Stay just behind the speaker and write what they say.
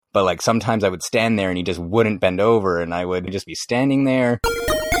But like sometimes I would stand there and he just wouldn't bend over and I would just be standing there.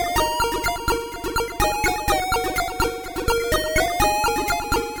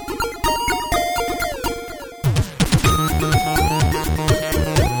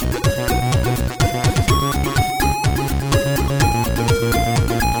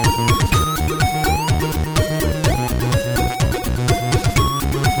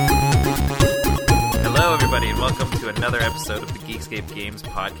 Another episode of the Geekscape Games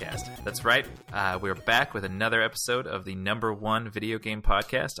podcast. That's right, we're back with another episode of the #1 video game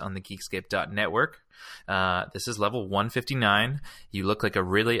podcast on the Geekscape.network. This is level 159. You look like a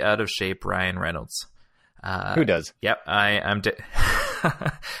really out of shape Ryan Reynolds. Who does? Yep, I'm.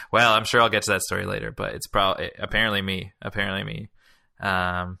 Well, I'm sure I'll get to that story later, but it's probably apparently me.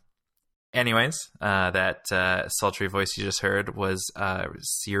 Anyways, that sultry voice you just heard was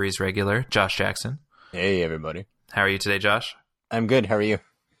series regular Josh Jackson. Hey, everybody. How are you today, Josh? I'm good. How are you?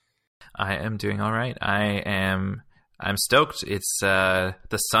 I am doing all right. I'm stoked. It's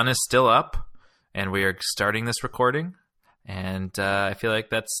the sun is still up, and we are starting this recording, and I feel like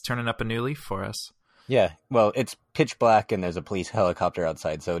that's turning up a new leaf for us. Yeah. Well, it's pitch black, and there's a police helicopter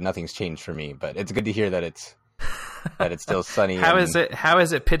outside, so nothing's changed for me. But it's good to hear that it's still sunny. How is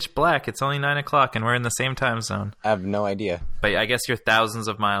it pitch black? It's only 9 o'clock, and we're in the same time zone. I have no idea. But I guess you're thousands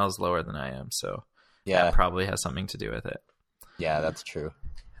of miles lower than I am, so. Yeah, that probably has something to do with it. Yeah, that's true.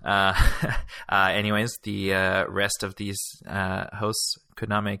 Anyways, the rest of these hosts could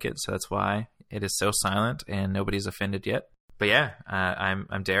not make it, so that's why it is so silent and nobody's offended yet. But yeah,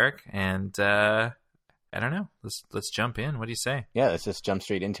 I'm Derek, and I don't know. Let's jump in. What do you say? Yeah, let's just jump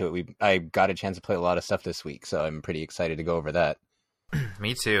straight into it. I got a chance to play a lot of stuff this week, so I'm pretty excited to go over that.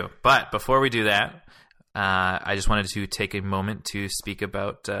 Me too. But before we do that, I just wanted to take a moment to speak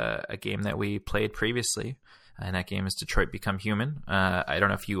about a game that we played previously, and that game is Detroit Become Human. I don't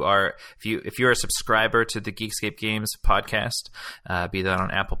know if you're a subscriber to the Geekscape Games podcast, be that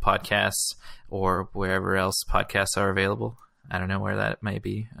on Apple Podcasts or wherever else podcasts are available. I don't know where that may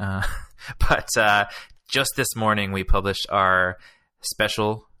be, but just this morning we published our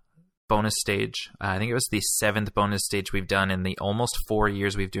special bonus stage. I think it was the 7th bonus stage we've done in the almost 4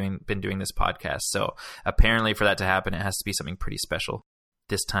 years we've been doing this podcast. So apparently for that to happen, it has to be something pretty special.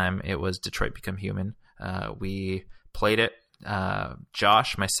 This time it was Detroit Become Human. We played it.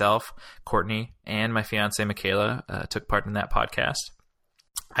 Josh, myself, Courtney, and my fiance Michaela took part in that podcast.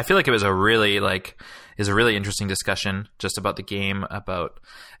 I feel like it was a really interesting discussion just about the game, about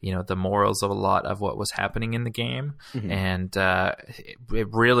the morals of a lot of what was happening in the game, mm-hmm. And it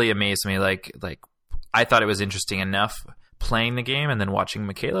really amazed me. Like I thought it was interesting enough playing the game and then watching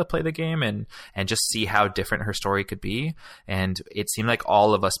Michaela play the game and just see how different her story could be. And it seemed like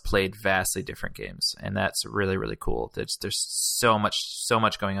all of us played vastly different games, and that's really, really cool. There's so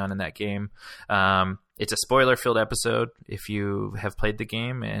much going on in that game. It's a spoiler-filled episode. If you have played the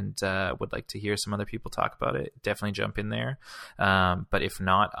game and would like to hear some other people talk about it, definitely jump in there. But if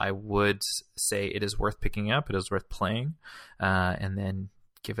not, I would say it is worth picking up. It is worth playing, and then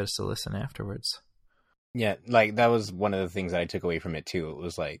give us a listen afterwards. Yeah, like that was one of the things that I took away from it too. It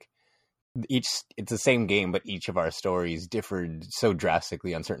was like it's the same game, but each of our stories differed so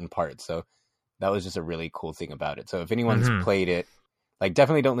drastically on certain parts. So that was just a really cool thing about it. So if anyone's mm-hmm. played it, like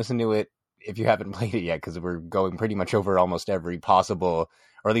definitely don't listen to it if you haven't played it yet, because we're going pretty much over almost every possible,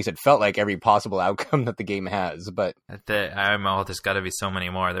 or at least it felt like every possible outcome that the game has. But there's got to be so many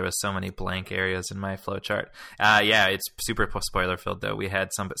more. There was so many blank areas in my flowchart. Yeah, it's super spoiler filled though. We had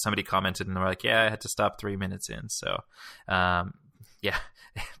somebody commented and they were like, "Yeah, I had to stop 3 minutes in." So, yeah.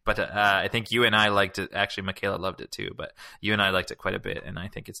 But I think you and I liked it. Actually, Michaela loved it too. But you and I liked it quite a bit, and I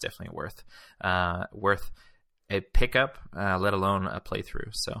think it's definitely worth a pickup, let alone a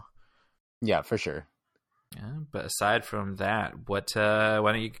playthrough. So. Yeah, for sure. Yeah, but aside from that, why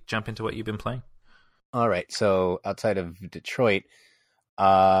don't you jump into what you've been playing? All right. So outside of Detroit,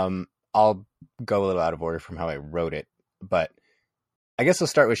 I'll go a little out of order from how I wrote it, but I guess I'll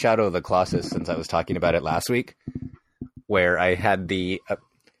start with Shadow of the Colossus, since I was talking about it last week, where I had the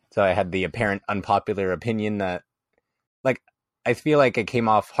apparent unpopular opinion that, like, I feel like it came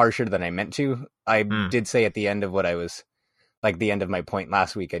off harsher than I meant to. I did say at the end of the end of my point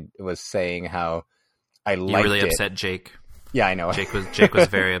last week, I was saying how I liked it. You really upset Jake. Yeah, I know. Jake was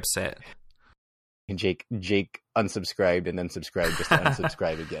very upset. And Jake unsubscribed and then subscribed just to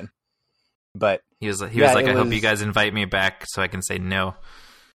unsubscribe again. But he was like, I hope you guys invite me back so I can say no.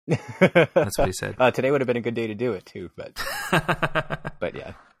 That's what he said. Today would have been a good day to do it too, but but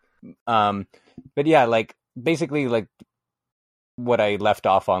yeah. But yeah, like basically like what I left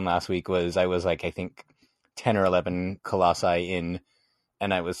off on last week was I was like, I think 10 or 11 colossi in,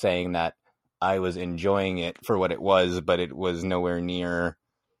 and I was saying that I was enjoying it for what it was, but it was nowhere near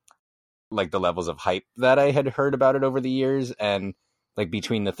like the levels of hype that I had heard about it over the years. And like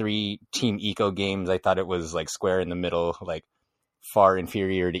between the 3 Team Eco games, I thought it was like square in the middle, like far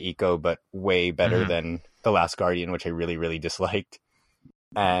inferior to Eco, but way better than The Last Guardian, which I really, really disliked.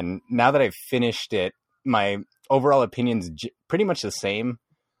 And now that I've finished it, my overall opinion's pretty much the same.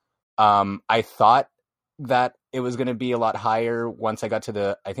 I thought that it was going to be a lot higher once I got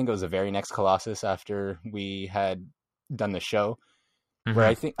to I think it was the very next Colossus after we had done the show, where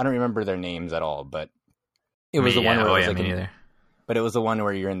I don't remember their names at all, but it was the one where it was me neither. But it was the one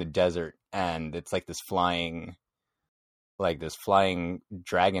where you're in the desert and it's like this flying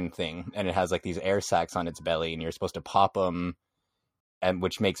dragon thing, and it has like these air sacs on its belly, and you're supposed to pop them, and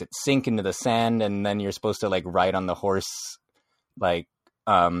which makes it sink into the sand, and then you're supposed to like ride on the horse like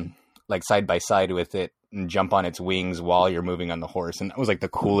side by side with it and jump on its wings while you're moving on the horse. And that was like the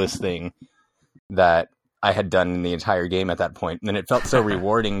coolest thing that I had done in the entire game at that point. And it felt so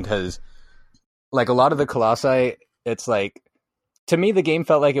rewarding because like a lot of the Colossi, it's like, to me, the game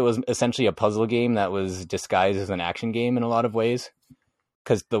felt like it was essentially a puzzle game that was disguised as an action game in a lot of ways.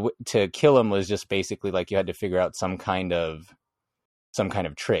 Because to kill them was just basically like you had to figure out some kind of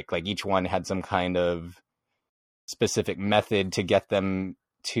trick. Like each one had some kind of specific method to get them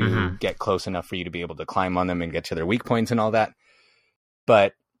to get close enough for you to be able to climb on them and get to their weak points and all that.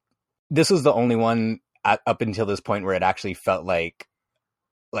 But this was the only one up until this point where it actually felt like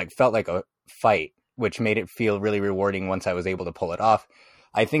a fight, which made it feel really rewarding once I was able to pull it off.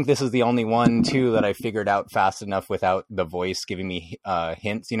 I think this is the only one too that I figured out fast enough without the voice giving me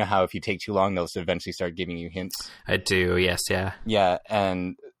hints. You know how if you take too long, they'll eventually start giving you hints? I do, yes, yeah. Yeah,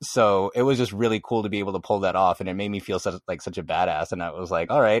 and so it was just really cool to be able to pull that off, and it made me feel such a badass. And I was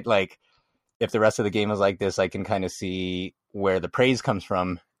like, all right, like if the rest of the game is like this, I can kind of see where the praise comes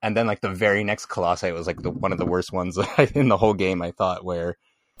from. And then like the very next Colossi was like one of the worst ones in the whole game, I thought, where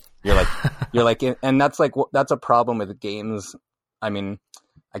you're like, and that's a problem with games. I mean,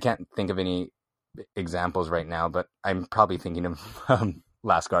 I can't think of any examples right now, but I'm probably thinking of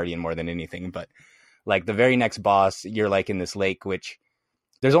Last Guardian more than anything. But like the very next boss, you're like in this lake, which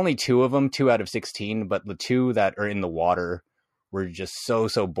there's only 2 of them, 2 out of 16, but the 2 that are in the water were just so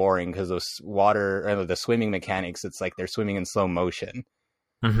boring because the swimming mechanics, it's like they're swimming in slow motion.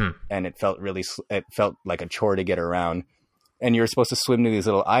 And it felt like a chore to get around. And you're supposed to swim to these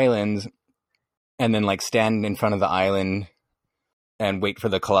little islands and then like stand in front of the island and wait for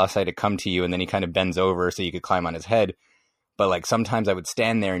the Colossi to come to you. And then he kind of bends over so you could climb on his head. But like sometimes I would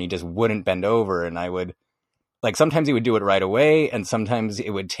stand there and he just wouldn't bend over. And I would like, sometimes he would do it right away. And sometimes it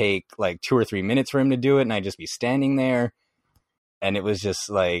would take like 2 or 3 minutes for him to do it. And I'd just be standing there. And it was just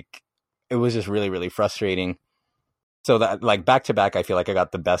really, really frustrating. So that like back to back, I feel like I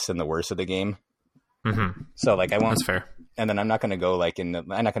got the best and the worst of the game. So like I won't. That's fair. And then I'm not going to go I'm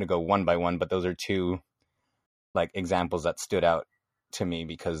not going to go one by one, but those are 2 like examples that stood out to me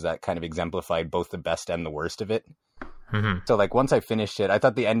because that kind of exemplified both the best and the worst of it. So like once I finished it, I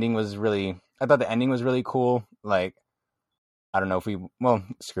thought the ending was really cool. Like, I don't know if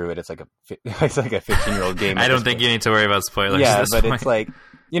screw it. It's like a 15-year-old game. I don't think you need to worry about spoilers. Yeah, but it's like,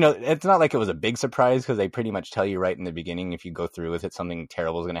 it's not like it was a big surprise because they pretty much tell you right in the beginning, if you go through with it, something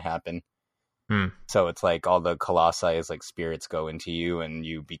terrible is going to happen. So it's like all the Colossi is like spirits go into you and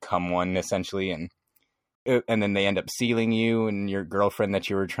you become one essentially. And then they end up sealing you, and your girlfriend that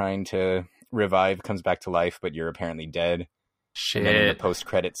you were trying to revive comes back to life, but you're apparently dead. Shit. And then in the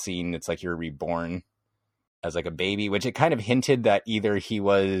post-credit scene, it's like you're reborn as like a baby, which it kind of hinted that either he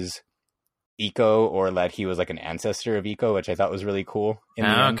was Eco or that he was like an ancestor of Eco, which I thought was really cool.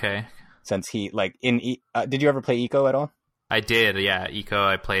 Okay. Since he like did you ever play Eco at all? I did, yeah. Eco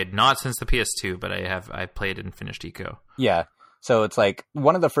I played not since the PS2, but I played and finished Eco. Yeah. So it's like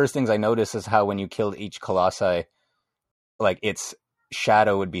one of the first things I noticed is how when you killed each Colossi, like its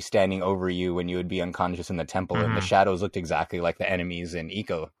shadow would be standing over you when you would be unconscious in the temple, and the shadows looked exactly like the enemies in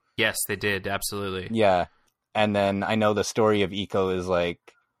Eco. Yes, they did, absolutely. Yeah. And then I know the story of Eco is like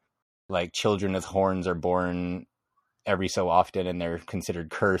children with horns are born every so often and they're considered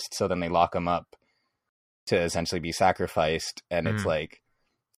cursed, so then they lock them up to essentially be sacrificed. And it's like,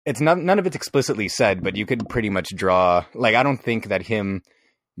 it's none of it's explicitly said, but you could pretty much draw, like, I don't think that him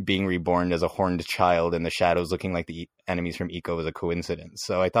being reborn as a horned child and the shadows looking like the enemies from Eco is a coincidence.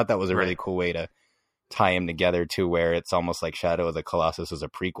 So I thought that was a really cool way to tie him together to where it's almost like Shadow of the Colossus is a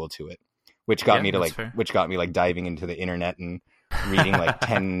prequel to it, which got me to diving into the internet and reading like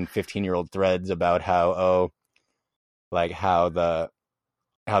 10, 15-year-old threads about how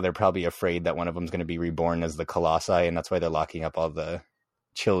they're probably afraid that one of them's going to be reborn as the Colossi, and that's why they're locking up all the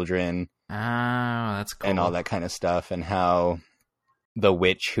children. Oh, that's cool. And all that kind of stuff, and how the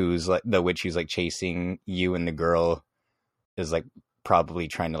witch who's like chasing you and the girl is like probably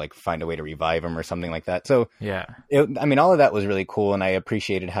trying to like find a way to revive him or something like that. So yeah, I mean, all of that was really cool, and I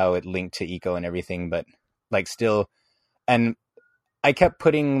appreciated how it linked to Eco and everything, but like still, and I kept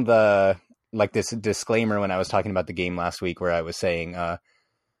putting this disclaimer when I was talking about the game last week, where I was saying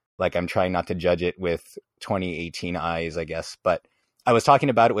like I'm trying not to judge it with 2018 eyes, I guess, but I was talking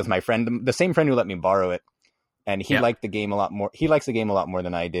about it with my friend, the same friend who let me borrow it, and he liked the game a lot more. He likes the game a lot more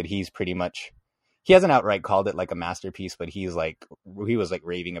than I did. He hasn't outright called it like a masterpiece, but he was like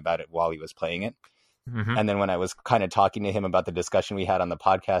raving about it while he was playing it. Mm-hmm. And then when I was kind of talking to him about the discussion we had on the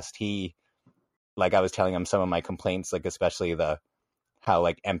podcast, I was telling him some of my complaints, like especially how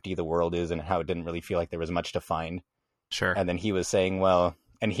like empty the world is and how it didn't really feel like there was much to find. Sure. And then he was saying, well,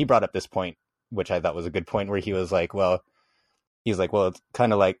 and he brought up this point, which I thought was a good point, where he was like, well, it's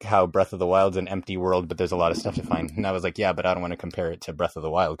kind of like how Breath of the Wild's an empty world, but there's a lot of stuff to find. And I was like, yeah, but I don't want to compare it to Breath of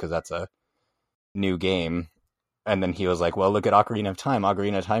the Wild because that's a new game. And then he was like, well, look at Ocarina of Time.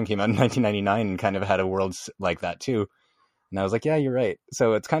 Ocarina of Time came out in 1999 and kind of had a world like that too. And I was like, yeah, you're right.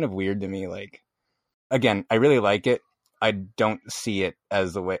 So it's kind of weird to me. Like, again, I really like it. I don't see it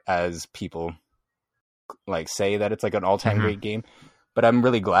as the way as people like say that it's like an all-time great game. But I'm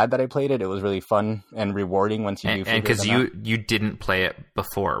really glad that I played it. It was really fun and rewarding once you do. And because you didn't play it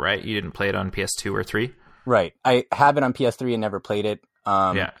before, right? You didn't play it on PS2 or 3? Right. I have it on PS3 and never played it.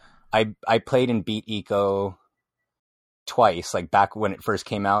 Yeah. I played and beat Eco twice, like back when it first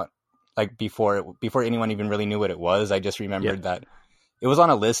came out, like before anyone even really knew what it was. I just remembered that it was on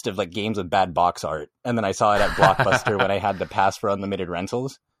a list of like games with bad box art. And then I saw it at Blockbuster when I had the pass for unlimited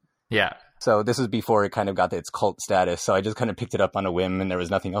rentals. Yeah. So this is before it kind of got its cult status. So I just kind of picked it up on a whim, and there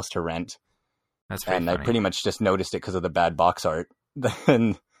was nothing else to rent. That's pretty funny. I pretty much just noticed it because of the bad box art.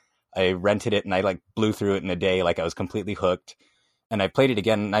 Then I rented it, and I like blew through it in a day. Like I was completely hooked. And I played it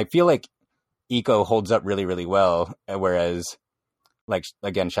again, and I feel like Eco holds up really, really well. Whereas, like,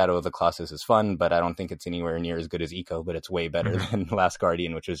 again, Shadow of the Colossus is fun, but I don't think it's anywhere near as good as Eco, but it's way better than Last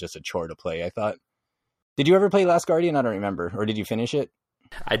Guardian, which was just a chore to play, I thought. Did you ever play Last Guardian? I don't remember. Or did you finish it?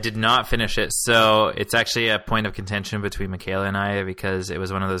 I did not finish it, so it's actually a point of contention between Michaela and I because it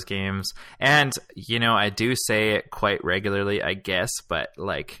was one of those games. And, I do say it quite regularly, I guess, but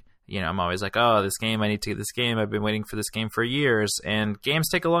like, I'm always like, oh, this game, I need to get this game. I've been waiting for this game for years, and games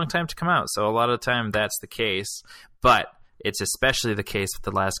take a long time to come out. So a lot of the time that's the case, but it's especially the case with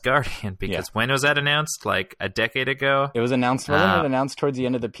The Last Guardian because when was that announced? Like a decade ago? It was announced. Wasn't it announced towards the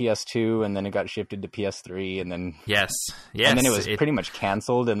end of the PS2, and then it got shifted to PS3, and then yes, and then it was pretty much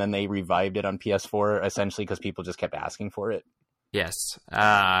canceled, and then they revived it on PS4 essentially because people just kept asking for it. Yes.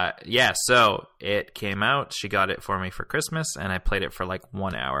 So it came out. She got it for me for Christmas, and I played it for like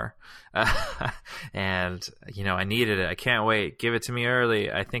 1 hour. And, I needed it. I can't wait. Give it to me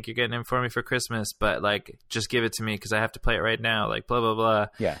early. I think you're getting it for me for Christmas, but like, just give it to me because I have to play it right now. Like, blah, blah, blah.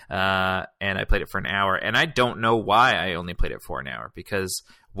 Yeah. And I played it for an hour. And I don't know why I only played it for an hour because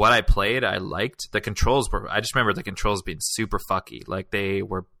what I played, I liked. The controls I just remember the controls being super fucky. Like, they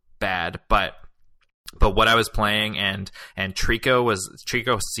were bad, but what I was playing and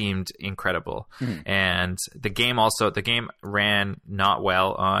Trico seemed incredible. And the game ran not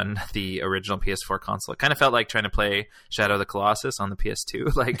well on the original PS4 console. It kind of felt like trying to play Shadow of the Colossus on the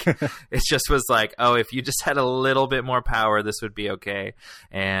PS2. Like it just was like, oh, if you just had a little bit more power, this would be okay.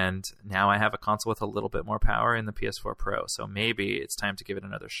 And now I have a console with a little bit more power in the PS4 Pro. So maybe it's time to give it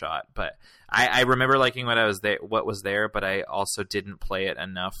another shot. But I remember liking what was there, but I also didn't play it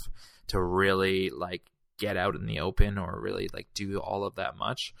enough to really like get out in the open or really like do all of that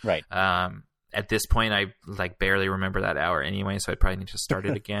much. Right. At this point, I like barely remember that hour anyway, so I'd probably need to start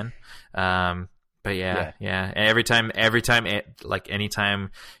it again. But yeah. And every time,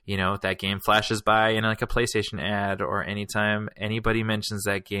 anytime, that game flashes by in like a PlayStation ad or anytime anybody mentions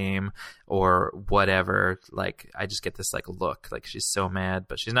that game or whatever, like I just get this like look, like she's so mad,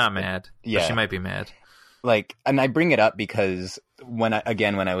 but she's not mad. Yeah. But she might be mad. Like, and I bring it up because when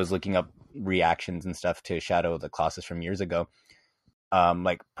I was looking up reactions and stuff to Shadow of the Colossus from years ago,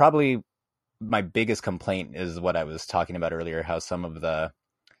 like probably my biggest complaint is what I was talking about earlier, how some of the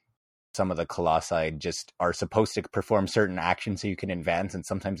colossi just are supposed to perform certain actions so you can advance, and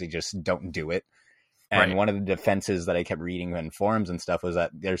sometimes they just don't do it. And one of the defenses that I kept reading in forums and stuff was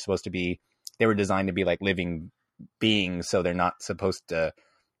that they were designed to be like living beings, so they're not supposed to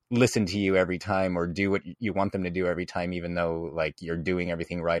listen to you every time or do what you want them to do every time, even though like you're doing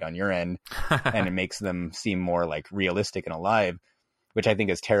everything right on your end. And it makes them seem more like realistic and alive, which I think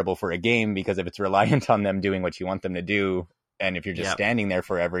is terrible for a game, because if it's reliant on them doing what you want them to do, And if you're just Yep. standing there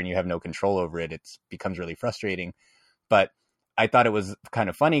forever and you have no control over it, it becomes really frustrating. But I thought it was kind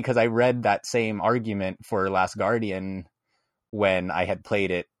of funny because I read that same argument for Last Guardian when I had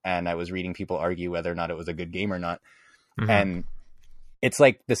played it, and I was reading people argue whether or not it was a good game or not. Mm-hmm. And it's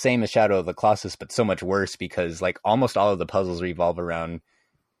like the same as Shadow of the Colossus, but so much worse because like almost all of the puzzles revolve around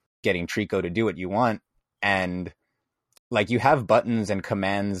getting Trico to do what you want. And like you have buttons and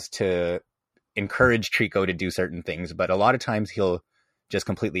commands to encourage Trico to do certain things, but a lot of times he'll just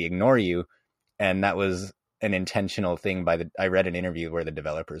completely ignore you. And that was an intentional thing I read an interview where the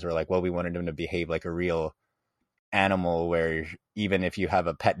developers were like, well, we wanted him to behave like a real animal, where even if you have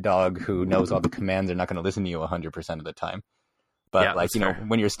a pet dog who knows all the commands, they're not going to listen to you 100% of the time. But Yeah, like, that's you know, fair.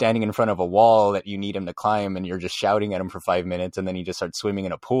 when you're standing in front of a wall that you need him to climb and you're just shouting at him for 5 minutes and then he just starts swimming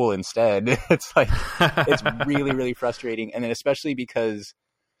in a pool instead, it's like, it's really, really frustrating. And then especially because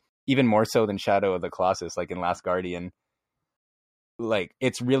even more so than Shadow of the Colossus, like in Last Guardian, like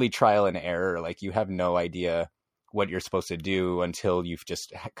it's really trial and error. Like you have no idea what you're supposed to do until you've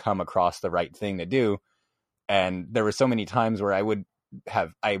just come across the right thing to do. And there were so many times where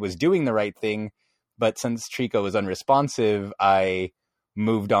I was doing the right thing, but since Trico was unresponsive, I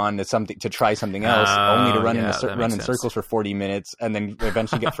moved on to try something else, only to run in circles for 40 minutes and then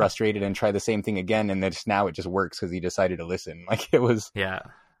eventually get frustrated and try the same thing again. And then now it just works because he decided to listen. Like it was, Yeah.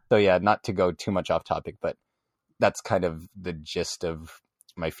 So yeah, not to go too much off topic, but that's kind of the gist of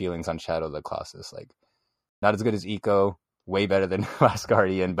my feelings on Shadow of the Colossus. Like not as good as Eco, way better than Last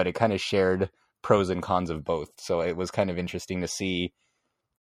Guardian, but it kind of shared pros and cons of both. So it was kind of interesting to see,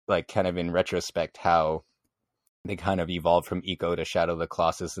 like kind of in retrospect, how they kind of evolved from Eco to Shadow of the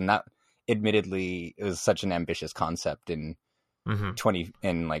Colossus. And that admittedly is such an ambitious concept in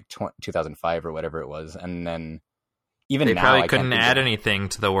 2005 or whatever it was. And then even they now, probably couldn't add anything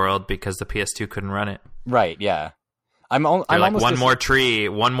to the world because the PS2 couldn't run it. Right. Yeah. I'm like almost one more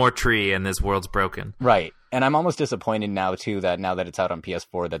tree, and this world's broken. Right. And I'm almost disappointed now too that now that it's out on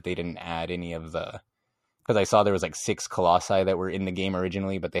PS4 that they didn't add any of because I saw there was like 6 Colossi that were in the game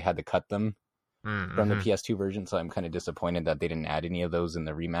originally, but they had to cut them from the PS2 version. So I'm kind of disappointed that they didn't add any of those in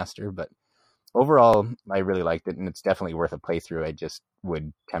the remaster. But overall, I really liked it, and it's definitely worth a playthrough. I just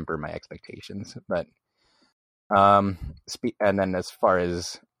would temper my expectations. But and then as far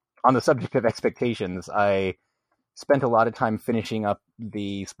as on the subject of expectations, I spent a lot of time finishing up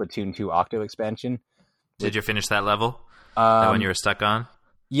the Splatoon 2 Octo expansion. Did you finish that level? That one you were stuck on?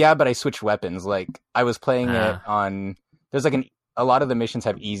 Yeah, but I switched weapons. Like I was playing it on. There's like a lot of the missions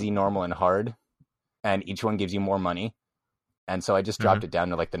have easy, normal, and hard, and each one gives you more money. And so I just dropped it down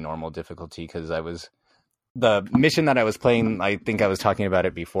to like the normal difficulty because the mission that I was playing. I think I was talking about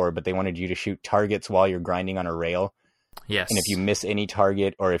it before, but they wanted you to shoot targets while you're grinding on a rail. Yes. And if you miss any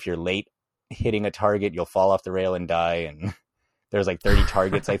target, or if you're late hitting a target, you'll fall off the rail and die. And there's like 30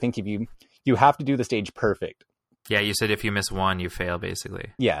 targets. I think if you have to do the stage perfect. Yeah, you said if you miss one, you fail,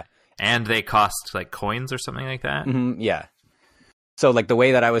 basically. Yeah. And they cost like coins or something like that? Mm-hmm, yeah. So like the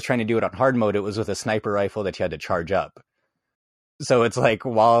way that I was trying to do it on hard mode, it was with a sniper rifle that you had to charge up. So it's like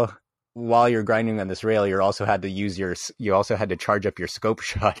while you're grinding on this rail, you also had to charge up your scope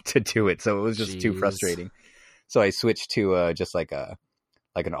shot to do it. So it was just too frustrating. So I switched to just like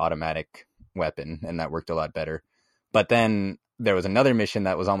an automatic weapon, and that worked a lot better. But then there was another mission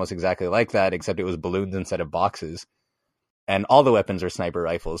that was almost exactly like that, except it was balloons instead of boxes. And all the weapons are sniper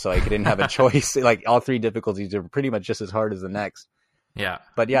rifles, so I didn't have a choice. Like all 3 difficulties are pretty much just as hard as the next. Yeah.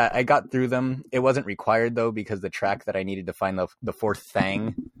 But yeah, I got through them. It wasn't required though, because the track that I needed to find the 4th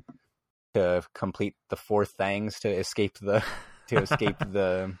thang to complete the 4 thangs to escape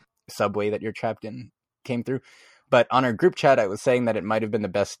the subway that you're trapped in came through. But on our group chat, I was saying that it might have been the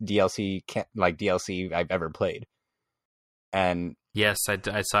best DLC I've ever played. And yes,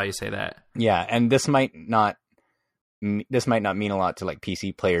 I saw you say that. Yeah, and this might not mean a lot to like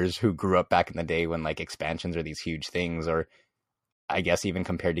PC players who grew up back in the day when like expansions are these huge things, or I guess even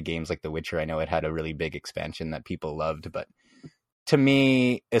compared to games like The Witcher, I know it had a really big expansion that people loved. But to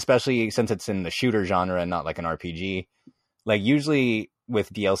me, especially since it's in the shooter genre and not like an RPG, like usually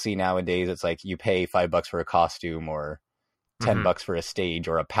with DLC nowadays, it's like you pay $5 for a costume or $10 for a stage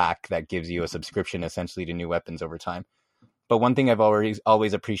or a pack that gives you a subscription essentially to new weapons over time. But one thing I've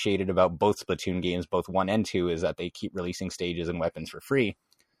always appreciated about both Splatoon games, both 1 and 2, is that they keep releasing stages and weapons for free.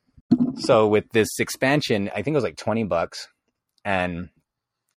 So with this expansion, I think it was like $20, and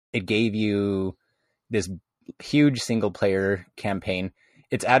it gave you this huge single player campaign.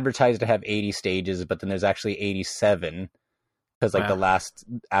 It's advertised to have 80 stages, but then there's actually 87, because like the last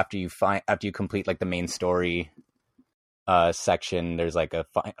after you complete like the main story section, there's like a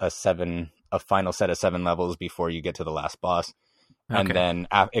 7 a final set of 7 levels before you get to the last boss. And then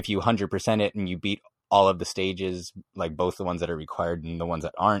if you 100% it and you beat all of the stages, like both the ones that are required and the ones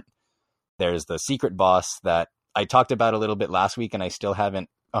that aren't, there's the secret boss that I talked about a little bit last week, and I still haven't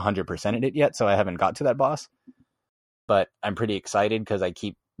 100%ed it yet, so I haven't got to that boss. But I'm pretty excited because I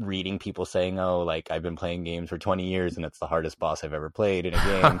keep reading people saying, oh, like, I've been playing games for 20 years and it's the hardest boss I've ever played in a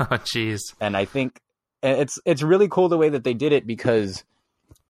game. Oh, jeez. And I think it's really cool the way that they did it, because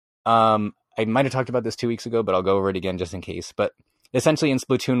I might have talked about this 2 weeks ago, but I'll go over it again just in case. But essentially in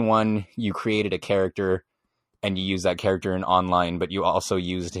Splatoon 1, you created a character and you use that character in online, but you also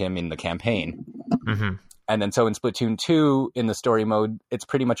used him in the campaign. Mm-hmm. And then so in Splatoon 2, in the story mode, it's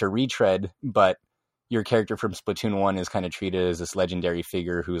pretty much a retread, but your character from Splatoon 1 is kind of treated as this legendary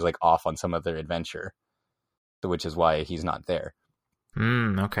figure who's like off on some other adventure, which is why he's not there.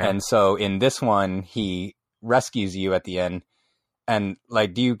 Okay. And so in this one, he rescues you at the end. And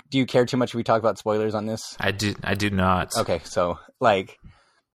like, do you care too much if we talk about spoilers on this? I do not. Okay, so like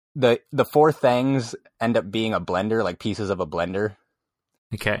the 4 things end up being a blender, like pieces of a blender.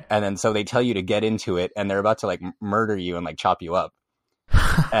 Okay. And then so they tell you to get into it, and they're about to like murder you and like chop you up.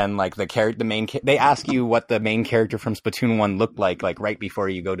 And like they ask you what the main character from Splatoon 1 looked like right before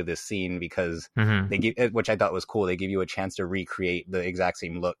you go to this scene, because they give, which I thought was cool, they give you a chance to recreate the exact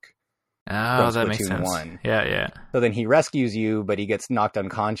same look. Oh, that makes sense. 1. Yeah. So then he rescues you, but he gets knocked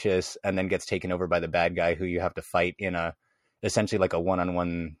unconscious and then gets taken over by the bad guy, who you have to fight in essentially like a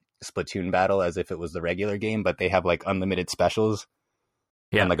one-on-one Splatoon battle, as if it was the regular game, but they have like unlimited specials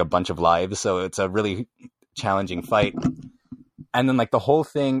and like a bunch of lives. So it's a really challenging fight. And then like the whole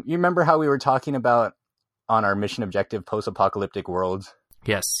thing, you remember how we were talking about on our mission objective post-apocalyptic worlds?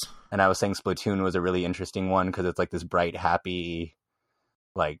 Yes. And I was saying Splatoon was a really interesting one because it's like this bright, happy,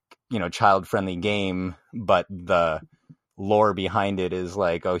 like, you know, child-friendly game, but the lore behind it is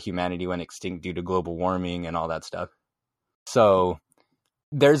like, oh, humanity went extinct due to global warming and all that stuff. So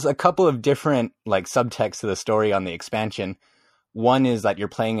there's a couple of different like subtexts to the story on the expansion. One is that you're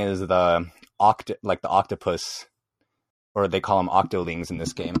playing as the octopus, or they call them octolings in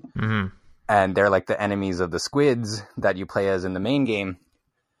this game. Mm-hmm. And they're like the enemies of the squids that you play as in the main game.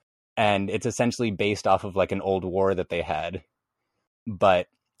 And it's essentially based off of like an old war that they had. But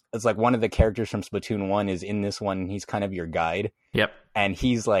it's like one of the characters from Splatoon 1 is in this one. He's kind of your guide. Yep. And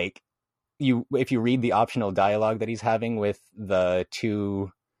he's like, if you read the optional dialogue that he's having with the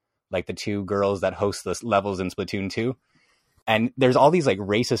two girls that host the levels in Splatoon 2, and there's all these like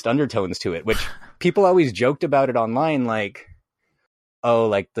racist undertones to it, which people always joked about it online, like, oh,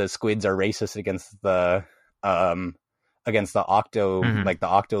 like the squids are racist against the octo, like the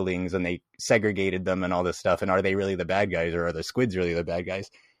octolings, and they segregated them and all this stuff. And are they really the bad guys, or are the squids really the bad guys?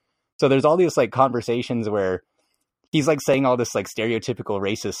 So there's all these like conversations where he's like saying all this like stereotypical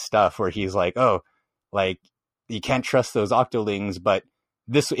racist stuff, where he's like, oh, like you can't trust those octolings, but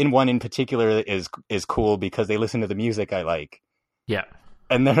this one in particular is cool because they listen to the music I like. Yeah.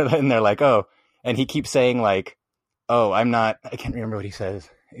 And they're like, oh, and he keeps saying like, oh, I can't remember what he says.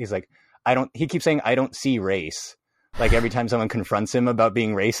 He's like, he keeps saying, I don't see race. Like every time someone confronts him about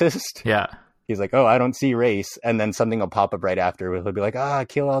being racist. Yeah. He's like, oh, I don't see race. And then something will pop up right after where he'll be like,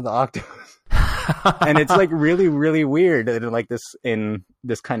 kill all the octopus. And it's like really, really weird, like this in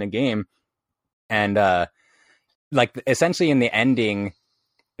this kind of game. And like essentially in the ending,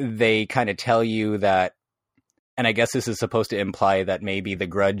 they kind of tell you that, and I guess this is supposed to imply that maybe the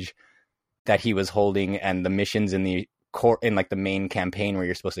grudge that he was holding and the missions in the core, in like the main campaign where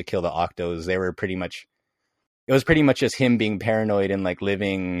you're supposed to kill the octos, it was pretty much just him being paranoid and like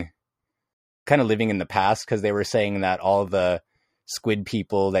living in the past, because they were saying that all the squid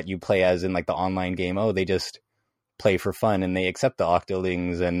people that you play as in like the online game, oh, they just play for fun and they accept the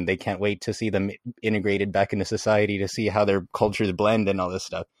octolings and they can't wait to see them integrated back into society to see how their cultures blend and all this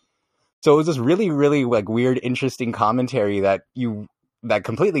stuff. So it was this really, really like weird, interesting commentary that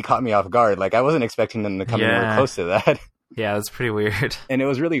completely caught me off guard. Like I wasn't expecting them to come anywhere close to that. Yeah, that's pretty weird. And it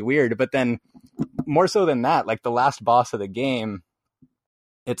was really weird. But then more so than that, like the last boss of the game,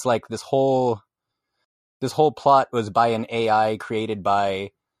 it's like this whole plot was by an AI created by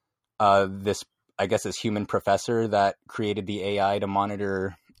this human professor that created the AI to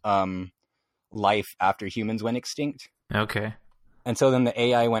monitor life after humans went extinct. Okay. And so then the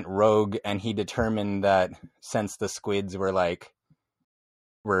AI went rogue, and he determined that since the squids were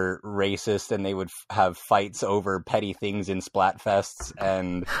racist and they would have fights over petty things in Splatfests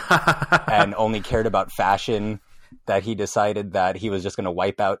and only cared about fashion, that he decided that he was just going to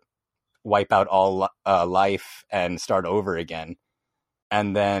wipe out all life and start over again.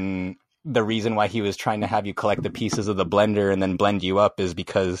 And then the reason why he was trying to have you collect the pieces of the blender and then blend you up is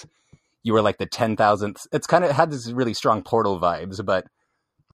because you were like the 10,000th. It's kind of had this really strong Portal vibes, but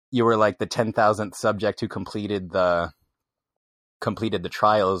you were like the 10,000th subject who completed the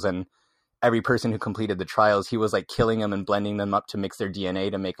trials, and every person who completed the trials, he was like killing them and blending them up to mix their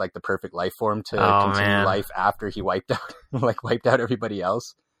DNA to make like the perfect life form to continue life after he wiped out everybody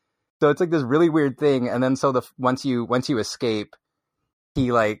else. So it's like this really weird thing. And then so once you escape,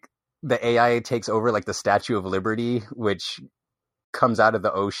 he like the AI takes over like the Statue of Liberty, which comes out of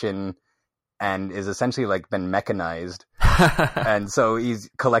the ocean and is essentially like been mechanized. And so he's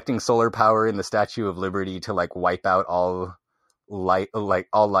collecting solar power in the Statue of Liberty to like wipe out all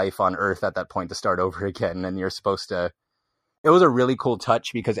life on Earth at that point to start over again. And you're supposed to, it was a really cool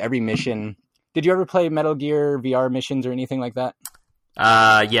touch because every mission, did you ever play Metal Gear VR missions or anything like that?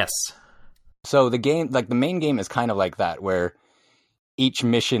 Yes. So the game, like the main game is kind of like that, where each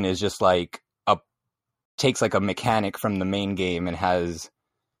mission is just like takes like a mechanic from the main game and has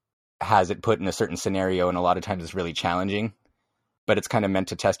it put in a certain scenario, and a lot of times it's really challenging, but it's kind of meant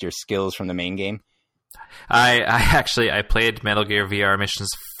to test your skills from the main game. I played Metal Gear VR missions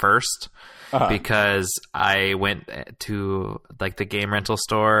first because I went to like the game rental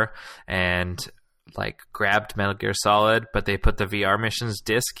store and like grabbed Metal Gear Solid, but they put the VR missions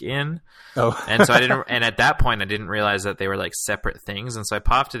disc in. And so and at that point I didn't realize that they were like separate things. And so I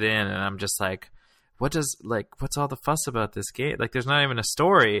popped it in and I'm just like, what's all the fuss about this game? Like there's not even a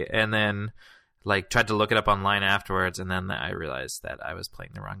story. And then like tried to look it up online afterwards. And then I realized that I was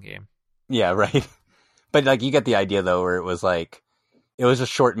playing the wrong game. Yeah. Right. But like you get the idea though, where it was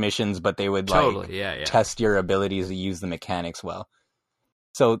just short missions, but they would test your abilities to use the mechanics well.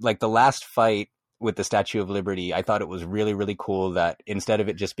 So like the last fight with the Statue of Liberty, I thought it was really, really cool that instead of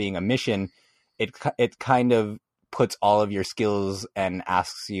it just being a mission, it kind of puts all of your skills and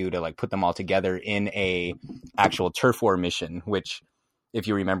asks you to like put them all together in a actual turf war mission, which if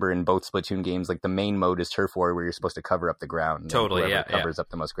you remember in both Splatoon games, like the main mode is turf war where you're supposed to cover up the ground. Totally, yeah. Covers up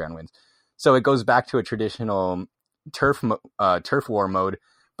the most ground wins. So it goes back to a traditional turf war mode,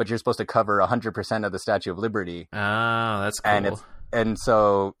 but you're supposed to cover 100% of the Statue of Liberty. Oh, that's cool. And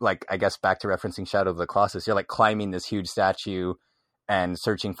so, like, I guess back to referencing Shadow of the Colossus, you're like climbing this huge statue and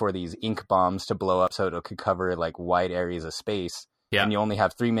searching for these ink bombs to blow up so it could cover like wide areas of space. Yeah. And you only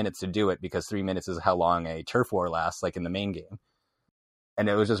have 3 minutes to do it because 3 minutes is how long a turf war lasts, like in the main game. And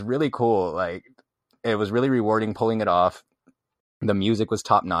it was just really cool. Like, it was really rewarding pulling it off. The music was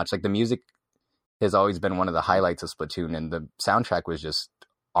top notch. Like, the music has always been one of the highlights of Splatoon, and the soundtrack was just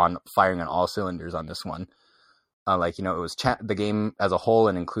firing on all cylinders on this one. Like, you know, it was the game as a whole,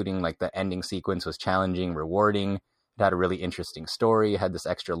 and including like the ending sequence, was challenging, rewarding. It had a really interesting story. It had this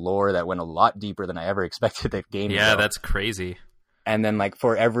extra lore that went a lot deeper than I ever expected that game. Yeah, that's crazy. And then like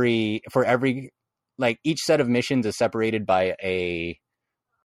for every like each set of missions is separated by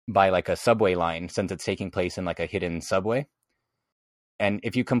like a subway line, since it's taking place in like a hidden subway. And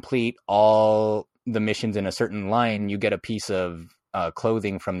if you complete all the missions in a certain line, you get a piece of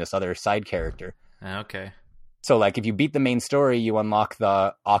clothing from this other side character. Okay. So, like, if you beat the main story, you unlock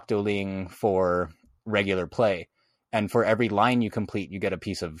the Octoling for regular play. And for every line you complete, you get a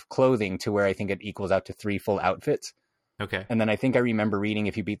piece of clothing to where I think it equals out to 3 full outfits. Okay. And then I think I remember reading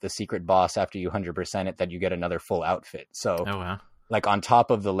if you beat the secret boss after you 100% it, that you get another full outfit. So, oh, wow. Like, on top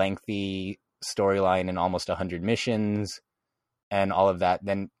of the lengthy storyline and almost 100 missions and all of that,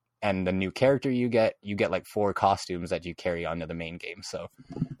 then and the new character you get like 4 costumes that you carry onto the main game. So,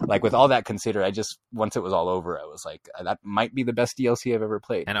 like, with all that considered, once it was all over, I was like, that might be the best DLC I've ever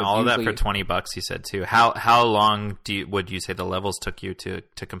played. And all of that for $20, you said too. How long would you say the levels took you to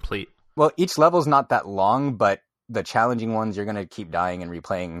complete? Well, each level's not that long, but the challenging ones, you're going to keep dying and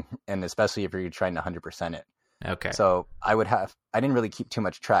replaying, and especially if you're trying to 100% it. Okay. So I didn't really keep too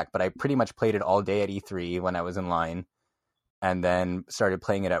much track, but I pretty much played it all day at E3 when I was in line, and then started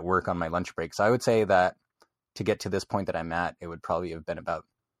playing it at work on my lunch break. So I would say that to get to this point that I'm at, it would probably have been about,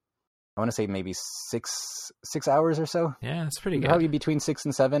 I want to say maybe six hours or so. Yeah, that's pretty good. Probably between 6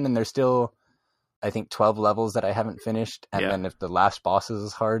 and 7, and there's still, I think, 12 levels that I haven't finished. And then if the last boss is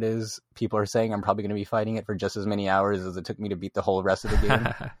as hard as people are saying, I'm probably going to be fighting it for just as many hours as it took me to beat the whole rest of the game.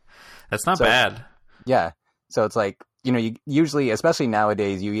 That's not bad. Yeah. So it's like, you know, you usually, especially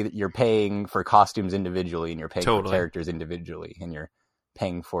nowadays, you're paying for costumes individually, and you're paying for characters individually, and you're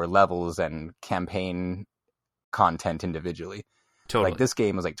paying for levels and campaign content individually. Totally. Like, this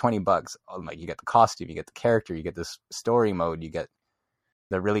game was like $20. Like, you get the costume, you get the character, you get this story mode, you get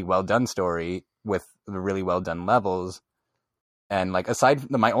the really well done story with the really well done levels. And like, aside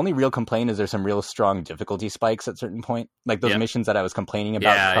from my only real complaint is there's some real strong difficulty spikes at certain point. Like those missions that I was complaining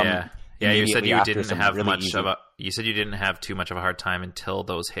about. Yeah, you said you didn't have you said you didn't have too much of a hard time until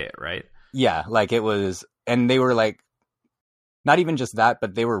those hit, right? Yeah, like it was, and they were like, not even just that,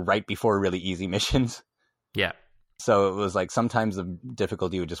 but they were right before really easy missions. Yeah. So it was like sometimes the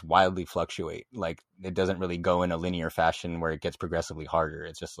difficulty would just wildly fluctuate. Like it doesn't really go in a linear fashion where it gets progressively harder.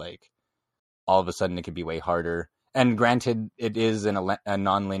 It's just like all of a sudden it could be way harder. And granted, it is a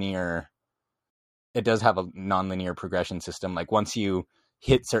non-linear. It does have a non-linear progression system. Like once you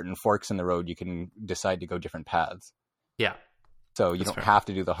hit certain forks in the road, you can decide to go different paths. Yeah. So you don't have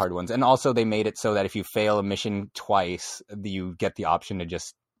to do the hard ones. And also they made it so that if you fail a mission twice, you get the option to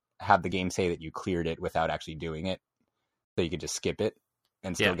just have the game say that you cleared it without actually doing it. So you could just skip it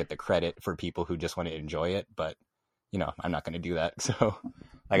and still get the credit for people who just want to enjoy it. But, you know, I'm not going to do that. So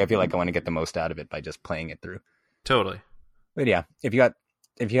like, I feel like I want to get the most out of it by just playing it through. Totally. But yeah, if you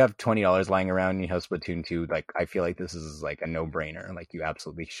have $20 lying around and you have Splatoon 2, like, I feel like this is like a no brainer. Like you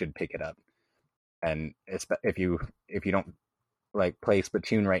absolutely should pick it up. And if you don't like play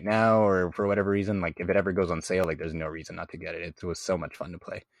Splatoon right now, or for whatever reason, like if it ever goes on sale, like there's no reason not to get it. It was so much fun to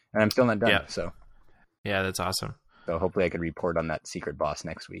play, and I'm still not done. Yeah. So yeah, that's awesome. So hopefully I could report on that secret boss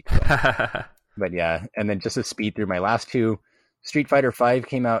next week. But yeah, and then just to speed through my last two, Street Fighter V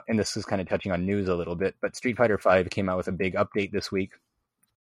came out, and this is kind of touching on news a little bit, but Street Fighter V came out with a big update this week,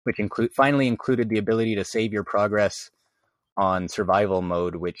 which finally included the ability to save your progress on survival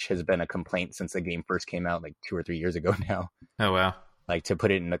mode, which has been a complaint since the game first came out like 2 or 3 years ago now. Oh, wow. Like, to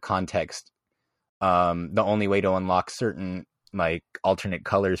put it into context, the only way to unlock certain like alternate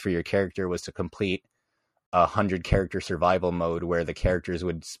colors for your character was to complete 100 character survival mode, where the characters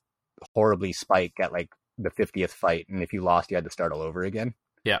would horribly spike at like the 50th fight, and if you lost, you had to start all over again.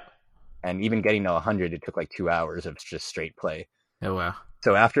 Yeah. And even getting to 100, it took like 2 hours of just straight play. Oh, wow.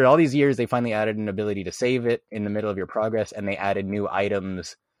 So after all these years, they finally added an ability to save it in the middle of your progress, and they added new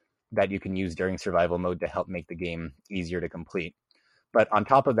items that you can use during survival mode to help make the game easier to complete. But on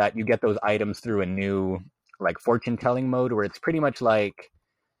top of that, you get those items through a new like fortune telling mode, where it's pretty much like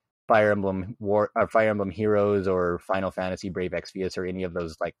Fire Emblem Heroes or Final Fantasy Brave Exvius or any of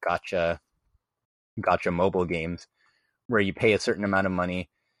those like gotcha mobile games, where you pay a certain amount of money.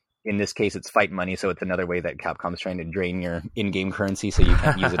 In this case, it's fight money, so it's another way that Capcom's trying to drain your in-game currency so you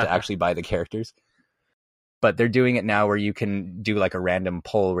can't use it to actually buy the characters. But they're doing it now where you can do like a random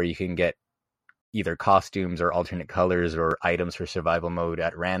pull where you can get either costumes or alternate colors or items for survival mode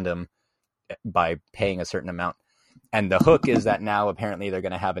at random by paying a certain amount. And the hook is that now apparently they're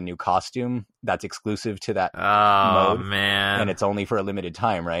going to have a new costume that's exclusive to that mode. Oh, man. And it's only for a limited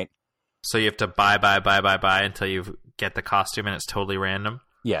time, right? So you have to buy until you get the costume, and it's totally random?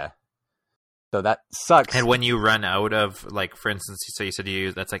 Yeah. So that sucks. And when you run out of, like, for instance, so you said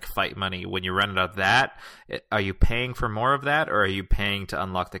that's like fight money. When you run out of that, are you paying for more of that, or are you paying to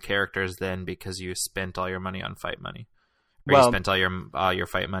unlock the characters then because you spent all your money on fight money? Or you spent all your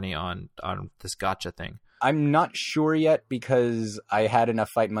fight money on this gacha thing? I'm not sure yet, because I had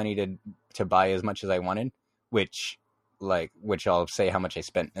enough fight money to buy as much as I wanted, which I'll say how much I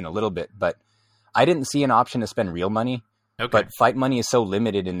spent in a little bit, but I didn't see an option to spend real money. Okay. But fight money is so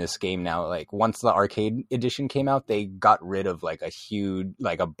limited in this game now. Like once the arcade edition came out, they got rid of like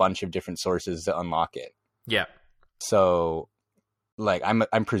a bunch of different sources to unlock it. Yeah. So like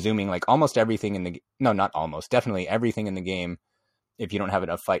I'm presuming like almost everything definitely everything in the game, if you don't have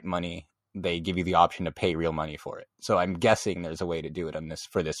enough fight money, they give you the option to pay real money for it. So I'm guessing there's a way to do it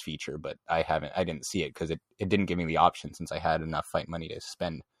for this feature, but I didn't see it because it didn't give me the option since I had enough fight money to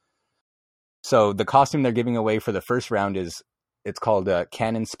spend. So the costume they're giving away for the first round it's called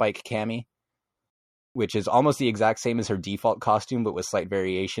Cannon Spike Cammy, which is almost the exact same as her default costume, but with slight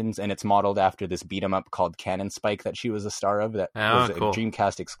variations. And it's modeled after this beat 'em up called Cannon Spike that she was a star of, that was cool. A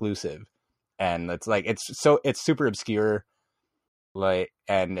Dreamcast exclusive. And it's like, it's super obscure. Like,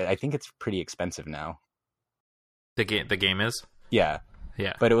 and I think it's pretty expensive now. The game is? Yeah.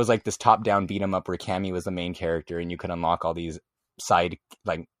 Yeah. But it was like this top down beat 'em up where Cammy was the main character, and you could unlock all these side,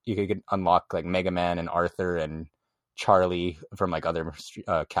 like you could unlock like Mega Man and Arthur and Charlie from like other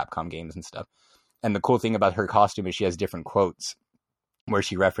Capcom games and stuff. And the cool thing about her costume is she has different quotes where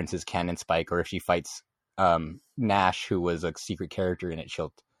she references Cannon Spike, or if she fights Nash, who was a secret character in it,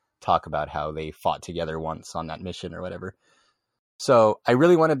 she'll talk about how they fought together once on that mission or whatever. So I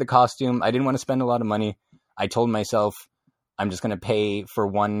really wanted the costume. I didn't want to spend a lot of money. I told myself I'm just going to pay for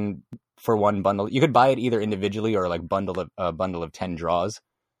one bundle. You could buy it either individually or like a bundle of 10 draws.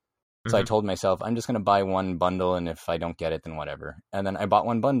 So I told myself I'm just going to buy one bundle, and if I don't get it, then whatever. And then I bought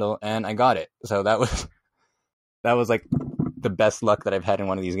one bundle and I got it. So that was like the best luck that I've had in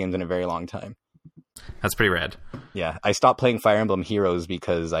one of these games in a very long time. That's pretty rad. Yeah. I stopped playing Fire Emblem Heroes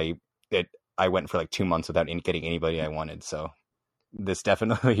because I went for like 2 months without getting anybody I wanted. So this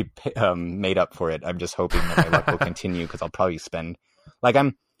definitely made up for it. I'm just hoping that my luck will continue because I'll probably spend like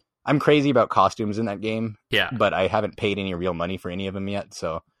I'm crazy about costumes in that game. Yeah. But I haven't paid any real money for any of them yet,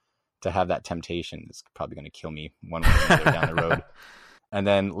 so to have that temptation is probably going to kill me one way or another down the road. And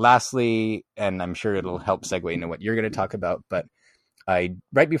then lastly, and I'm sure it'll help segue into what you're going to talk about, but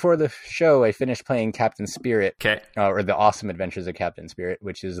right before the show, I finished playing Captain Spirit, or The Awesome Adventures of Captain Spirit,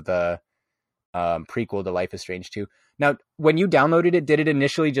 which is the prequel to Life is Strange 2. Now, when you downloaded it, did it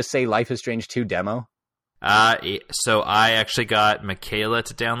initially just say Life is Strange 2 demo? So I actually got Michaela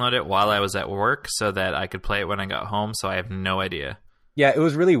to download it while I was at work so that I could play it when I got home, so I have no idea. Yeah, it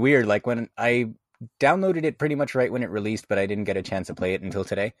was really weird. Like, when I downloaded it pretty much right when it released, but I didn't get a chance to play it until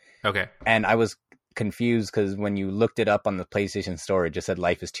today. Okay. And I was confused because when you looked it up on the PlayStation Store, it just said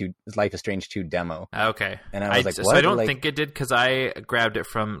Life is Strange 2 demo. Okay. And I was like, what? So I don't think it did because I grabbed it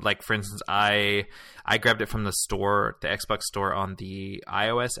from, like, for instance, I grabbed it from the store, the Xbox store on the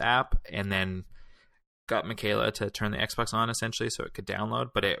iOS app, and then got Michaela to turn the Xbox on essentially so it could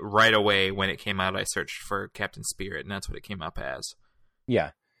download. But it right away when it came out, I searched for Captain Spirit, and that's what it came up as.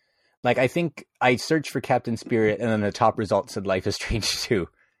 Yeah. Like, I think I searched for Captain Spirit, and then the top result said Life is Strange 2.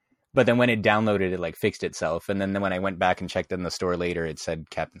 But then when it downloaded, it like fixed itself. And then when I went back and checked in the store later, it said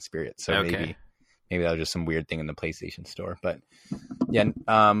Captain Spirit. So maybe that was just some weird thing in the PlayStation Store. But yeah,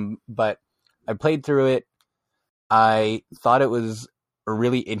 but I played through it. I thought it was a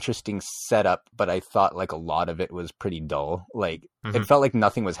really interesting setup, but I thought like a lot of it was pretty dull. Like it felt like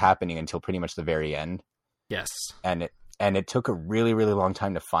nothing was happening until pretty much the very end. Yes. And it took a really, really long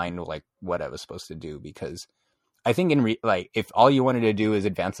time to find like what I was supposed to do, because I think if all you wanted to do is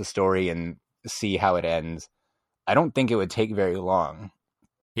advance the story and see how it ends, I don't think it would take very long.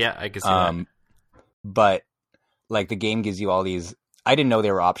 Yeah, I can see that. But like the game gives you all these, I didn't know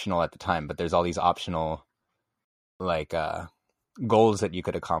they were optional at the time, but there's all these optional like goals that you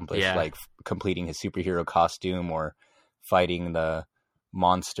could accomplish, like completing his superhero costume or fighting the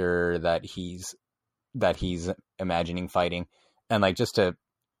monster that he's imagining fighting. And like, just to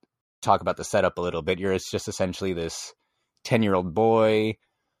talk about the setup a little bit, it's just essentially this 10-year-old boy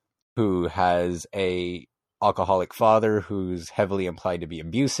who has a alcoholic father who's heavily implied to be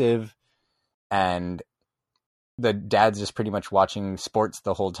abusive, and the dad's just pretty much watching sports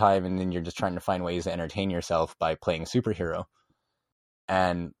the whole time, and then you're just trying to find ways to entertain yourself by playing superhero.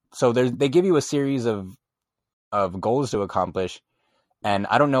 And so they give you a series of goals to accomplish, and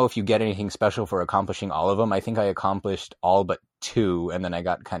I don't know if you get anything special for accomplishing all of them. I think I accomplished all but 2, and then I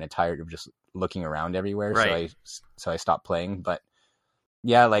got kind of tired of just looking around everywhere. Right. So I stopped playing. But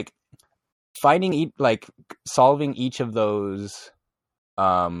yeah, like solving each of those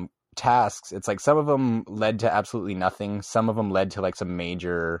tasks, it's like some of them led to absolutely nothing. Some of them led to like some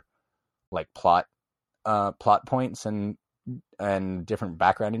major like plot points and different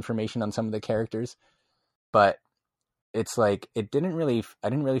background information on some of the characters. But it's like I didn't really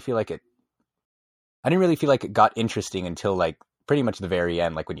feel like it got interesting until like pretty much the very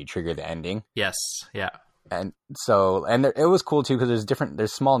end, like when you trigger the ending. Yes. Yeah. And so, it was cool too, because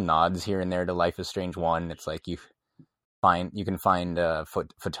there's small nods here and there to Life is Strange 1. It's like you can find a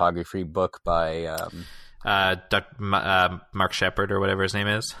photography book by Mark Shepard or whatever his name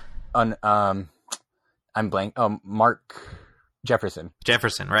is. I'm blank. Mark Jefferson.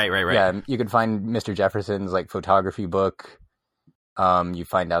 Right. Yeah, you could find Mr. Jefferson's like photography book. You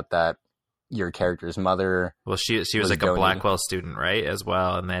find out that your character's mother. Well, she was like a Blackwell student, right, as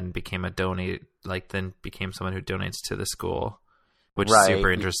well, and then became became someone who donates to the school, which is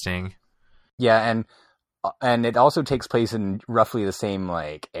super interesting. Yeah, and it also takes place in roughly the same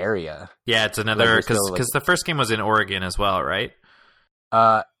like area. Yeah, it's another because the first game was in Oregon as well, right?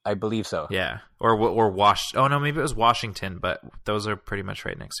 I believe so. Yeah, or Oh no, maybe it was Washington, but those are pretty much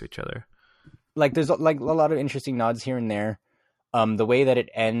right next to each other. Like, there's like a lot of interesting nods here and there. The way that it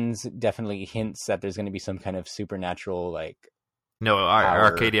ends definitely hints that there's going to be some kind of supernatural like. No,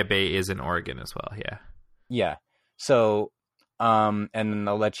 Arcadia Bay is in Oregon as well. Yeah. Yeah. So, and then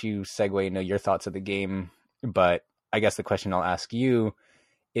I'll let you segue into your thoughts of the game. But I guess the question I'll ask you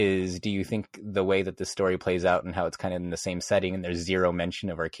is, do you think the way that the story plays out and how it's kind of in the same setting and there's zero mention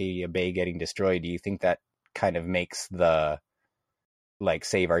of Arcadia Bay getting destroyed, do you think that kind of makes the like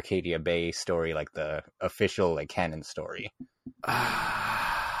Save Arcadia Bay story like the official like canon story?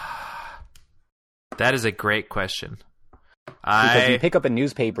 That is a great question. Because you pick up a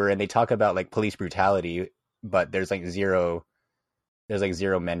newspaper and they talk about like police brutality, but there's zero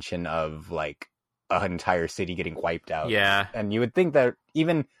mention of like an entire city getting wiped out. Yeah. And you would think that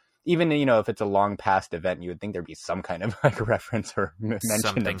even even, you know, if it's a long past event, you would think there'd be some kind of like reference or mention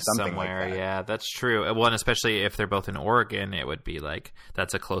something of something somewhere. like that. Yeah, that's true. Well, and especially if they're both in Oregon, it would be like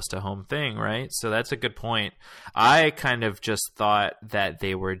that's a close to home thing, right? So that's a good point. I kind of just thought that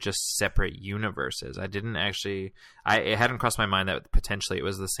they were just separate universes. I didn't actually. It hadn't crossed my mind that potentially it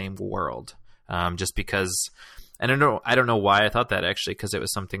was the same world. Just because I don't know why I thought that actually, because it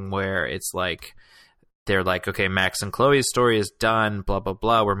was something where it's like. They're like, okay, Max and Chloe's story is done, blah, blah,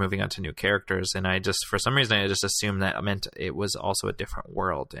 blah. We're moving on to new characters. And for some reason, I just assumed that meant it was also a different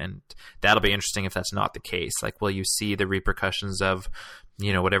world. And that'll be interesting if that's not the case. Like, will you see the repercussions of,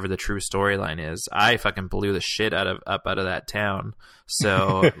 you know, whatever the true storyline is? I fucking blew the shit out of that town.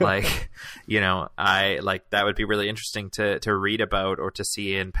 So like, you know, that would be really interesting to read about or to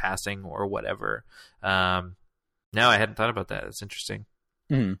see in passing or whatever. No, I hadn't thought about that. It's interesting.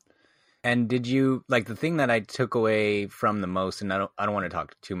 Mm-hmm. And did you like the thing that I took away from the most? And I don't want to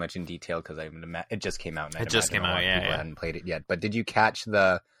talk too much in detail because it just came out. And it just came out. Yeah, people hadn't played it yet. But did you catch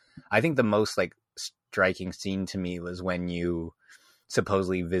I think the most like striking scene to me was when you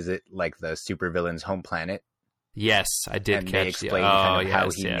supposedly visit like the supervillain's home planet. Yes, I did. And catch they explained how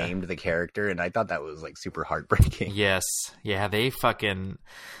he named the character, and I thought that was like super heartbreaking. Yes, yeah, they fucking.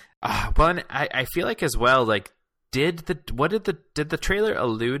 One, I feel like as well, like. Did the trailer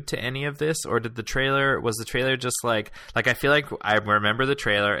allude to any of this, or was the trailer just like I feel like I remember the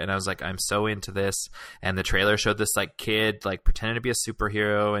trailer and I was like, I'm so into this, and the trailer showed this like kid like pretending to be a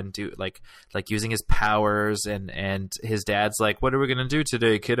superhero and do like using his powers, and his dad's like, what are we gonna do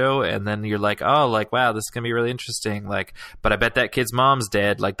today, kiddo? And then you're like, oh, like wow, this is gonna be really interesting, like, but I bet that kid's mom's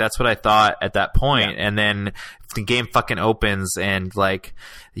dead. Like that's what I thought at that point. Yeah. And then the game fucking opens and like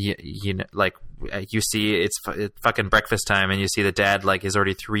you know, like you see it's fucking breakfast time and you see the dad like is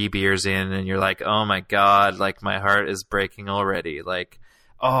already 3 beers in, and you're like, oh my god, like my heart is breaking already. Like,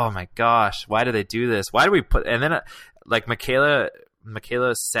 oh my gosh, why do they do this? Why do we put? And then like Michaela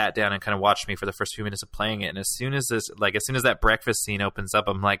sat down and kind of watched me for the first few minutes of playing it, and as soon as that breakfast scene opens up,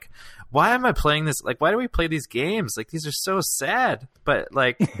 I'm like, why am I playing this? Like, why do we play these games? Like, these are so sad, but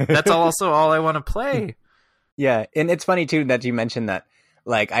like that's also all I want to play. Yeah, and it's funny too that you mentioned that.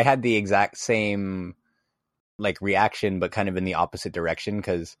 Like, I had the exact same like reaction, but kind of in the opposite direction,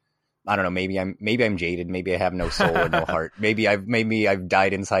 because I don't know, maybe I'm jaded, maybe I have no soul or no heart, maybe I've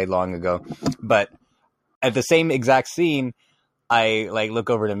died inside long ago. But at the same exact scene, I like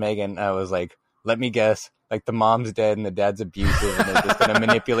look over to Megan. I was like, let me guess, like the mom's dead and the dad's abusive, and they're just gonna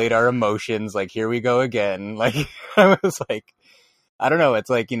manipulate our emotions. Like, here we go again. Like, I was like, I don't know.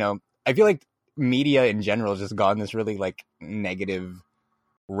 It's like, you know, I feel like media in general has just gone this really like negative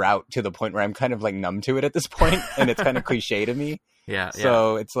route to the point where I'm kind of like numb to it at this point, and it's kind of cliche to me. Yeah.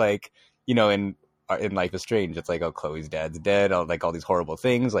 So it's like, you know, in Life is Strange, it's like, oh, Chloe's dad's dead, all these horrible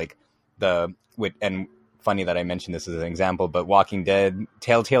things, like and funny that I mentioned this as an example, but Walking Dead,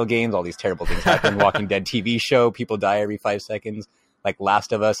 Telltale games, all these terrible things happen. Walking Dead TV show, people die every 5 seconds. Like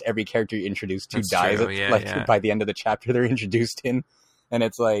Last of Us, every character you're introduced to dies by the end of the chapter they're introduced in, and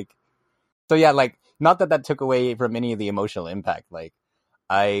it's like, so yeah, like not that took away from any of the emotional impact, like.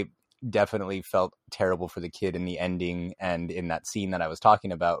 I definitely felt terrible for the kid in the ending and in that scene that I was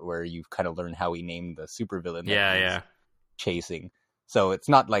talking about where you kind of learn how he named the supervillain that he's chasing. So it's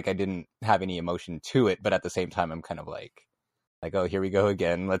not like I didn't have any emotion to it, but at the same time I'm kind of like, oh, here we go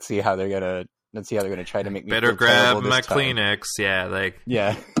again. Let's see how they're gonna try to make me better feel grab my time. Kleenex. Yeah, like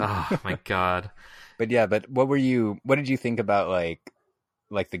yeah. Oh my god. But what did you think about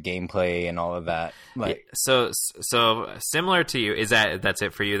like the gameplay and all of that? Like, so similar to you, that's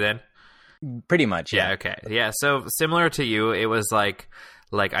it for you then? Pretty much, yeah. Okay, yeah. So similar to you, it was like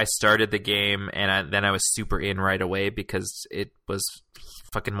I started the game and then I was super in right away because it was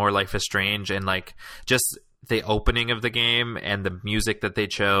fucking more Life is Strange, and like just the opening of the game and the music that they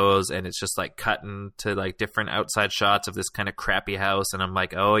chose, and it's just like cutting to like different outside shots of this kind of crappy house, and I'm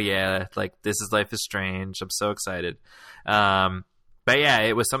like, oh yeah, like this is Life is Strange. I'm so excited. But yeah,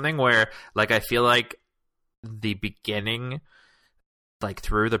 it was something where, like, I feel like the beginning, like,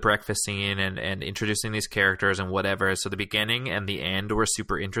 through the breakfast scene and introducing these characters and whatever, so the beginning and the end were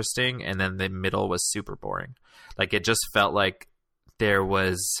super interesting, and then the middle was super boring. Like, it just felt like there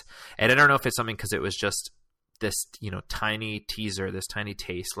was, and I don't know if it's something because it was just this, you know, tiny teaser, this tiny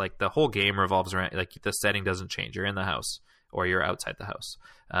taste. Like, the whole game revolves around, like, the setting doesn't change. You're in the house or you're outside the house.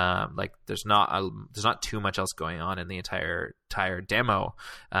 Like there's not too much else going on in the entire demo.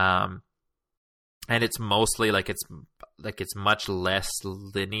 And it's mostly it's much less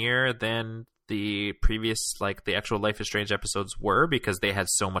linear than the previous, like the actual Life is Strange episodes were, because they had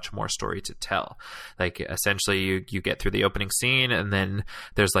so much more story to tell. Like essentially you get through the opening scene, and then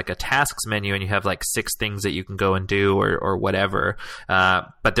there's like a tasks menu, and you have like 6 things that you can go and do or whatever.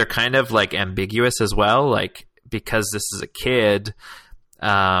 But they're kind of like ambiguous as well, like because this is a kid,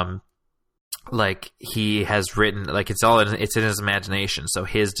 like he has written, like it's in his imagination, so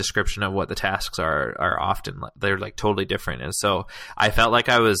his description of what the tasks are often, they're like totally different. And so I felt like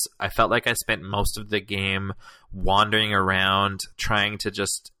I spent most of the game wandering around trying to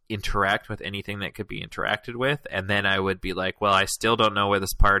just interact with anything that could be interacted with, and then I would be like, well, I still don't know where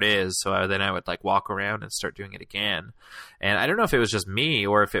this part is, so then I would like walk around and start doing it again. And I don't know if it was just me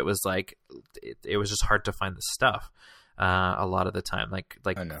or if it was like it was just hard to find the stuff. A lot of the time, like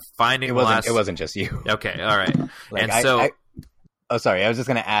finding it wasn't just you. Okay, all right. Like, and so, oh, sorry, I was just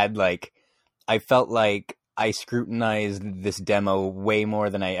gonna add, like, I felt like I scrutinized this demo way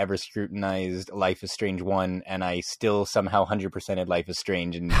more than I ever scrutinized Life is Strange 1, and I still somehow 100%ed Life is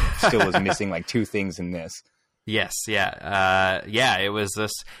Strange, and still was missing like 2 things in this. Yes, yeah, it was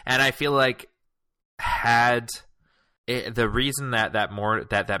this, and I feel like the reason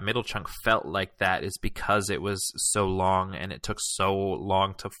that middle chunk felt like that is because it was so long and it took so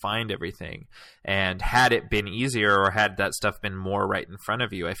long to find everything. And had it been easier, or had that stuff been more right in front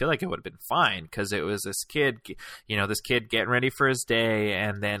of you, I feel like it would have been fine, because it was this kid getting ready for his day,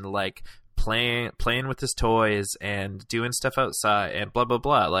 and then like playing with his toys and doing stuff outside and blah blah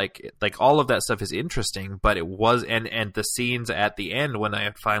blah. Like all of that stuff is interesting, but it was and the scenes at the end when I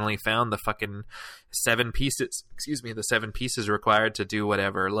had finally found the fucking 7 pieces, the 7 pieces required to do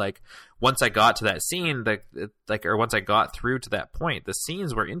whatever. Like once I got to that scene, once I got through to that point, the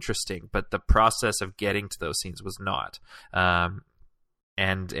scenes were interesting, but the process of getting to those scenes was not.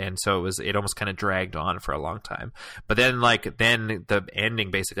 And so it almost kind of dragged on for a long time. But then the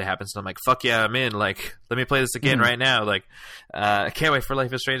ending basically happens, and I'm like, fuck yeah, I'm in. Like, let me play this again right now. Like, I can't wait for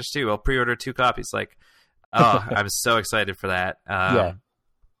Life is Strange 2. I'll pre-order 2 copies. Like, oh, I'm so excited for that. Yeah.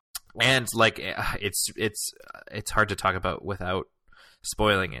 And like, it's hard to talk about without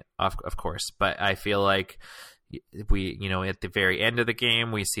spoiling it, of course. But I feel like we, at the very end of the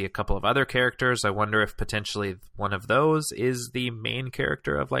game, we see a couple of other characters. I wonder if potentially one of those is the main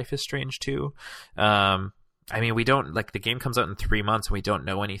character of Life is Strange 2. I mean, we don't, like, the game comes out in 3 months and we don't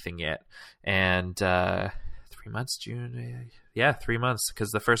know anything yet. And 3 months, June, yeah, 3 months,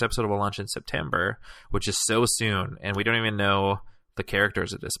 because the first episode will launch in September, which is so soon, and we don't even know the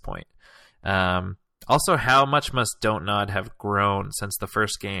characters at this point. Also, how much must Don't Nod have grown since the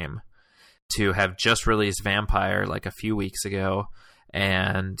first game to have just released Vampire like a few weeks ago,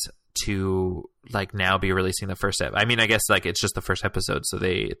 and to like now be releasing the first I mean, I guess like it's just the first episode, so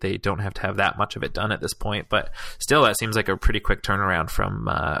they don't have to have that much of it done at this point, but still that seems like a pretty quick turnaround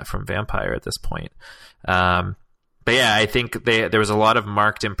from Vampire at this point. But yeah, I think there was a lot of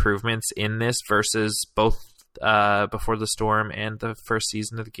marked improvements in this versus both Before the Storm and the first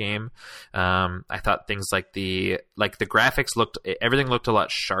season of the game. I thought things like the graphics everything looked a lot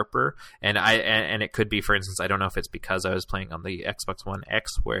sharper, and it could be, for instance, I don't know if it's because I was playing on the Xbox One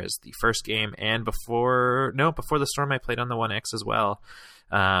X, whereas the first game and Before the Storm I played on the One X as well.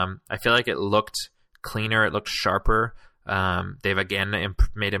 I feel like it looked cleaner, it looked sharper. They've again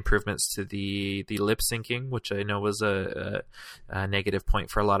made improvements to the lip syncing, which I know was a negative point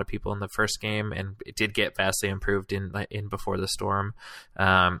for a lot of people in the first game, and it did get vastly improved in Before the Storm.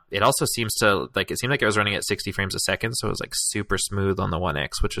 It also seems to it seemed like it was running at 60 frames a second, so it was like super smooth on the One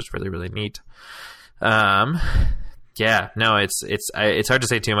X, which was really, really neat. Yeah, no, it's hard to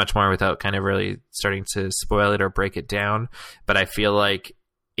say too much more without kind of really starting to spoil it or break it down, but I feel like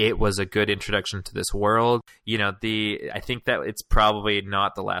it was a good introduction to this world. I think that it's probably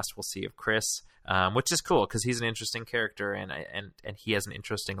not the last we'll see of Chris, which is cool because he's an interesting character and he has an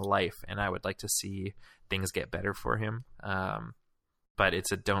interesting life, and I would like to see things get better for him. But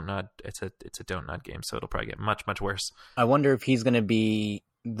it's a Don't Nod game, so it'll probably get much, much worse. I wonder if he's going to be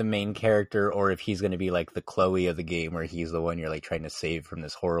the main character, or if he's going to be like the Chloe of the game, where he's the one you're like trying to save from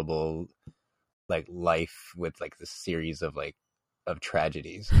this horrible like life with like this series of like of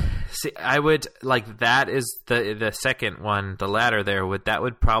tragedies. See, I would like that is the second one, the latter there, that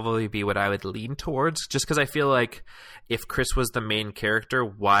would probably be what I would lean towards, just because I feel like if Chris was the main character,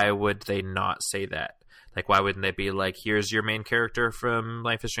 why would they not say that? Like, why wouldn't they be like, here's your main character from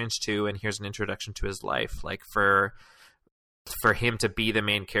Life is Strange 2 and here's an introduction to his life? Like, for him to be the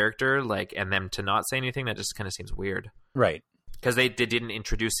main character, like, and them to not say anything, that just kind of seems weird. Right. Because they didn't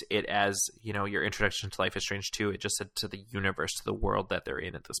introduce it as, your introduction to Life is Strange 2. It just said to the universe, to the world that they're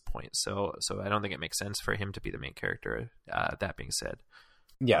in at this point. So I don't think it makes sense for him to be the main character, that being said.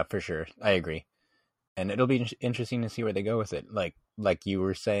 Yeah, for sure. I agree. And it'll be interesting to see where they go with it. Like you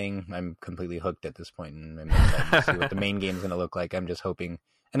were saying, I'm completely hooked at this point, and I'm excited to see what the main game's going to look like. I'm just hoping,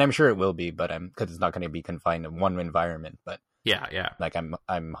 and I'm sure it will be, but because it's not going to be confined to one environment. But yeah. Like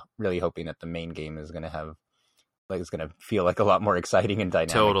I'm really hoping that the main game is going to have, like, it's going to feel like a lot more exciting and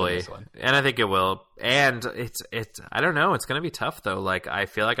dynamic. Totally. Than this one. And I think it will. And it's I don't know, it's going to be tough though. Like, I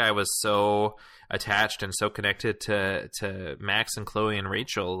feel like I was so attached and so connected to Max and Chloe and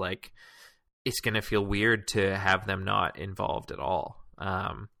Rachel. Like, it's going to feel weird to have them not involved at all.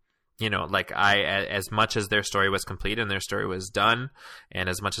 Like, as much as their story was complete and their story was done, and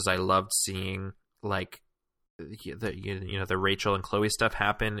as much as I loved seeing, like, the Rachel and Chloe stuff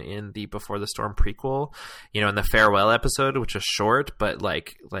happen in the Before the Storm prequel, in the farewell episode, which was short, but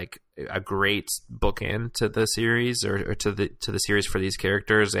like a great bookend to the series or to the series for these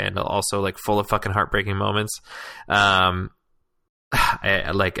characters, and also like full of fucking heartbreaking moments.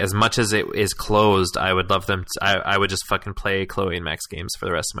 Like, as much as it is closed, I would love them. I would just fucking play Chloe and Max games for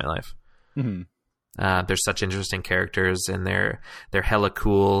the rest of my life. Mm-hmm. They're such interesting characters, and they're hella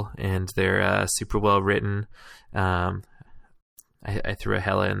cool, and they're super well written. I threw a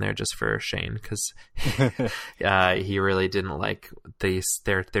hella in there just for Shane, because he really didn't like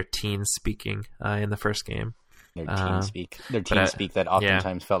their teen speaking in the first game. Their teen speak that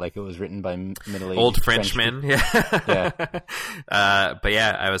oftentimes felt like it was written by middle-aged old Frenchmen. Yeah. But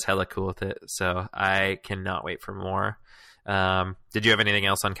yeah, I was hella cool with it, so I cannot wait for more. Did you have anything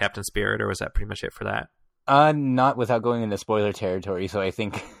else on Captain Spirit, or was that pretty much it for that? Not without going into spoiler territory, so I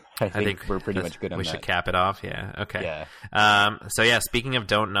think we're pretty much good on that. We should cap it off, yeah. Okay. Yeah. So yeah, speaking of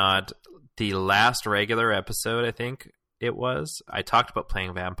Don't Nod, the last regular episode, I think it was, I talked about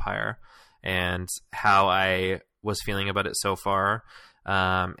playing Vampire and how I was feeling about it so far.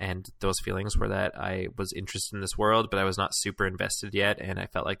 And those feelings were that I was interested in this world, but I was not super invested yet, and I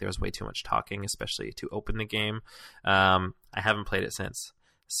felt like there was way too much talking, especially to open the game. I haven't played it since,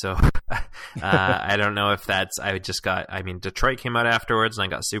 so I don't know if that's, Detroit came out afterwards, and I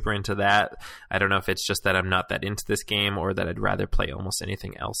got super into that. I don't know if it's just that I'm not that into this game, or that I'd rather play almost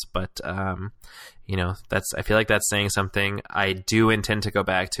anything else, but I feel like that's saying something. I do intend to go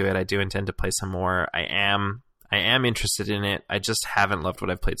back to it. I do intend to play some more. I am interested in it. I just haven't loved what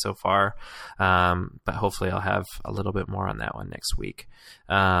I've played so far. But hopefully I'll have a little bit more on that one next week.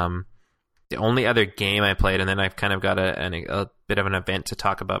 The only other game I played, and then I've kind of got a bit of an event to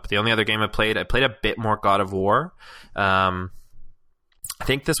talk about, but the only other game I played a bit more God of War. I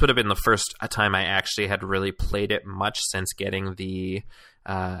think this would have been the first time I actually had really played it much since getting the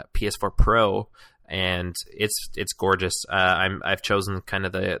PS4 Pro. And it's gorgeous. I've chosen kind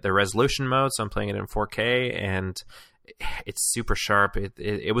of the resolution mode, so I'm playing it in 4K, and it's super sharp.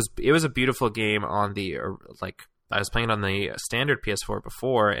 It was a beautiful game on the I was playing it on the standard PS4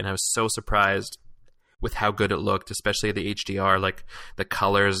 before, and I was so surprised with how good it looked, especially the HDR, like the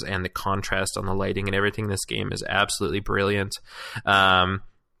colors and the contrast on the lighting and everything. This game is absolutely brilliant. But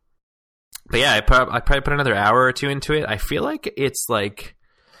yeah, I probably put another hour or two into it. I feel like it's like,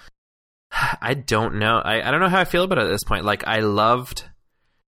 I don't know. I don't know how I feel about it at this point. Like, I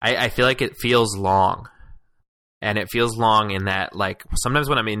feel like it feels long. And it feels long in that, like, sometimes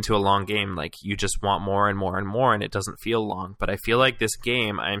when I'm into a long game, like, you just want more and more and more, and it doesn't feel long. But I feel like this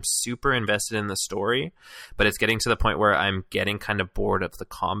game, I'm super invested in the story, but it's getting to the point where I'm getting kind of bored of the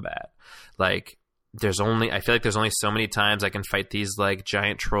combat. Like, I feel like there's only so many times I can fight these, like,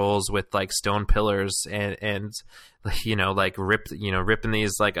 giant trolls with, like, stone pillars and like ripping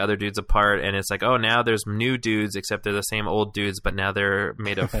these, like, other dudes apart, and it's like, oh, now there's new dudes, except they're the same old dudes, but now they're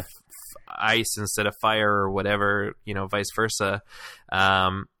made of ice instead of fire, or whatever, vice versa.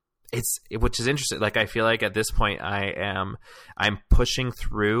 Which is interesting. Like, I feel like at this point I'm pushing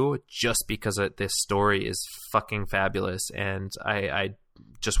through just because this story is fucking fabulous, and I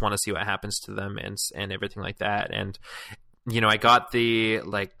just want to see what happens to them and everything like that. And I got the,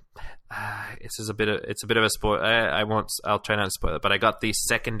 like, it's a bit of a spoil. I'll try not to spoil it, but I got the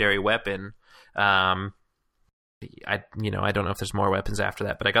secondary weapon. I don't know if there's more weapons after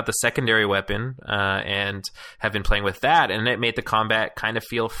that, but I got the secondary weapon, and have been playing with that, and it made the combat kind of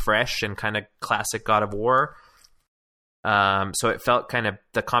feel fresh and kind of classic God of War. So it felt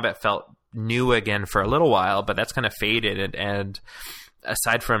the combat felt new again for a little while, but that's kind of faded. And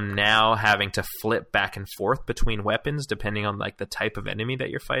aside from now having to flip back and forth between weapons, depending on, like, the type of enemy that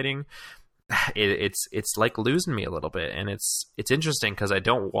you're fighting, it's like losing me a little bit. And it's interesting because I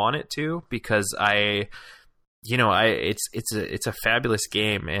don't want it to, because it's a fabulous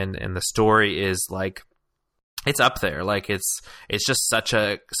game, and the story is, like, it's up there. Like it's just such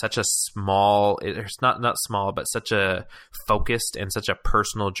a small, it's not small, but such a focused and such a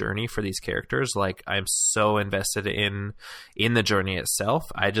personal journey for these characters. Like I'm so invested in the journey itself.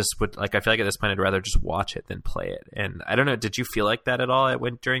 I just would like, I feel like at this point I'd rather just watch it than play it. And I don't know, did you feel like that at all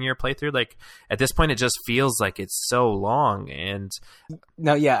during your playthrough? Like at this point it just feels like it's so long. And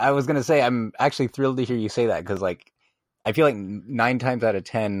no, yeah, I was gonna say I'm actually thrilled to hear you say that, because like I feel like 9 times out of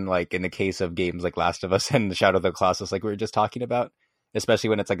 10, like in the case of games like Last of Us and the Shadow of the Colossus, like we were just talking about, especially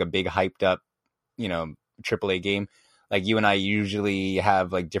when it's like a big hyped up, AAA game, like you and I usually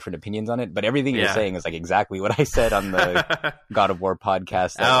have like different opinions on it, but everything you're saying is like exactly what I said on the God of War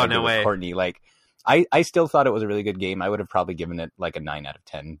podcast. Oh, no way. Courtney. Like I still thought it was a really good game. I would have probably given it like a 9 out of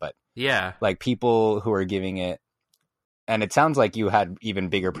 10, but yeah, like people who are giving it, and it sounds like you had even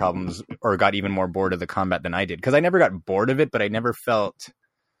bigger problems or got even more bored of the combat than I did. Because I never got bored of it, but I never felt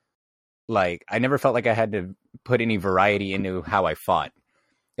like I had to put any variety into how I fought.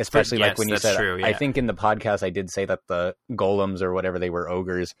 Especially like when you said, true, yeah. I think in the podcast I did say that the golems or whatever they were,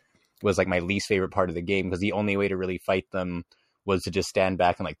 ogres, was like my least favorite part of the game, because the only way to really fight them was to just stand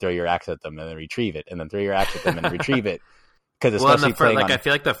back and like throw your axe at them and then retrieve it, and then throw your axe at them and retrieve it. Because especially I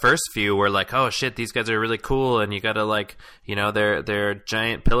feel like the first few were like, oh shit, these guys are really cool, and you gotta like, their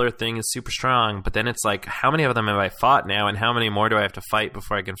giant pillar thing is super strong. But then it's like, how many of them have I fought now, and how many more do I have to fight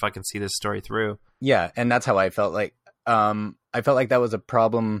before I can fucking see this story through? Yeah, and that's how I felt. Like, I felt like that was a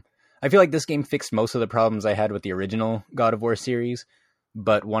problem. I feel like this game fixed most of the problems I had with the original God of War series,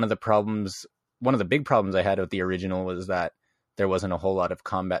 but one of the big problems I had with the original was that there wasn't a whole lot of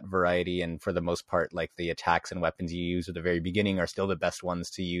combat variety, and for the most part, like the attacks and weapons you use at the very beginning are still the best ones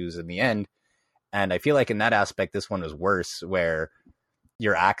to use in the end. And I feel like in that aspect, this one was worse, where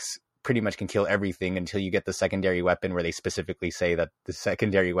your axe pretty much can kill everything until you get the secondary weapon, where they specifically say that the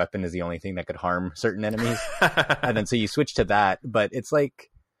secondary weapon is the only thing that could harm certain enemies. And then so you switch to that, but it's like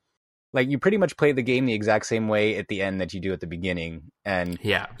you pretty much play the game the exact same way at the end that you do at the beginning. And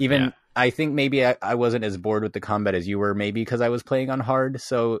I think maybe I wasn't as bored with the combat as you were, maybe because I was playing on hard,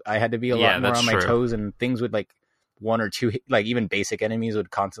 so I had to be a lot more on my toes, and things would like one or two, like even basic enemies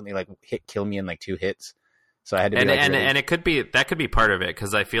would constantly like kill me in like 2 hits. So I had to be and it could be part of it,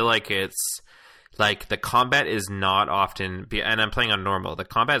 because I feel like it's like the combat is not often, and I'm playing on normal, the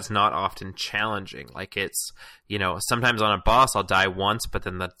combat is not often challenging. Like it's, sometimes on a boss I'll die once, but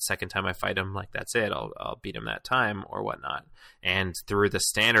then the second time I fight him, like that's it, I'll beat him that time or whatnot. And through the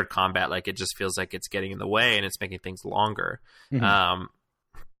standard combat, like it just feels like it's getting in the way and it's making things longer. Mm-hmm.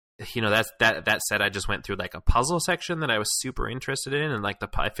 That said, I just went through like a puzzle section that I was super interested in, and like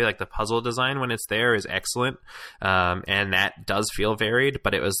I feel like the puzzle design when it's there is excellent, and that does feel varied.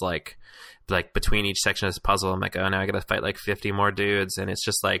 But it was like between each section of this puzzle, I'm like, oh, now I got to fight like 50 more dudes, and it's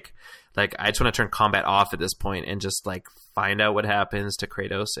just like I just want to turn combat off at this point and just like find out what happens to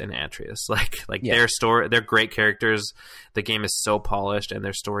Kratos and Atreus. Their story, they're great characters. The game is so polished and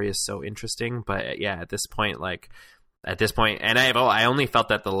their story is so interesting. But yeah, at this point, and I only felt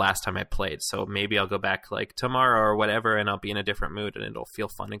that the last time I played, so maybe I'll go back like tomorrow or whatever, and I'll be in a different mood and it'll feel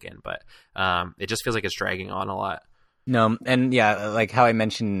fun again. But it just feels like it's dragging on a lot. No, and yeah, like how I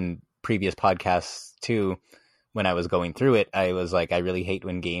mentioned previous podcasts too, when I was going through it, I was like, I really hate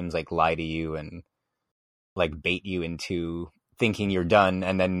when games like lie to you and like bait you into thinking you're done,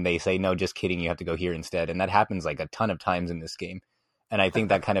 and then they say, no, just kidding, you have to go here instead. And that happens like a ton of times in this game, and I think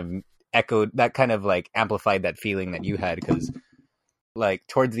that kind of like amplified that feeling that you had, because like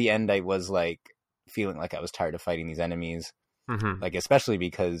towards the end I was like feeling like I was tired of fighting these enemies. Mm-hmm. Like especially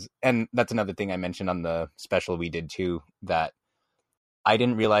because, and that's another thing I mentioned on the special we did too, that I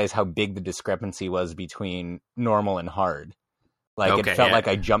didn't realize how big the discrepancy was between normal and hard. Like it felt like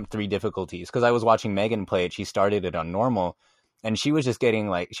I jumped 3 difficulties, because I was watching Megan play it. She started it on normal, and she was just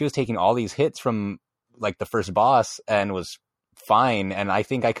getting she was taking all these hits from like the first boss and was fine, and I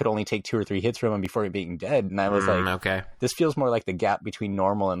think I could only take 2 or 3 hits from him before being dead. And I was this feels more like the gap between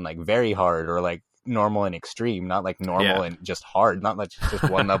normal and like very hard, or like normal and extreme, not like normal and just hard, not like just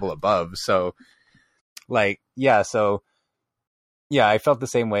one level above. So I felt the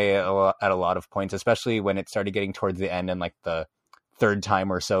same way at a lot of points, especially when it started getting towards the end, and like the 3rd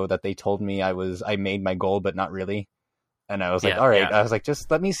time or so that they told me I made my goal but not really. And I was like, all right, I was like,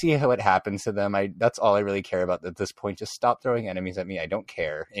 just let me see how it happens to them. That's all I really care about at this point. Just stop throwing enemies at me. I don't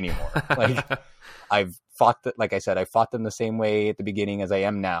care anymore. Like I've fought like I said, I fought them the same way at the beginning as I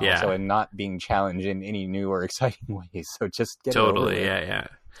am now. Yeah. So I'm not being challenged in any new or exciting ways. So just get totally. It over with. Yeah.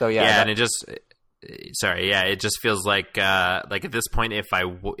 So and it just feels like at this point, if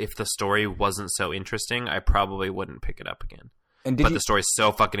the story wasn't so interesting, I probably wouldn't pick it up again. And but the story's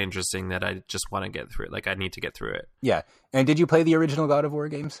so fucking interesting that I just want to get through it. Like, I need to get through it. Yeah. And did you play the original God of War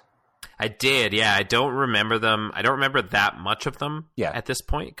games? I did, yeah. I don't remember them. I don't remember that much of them at this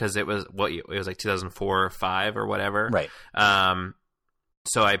point because it was like 2004 or 5 or whatever. Right.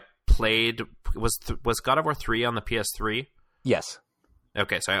 So I played. Was God of War 3 on the PS3? Yes.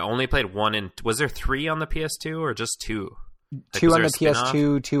 Okay, so I only played 1 and was there 3 on the PS2 or just 2? Like, 2 on the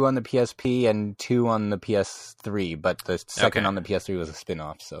PS2, 2 on the PSP, and 2 on the PS3. But the second on the PS3 was a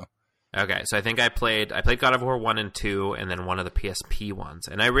spin-off. So. Okay, so I think I played God of War 1 and 2, and then one of the PSP ones.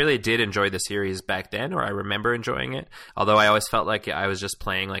 And I really did enjoy the series back then, or I remember enjoying it. Although I always felt like I was just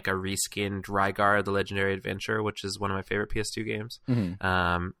playing like a reskinned Rygar, The Legendary Adventure, which is one of my favorite PS2 games.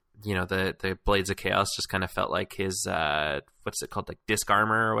 Mm-hmm. The Blades of Chaos just kind of felt like his, what's it called, like disc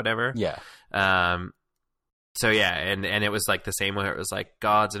armor or whatever. Yeah. So yeah, and it was like the same where it was like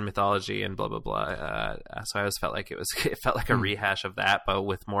gods and mythology and blah blah blah. So I always felt like it felt like a rehash of that, but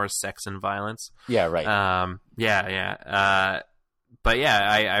with more sex and violence. Yeah, right. But yeah,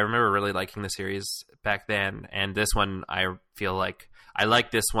 I remember really liking the series back then, and this one I feel like I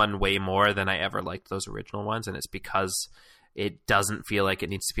like this one way more than I ever liked those original ones, and it's because it doesn't feel like it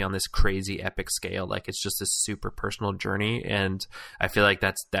needs to be on this crazy epic scale. Like, it's just this super personal journey, and I feel like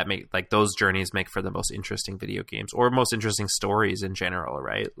those journeys make for the most interesting video games or most interesting stories in general,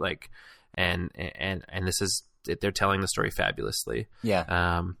 right? Like, and this is, they're telling the story fabulously.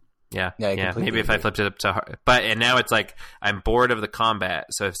 Yeah. Yeah. Maybe if I flipped it up to hard, and now it's like I'm bored of the combat,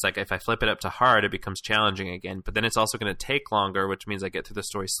 so it's like if I flip it up to hard, it becomes challenging again. But then it's also going to take longer, which means I get through the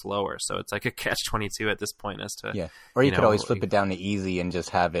story slower. So it's like a catch-22 at this point as to Or you could always flip it down to easy and just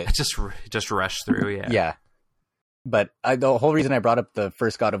have it just rush through. Yeah. But the whole reason I brought up the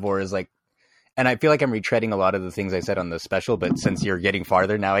first God of War is like, and I feel like I'm retreading a lot of the things I said on the special, but since you're getting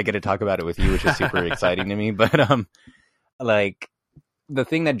farther now, I get to talk about it with you, which is super exciting to me. But like, the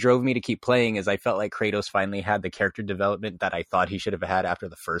thing that drove me to keep playing is I felt like Kratos finally had the character development that I thought he should have had after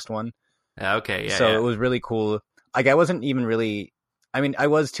the first one. Okay, yeah. So it was really cool. Like, I wasn't even really, I mean, I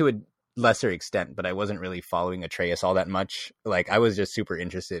was to a lesser extent, but I wasn't really following Atreus all that much. Like, I was just super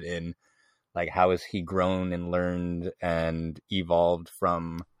interested in, like, how has he grown and learned and evolved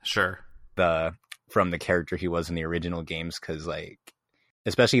from the character he was in the original games. Because, like,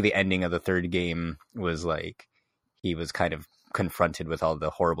 especially the ending of the third game was like, he was kind of confronted with all the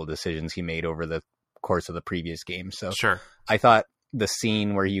horrible decisions he made over the course of the previous game. So I thought the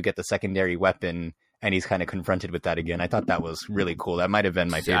scene where you get the secondary weapon and he's kind of confronted with that again, I thought that was really cool. That might have been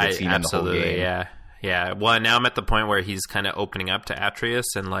my favorite scene in the whole game. Yeah. Well, now I'm at the point where he's kind of opening up to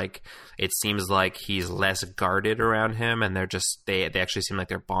Atreus, and like it seems like he's less guarded around him, and they actually seem like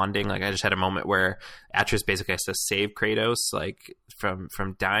they're bonding. Like, I just had a moment where Atreus basically has to save Kratos, like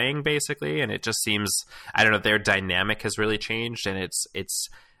from dying, basically, and it just seems, I don't know, their dynamic has really changed, and it's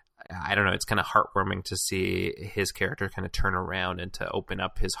I don't know, it's kind of heartwarming to see his character kind of turn around and to open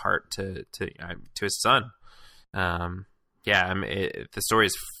up his heart to his son. The story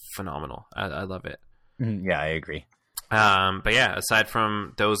is phenomenal. I love it. Yeah, I agree. But yeah, aside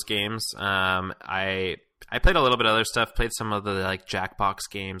from those games, I played a little bit of other stuff. Played some of the like Jackbox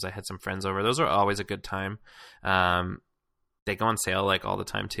games. I had some friends over. Those are always a good time. They go on sale like all the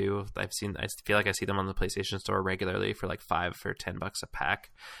time too. I feel like I see them on the PlayStation Store regularly for like $5 or $10 a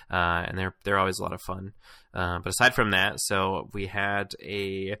pack, and they're always a lot of fun. But aside from that, so we had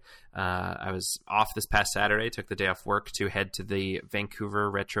I was off this past Saturday. Took the day off work to head to the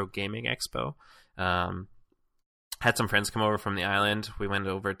Vancouver Retro Gaming Expo. Had some friends come over from the island. We went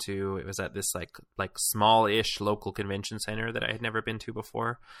over to, it was at this like small-ish local convention center that I had never been to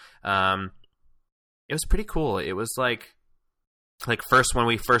before. It was pretty cool. It was like first, when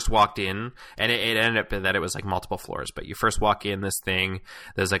we first walked in, and it ended up that it was like multiple floors, but you first walk in this thing,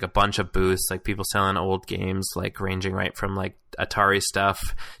 there's like a bunch of booths, like people selling old games, like ranging right from like Atari stuff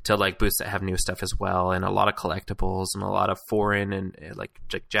to like booths that have new stuff as well, and a lot of collectibles and a lot of foreign and like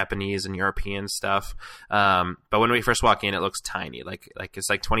Japanese and European stuff. But when we first walk in, it looks tiny. Like it's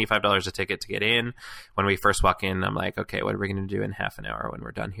like $25 a ticket to get in. When we first walk in, I'm like, okay, what are we going to do in half an hour when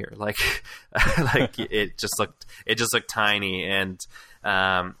we're done here? Like, it just looked tiny. And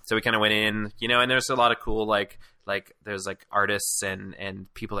so we kind of went in, and there's a lot of cool like there's like artists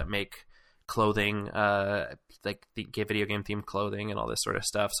and people that make clothing, like the video game themed clothing and all this sort of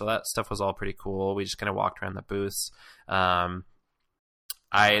stuff. So that stuff was all pretty cool. We just kind of walked around the booths. The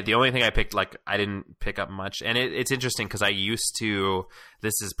only thing I picked, like, I didn't pick up much, and it's interesting because I used to.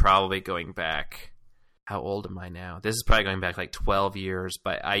 This is probably going back. How old am I now? This is probably going back like 12 years,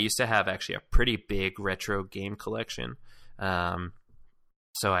 but I used to have actually a pretty big retro game collection.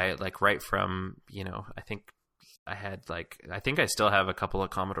 So I like right from, I think I had like, I think I still have a couple of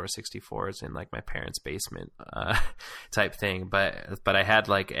Commodore 64s in like my parents' basement type thing, but I had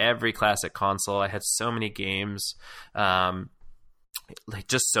like every classic console. I had so many games, like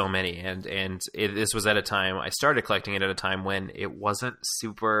just so many, and this was at a time I started collecting it at a time when it wasn't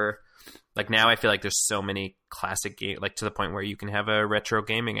super. Like now I feel like there's so many classic games, like to the point where you can have a retro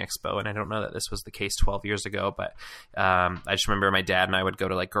gaming expo. And I don't know that this was the case 12 years ago, but I just remember my dad and I would go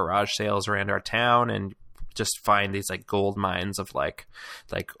to like garage sales around our town and just find these like gold mines of like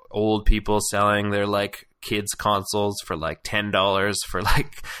old people selling their like kids consoles for like $10 for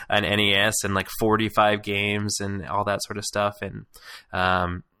like an NES and like 45 games and all that sort of stuff. And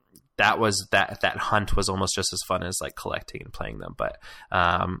that hunt was almost just as fun as like collecting and playing them. But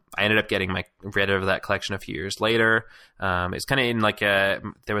I ended up getting rid of that collection a few years later. It's kind of in like there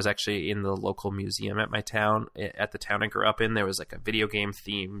was actually in the local museum at my town, at the town I grew up in, there was like a video game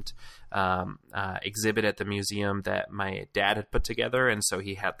themed exhibit at the museum that my dad had put together. And so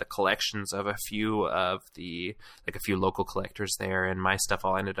he had the collections of a few local collectors there, and my stuff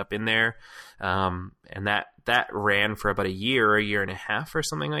all ended up in there. And that ran for about a year and a half or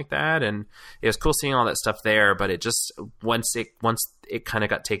something like that. And it was cool seeing all that stuff there, but it just, once it kind of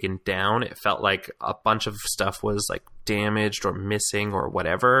got taken down, it felt like a bunch of stuff was like damaged or missing or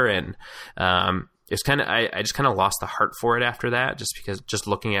whatever. And, it's kind of, I just kind of lost the heart for it after that, just because just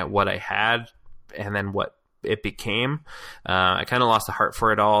looking at what I had and then what it became, I kind of lost the heart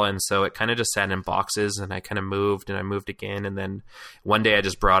for it all. And so it kind of just sat in boxes, and I kind of moved and I moved again. And then one day I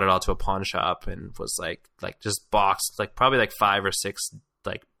just brought it all to a pawn shop and was like just boxed, like probably like 5 or 6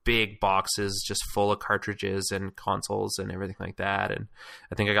 like big boxes just full of cartridges and consoles and everything like that. And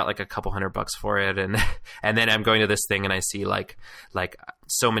I think I got like a couple $100 for it. And then I'm going to this thing and I see like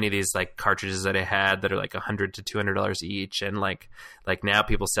so many of these like cartridges that I had that are like $100 to $200 each. And like now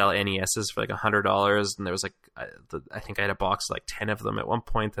people sell NESs for like $100. And there was like, I think I had a box of like 10 of them at one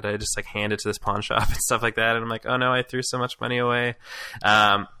point that I just like handed to this pawn shop and stuff like that. And I'm like, oh no, I threw so much money away.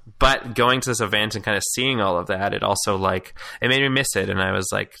 But going to this event and kind of seeing all of that, it also like, it made me miss it. And I was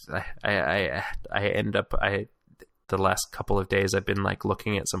like, the last couple of days I've been like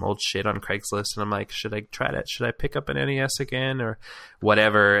looking at some old shit on Craigslist, and I'm like, should I try that? Should I pick up an NES again or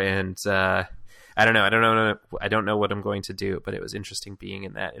whatever? And I don't know what I'm going to do, but it was interesting being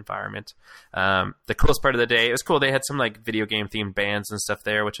in that environment. The coolest part of the day, it was cool. They had some like video game themed bands and stuff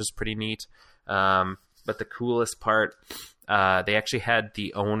there, which was pretty neat. But the coolest part, they actually had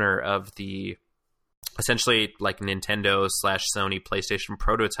the owner of the essentially like Nintendo / Sony PlayStation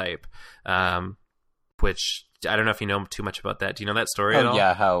prototype, which I don't know if you know too much about that. Do you know that story at all?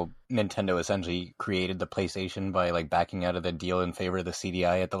 Yeah, how Nintendo essentially created the PlayStation by like backing out of the deal in favor of the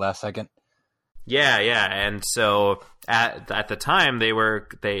CDI at the last second. Yeah. And so at the time they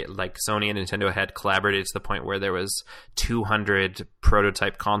like Sony and Nintendo had collaborated to the point where there was 200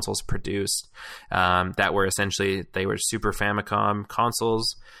 prototype consoles produced, that were essentially, they were Super Famicom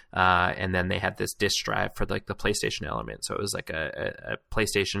consoles. And then they had this disc drive for like the PlayStation element. So it was like a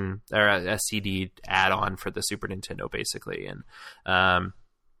PlayStation or a CD add-on for the Super Nintendo basically. And,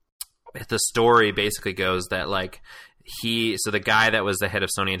 the story basically goes that like, so the guy that was the head of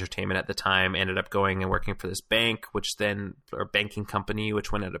Sony Entertainment at the time ended up going and working for this bank, or banking company,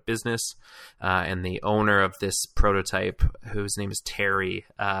 which went out of business. And the owner of this prototype, whose name is Terry,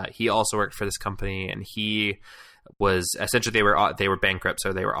 he also worked for this company, and he was essentially, they were bankrupt,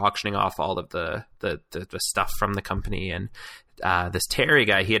 so they were auctioning off all of the stuff from the company. And this Terry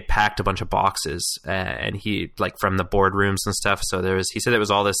guy, he had packed a bunch of boxes, and he like from the boardrooms and stuff. So he said there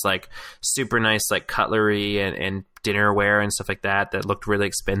was all this like super nice like cutlery and dinnerware and stuff like that looked really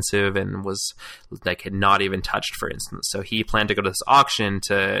expensive and was like had not even touched, for instance. So he planned to go to this auction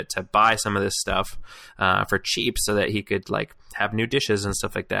to buy some of this stuff for cheap, so that he could like have new dishes and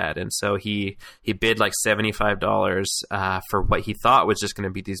stuff like that. And so he bid like $75 for what he thought was just going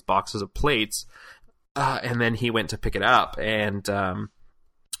to be these boxes of plates. And then he went to pick it up, and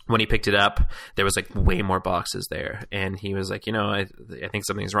when he picked it up, there was like way more boxes there. And he was like, I think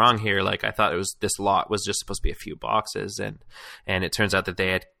something's wrong here. Like, I thought this lot was just supposed to be a few boxes. And it turns out that they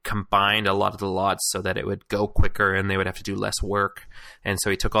had combined a lot of the lots so that it would go quicker and they would have to do less work. And so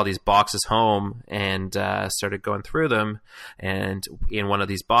he took all these boxes home and started going through them. And in one of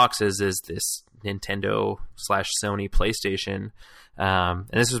these boxes is this Nintendo / Sony PlayStation. And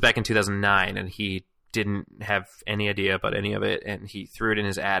this was back in 2009, and he didn't have any idea about any of it, and he threw it in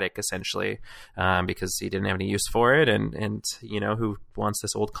his attic essentially, because he didn't have any use for it, and who wants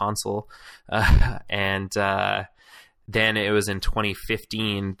this old console? And then it was in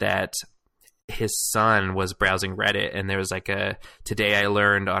 2015 that his son was browsing Reddit, and there was like a Today I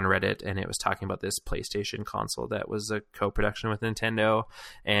Learned on Reddit, and it was talking about this PlayStation console that was a co-production with Nintendo.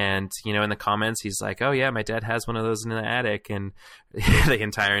 And, you know, in the comments, he's like, oh yeah, my dad has one of those in the attic. And the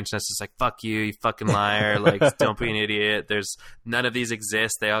entire internet's just like, fuck you, you fucking liar. Like, don't be an idiot. There's none of these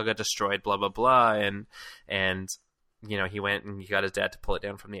exist. They all got destroyed, blah, blah, blah. And, you know, he went and he got his dad to pull it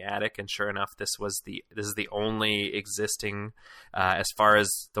down from the attic, and sure enough, this is the only existing, as far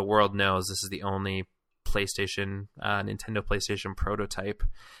as the world knows, this is the only PlayStation, Nintendo PlayStation prototype,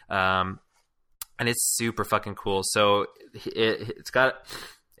 and it's super fucking cool. So he's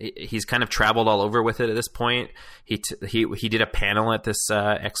kind of traveled all over with it at this point. He did a panel at this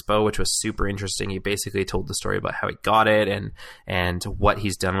expo, which was super interesting. He basically told the story about how he got it and what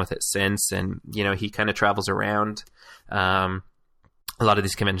he's done with it since. And, you know, he kind of travels around. A lot of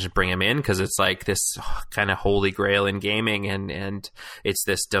these conventions bring him in because it's like this kind of holy grail in gaming, and it's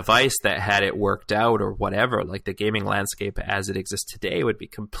this device that, had it worked out or whatever, like the gaming landscape as it exists today would be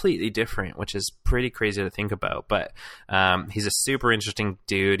completely different, which is pretty crazy to think about. But he's a super interesting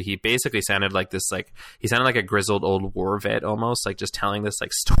dude. He basically sounded like this, like he sounded like a grizzled old war vet almost, like just telling this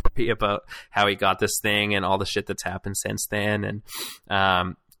like story about how he got this thing and all the shit that's happened since then. And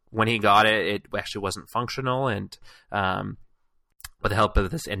when he got it, it actually wasn't functional, and with the help of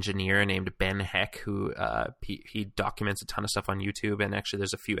this engineer named Ben Heck, who he documents a ton of stuff on YouTube. And actually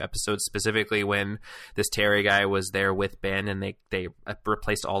there's a few episodes specifically when this Terry guy was there with Ben, and they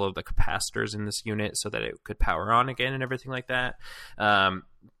replaced all of the capacitors in this unit so that it could power on again and everything like that.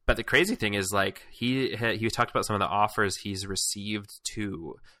 But the crazy thing is, like, he talked about some of the offers he's received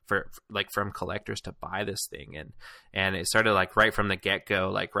from collectors to buy this thing, and it started like right from the get go,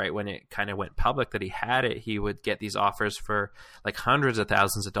 like right when it kind of went public that he had it, he would get these offers for like hundreds of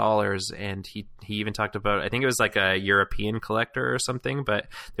thousands of dollars. And he even talked about, I think it was like a European collector or something, but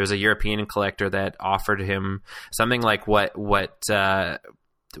there was a European collector that offered him something like what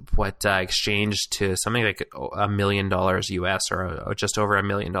exchanged to something like $1 million US or just over $1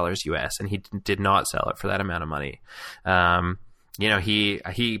 million US, and he did not sell it for that amount of money. You know, he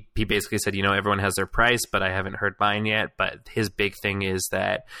basically said, you know, everyone has their price, but I haven't heard mine yet. But his big thing is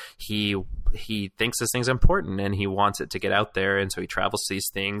that he thinks this thing's important and he wants it to get out there, and so he travels to these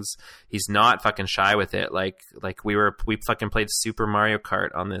things. He's not fucking shy with it. Like we fucking played Super Mario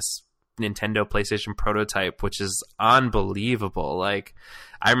Kart on this Nintendo PlayStation prototype, which is unbelievable. Like,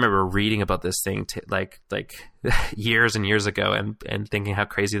 I remember reading about this thing like years and years ago and thinking how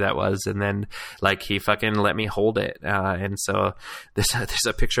crazy that was. And then like he fucking let me hold it. And so there's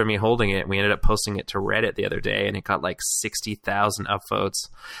a picture of me holding it. We ended up posting it to Reddit the other day, and it got like 60,000 upvotes,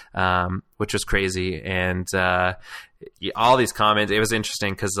 which was crazy. And, all these comments, it was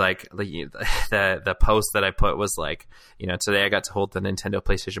interesting because like the post that I put was like, you know, today I got to hold the Nintendo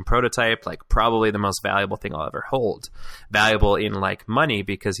PlayStation prototype, like probably the most valuable thing I'll ever hold. Valuable in like money,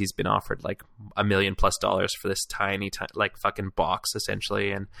 because he's been offered like $1 million+ for this tiny like fucking box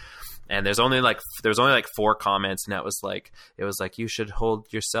essentially. And there's only like 4 comments, and it was like you should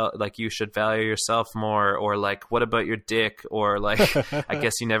hold yourself, like you should value yourself more, or like what about your dick, or like I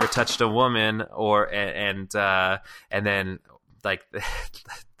guess you never touched a woman, or and then like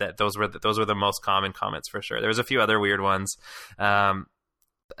that those were the most common comments for sure. There was a few other weird ones.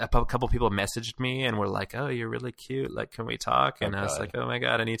 A couple people messaged me and were like, "Oh, you're really cute. Like, can we talk?" And I was like, "Oh my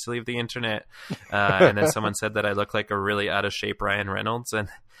God, I need to leave the internet." And then someone said that I look like a really out of shape Ryan Reynolds, and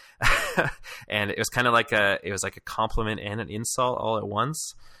and it was kind of like a compliment and an insult all at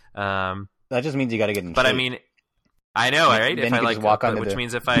once. That just means you got to get in But shape. I mean, I know, right? Then if I like, walk which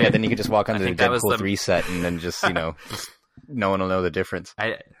means if I, then you could just walk onto the Deadpool 3 set, and then just, you know, no one will know the difference.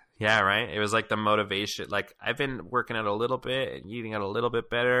 Yeah, right. It was like the motivation. Like, I've been working out a little bit and eating out a little bit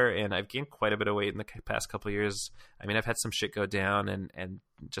better, and I've gained quite a bit of weight in the past couple of years. I mean, I've had some shit go down and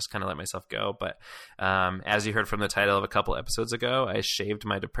just kind of let myself go. But as you heard from the title of a couple episodes ago, I shaved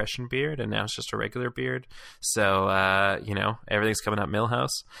my depression beard, and now it's just a regular beard. So, you know, everything's coming up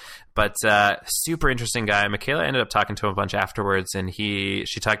Millhouse. But super interesting guy. Michaela ended up talking to him a bunch afterwards, and she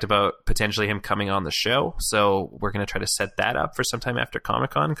talked about potentially him coming on the show. So we're going to try to set that up for sometime after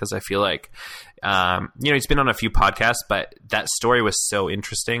Comic-Con, because I feel like, you know, he's been on a few podcasts, but that story was so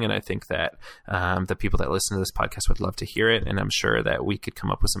interesting, and I think that the people that listen to this podcast would love to hear it, and I'm sure that we could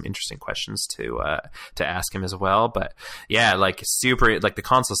come up with some interesting questions to ask him as well. But yeah, like the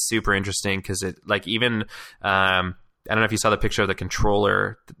console's super interesting, because it, like, even I don't know if you saw the picture of the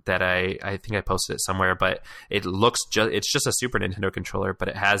controller that I think I posted it somewhere, but it looks it's just a Super Nintendo controller, but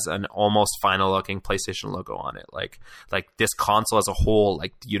it has an almost final looking PlayStation logo on it. Like this console as a whole,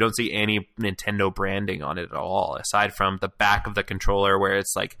 like you don't see any Nintendo branding on it at all, aside from the back of the controller where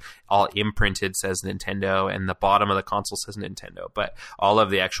it's like all imprinted says Nintendo, and the bottom of the console says Nintendo. But all of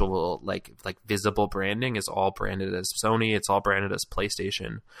the actual like visible branding is all branded as Sony. It's all branded as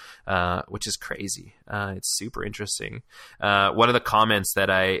PlayStation, which is crazy. It's super interesting. One of the comments that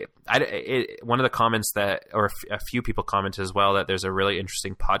a few people commented as well, that there's a really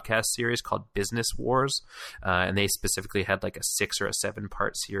interesting podcast series called Business Wars, and they specifically had like a 6 or a 7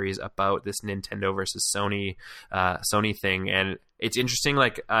 part series about this Nintendo versus Sony thing. And it's interesting.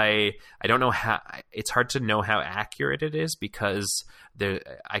 Like I don't know how, it's hard to know how accurate it is, because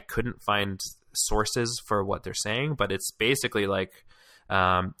I couldn't find sources for what they're saying, but it's basically like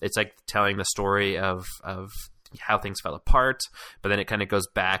it's like telling the story of how things fell apart, but then it kind of goes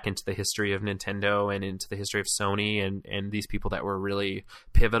back into the history of Nintendo and into the history of Sony and these people that were really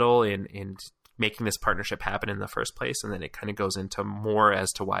pivotal in making this partnership happen in the first place. And then it kind of goes into more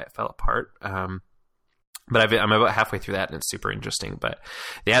as to why it fell apart. But I'm about halfway through that, and it's super interesting. But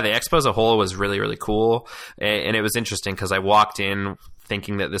yeah, the expo as a whole was really, really cool. And it was interesting because I walked in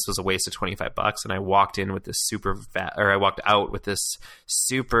thinking that this was a waste of $25, and I walked in with this I walked out with this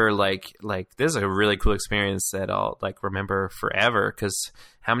super like this is a really cool experience that I'll like remember forever. Because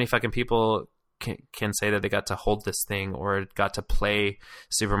how many fucking people can say that they got to hold this thing or got to play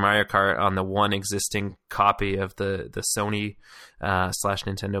Super Mario Kart on the one existing copy of the Sony /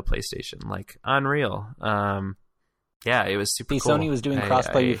 Nintendo PlayStation? Like, unreal. Yeah, it was super cool. Sony was doing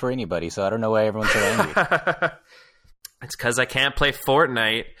crossplay before anybody, so I don't know why everyone's so angry. It's because I can't play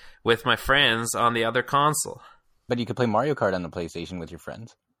Fortnite with my friends on the other console. But you could play Mario Kart on the PlayStation with your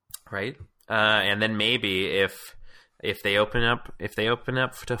friends, right? And then maybe if they open up to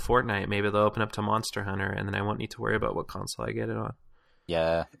Fortnite, maybe they'll open up to Monster Hunter, and then I won't need to worry about what console I get it on.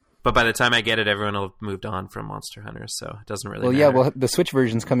 Yeah. But by the time I get it, everyone will have moved on from Monster Hunter, so it doesn't really matter. Yeah, well, the Switch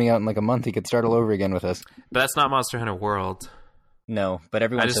version's coming out in like a month. You could start all over again with us. But that's not Monster Hunter World. No, but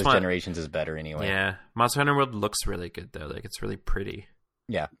everyone says Generations is better anyway. Yeah, Monster Hunter World looks really good, though. Like, it's really pretty.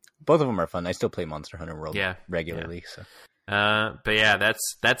 Yeah, both of them are fun. I still play Monster Hunter World regularly. Yeah. So. But yeah,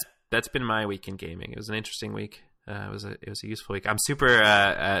 that's been my week in gaming. It was an interesting week. It was a useful week. I'm super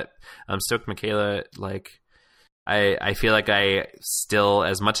I'm stoked, Michaela. Like, I feel like I still,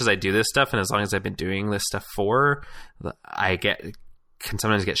 as much as I do this stuff, and as long as I've been doing this stuff can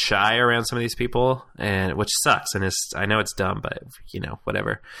sometimes get shy around some of these people, and which sucks. And I know it's dumb, but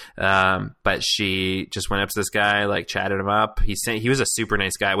whatever. But she just went up to this guy, like chatted him up. He was a super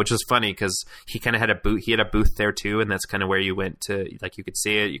nice guy, which was funny because he kind of had a booth. He had a booth there too, and that's kind of where you went to. Like, you could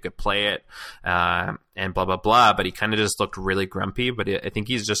see it, you could play it, and blah blah blah. But he kind of just looked really grumpy. But I think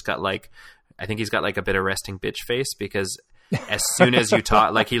he's got like a bit of resting bitch face, because as soon as you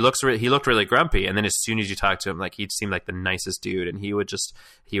talk, like, he looked really grumpy, and then as soon as you talk to him, like, he seemed like the nicest dude, and he would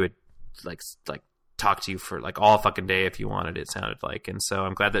like talk to you for like all fucking day if you wanted, it sounded like. And so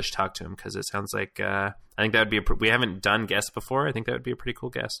I'm glad that she talked to him, because it sounds like I think that would be we haven't done guests before. I think that would be a pretty cool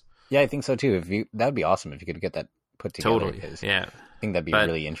guest. Yeah, I think so too. That would be awesome if you could get that put together. Totally. Yeah, I think that'd be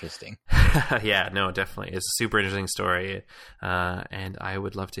really interesting. Yeah, no, definitely. It's a super interesting story, and I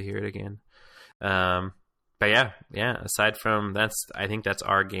would love to hear it again. But yeah. Aside from I think that's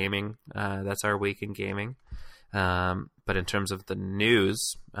our gaming. That's our week in gaming. But in terms of the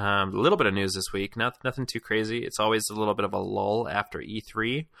news, a little bit of news this week. Nothing too crazy. It's always a little bit of a lull after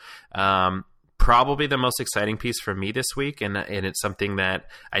E3. Probably the most exciting piece for me this week, and it's something that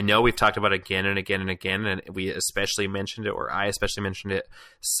I know we've talked about again and again and again, and we especially mentioned it, or I especially mentioned it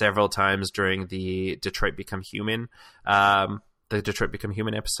several times during the Detroit Become Human,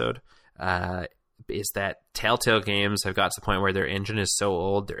 episode. Is that Telltale Games have got to the point where their engine is so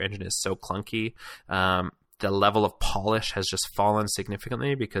old, their engine is so clunky, the level of polish has just fallen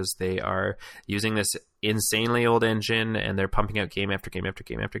significantly, because they are using this insanely old engine, and they're pumping out game after game after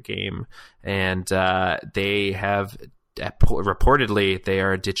game after game, and they have reportedly they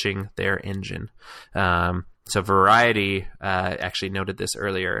are ditching their engine. So Variety actually noted this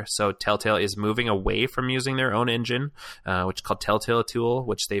earlier. So Telltale is moving away from using their own engine, which is called Telltale Tool,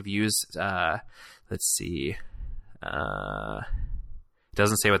 which they've used. Let's see. It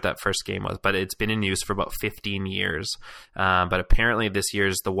doesn't say what that first game was, but it's been in use for about 15 years. But apparently this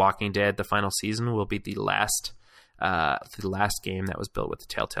year's The Walking Dead, the final season, will be the last the last game that was built with the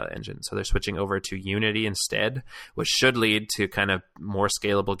Telltale engine. So they're switching over to Unity instead, which should lead to kind of more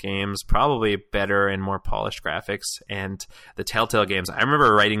scalable games, probably better and more polished graphics. And the Telltale games, I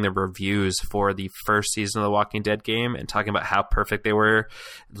remember writing the reviews for the first season of the Walking Dead game and talking about how perfect they were,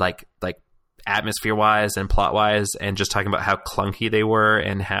 like atmosphere wise and plot wise, and just talking about how clunky they were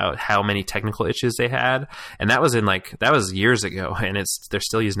and how many technical issues they had. And that was that was years ago, and they're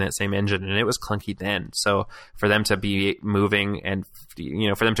still using that same engine, and it was clunky then. So for them to be moving and,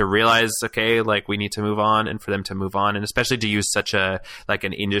 for them to realize, okay, like we need to move on, and for them to move on, and especially to use such an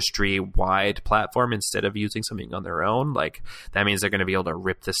industry wide platform instead of using something on their own, like that means they're going to be able to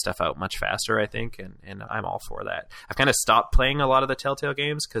rip this stuff out much faster, I think. And I'm all for that. I've kind of stopped playing a lot of the Telltale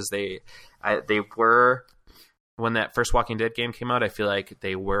games because they were, when that first Walking Dead game came out, I feel like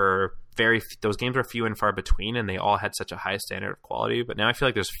those games were few and far between, and they all had such a high standard of quality. But now I feel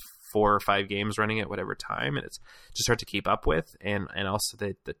like there's 4 or 5 games running at whatever time, and it's just hard to keep up with. And also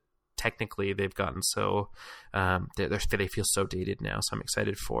technically they've gotten so they feel so dated now. So I'm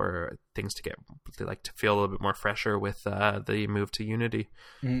excited for things to feel a little bit more fresher with the move to Unity.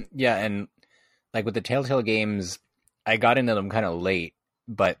 Yeah, and like with the Telltale games, I got into them kind of late,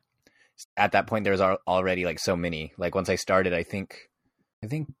 but at that point there was already like so many. Like once I started, I think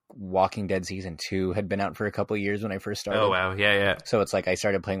Walking Dead season 2 had been out for a couple of years when I first started. Oh wow, yeah. So it's like I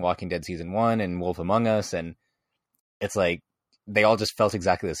started playing Walking Dead season 1 and Wolf Among Us, and it's like they all just felt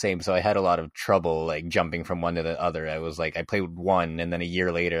exactly the same. So I had a lot of trouble like jumping from one to the other. I was like, I played one, and then a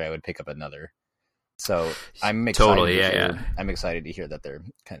year later I would pick up another. So I'm excited. Totally, yeah. I'm excited to hear that they're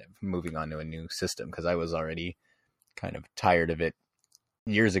kind of moving on to a new system, because I was already kind of tired of it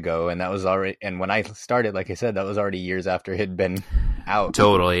years ago, and when I started, like I said, that was already years after it had been out.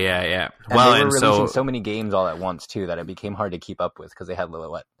 Totally, yeah. And they were releasing so many games all at once too that it became hard to keep up with, because they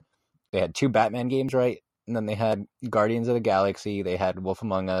had 2 Batman games, right? And then they had Guardians of the Galaxy, they had Wolf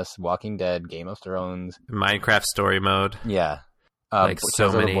Among Us, Walking Dead, Game of Thrones, Minecraft story mode. Yeah.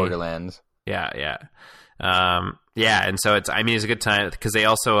 So many Borderlands. Yeah. And so it's a good time, because they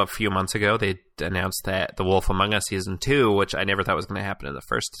also, a few months ago, they announced that the Wolf Among Us season 2, which I never thought was going to happen in the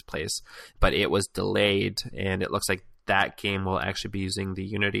first place, but it was delayed, and it looks like that game will actually be using the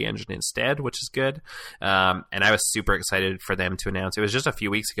Unity engine instead, which is good. And I was super excited for them to announce. It was just a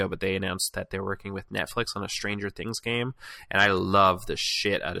few weeks ago, but they announced that they're working with Netflix on a Stranger Things game, and I love the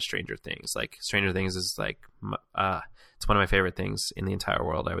shit out of Stranger Things. Like, Stranger Things is it's one of my favorite things in the entire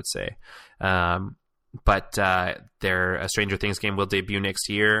world, I would say. But their Stranger Things game will debut next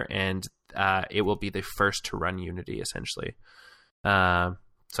year, and it will be the first to run Unity, essentially.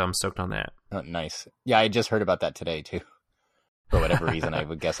 So I'm stoked on that. Oh, nice. Yeah, I just heard about that today, too. For whatever reason, I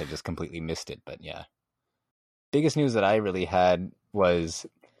would guess I just completely missed it, but yeah. Biggest news that I really had was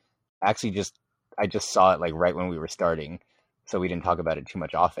actually I just saw it like right when we were starting, so we didn't talk about it too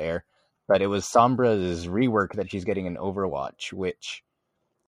much off air. But it was Sombra's rework that she's getting in Overwatch, which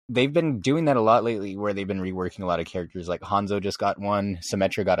they've been doing that a lot lately, where they've been reworking a lot of characters. Like Hanzo just got one,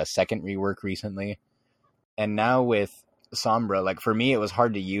 Symmetra got a second rework recently. And now with Sombra, like for me, it was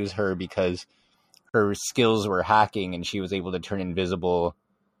hard to use her because her skills were hacking, and she was able to turn invisible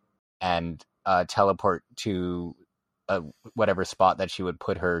and teleport to whatever spot that she would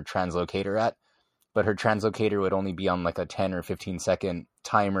put her translocator at. But her translocator would only be on like a 10 or 15 second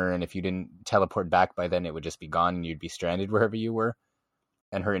timer, and if you didn't teleport back by then, it would just be gone and you'd be stranded wherever you were.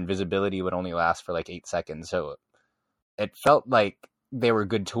 And her invisibility would only last for like 8 seconds. So it felt like they were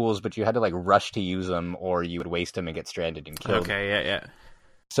good tools, but you had to like rush to use them, or you would waste them and get stranded and killed. Okay, yeah.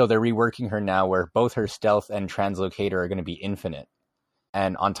 So they're reworking her now, where both her stealth and translocator are going to be infinite.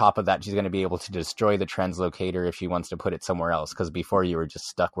 And on top of that, she's going to be able to destroy the translocator if she wants to put it somewhere else, because before you were just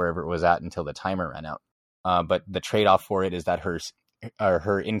stuck wherever it was at until the timer ran out. But the trade-off for it is that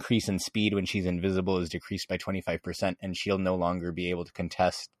her increase in speed when she's invisible is decreased by 25%, and she'll no longer be able to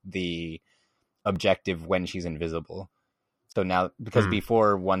contest the objective when she's invisible. So now, because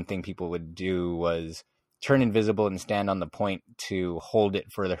before, one thing people would do was turn invisible and stand on the point to hold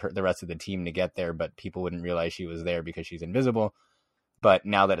it for the rest of the team to get there, but people wouldn't realize she was there because she's invisible. But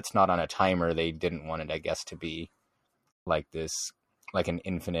now that it's not on a timer, they didn't want it, I guess, to be like this, like an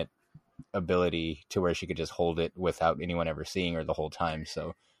infinite ability to where she could just hold it without anyone ever seeing her the whole time.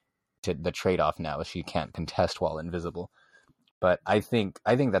 So the trade-off now is she can't contest while invisible. But I think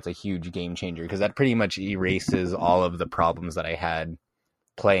that's a huge game changer, because that pretty much erases all of the problems that I had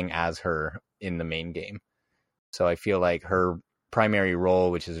playing as her in the main game. So I feel like her primary role,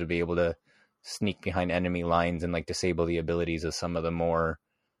 which is to be able to sneak behind enemy lines and like disable the abilities of some of the more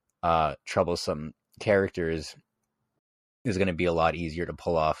troublesome characters, is going to be a lot easier to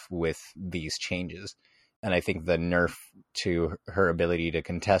pull off with these changes. And I think the nerf to her ability to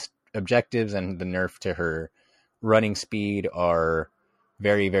contest objectives and the nerf to her running speed are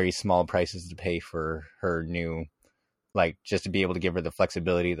very, very small prices to pay for her new, like, just to be able to give her the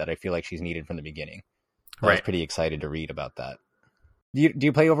flexibility that I feel like she's needed from the beginning. I was pretty excited to read about that. Do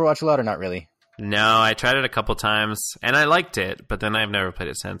you play Overwatch a lot or not really? No, I tried it a couple times and I liked it, but then I've never played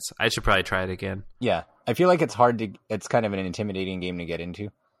it since. I should probably try it again. Yeah, I feel like it's kind of an intimidating game to get into,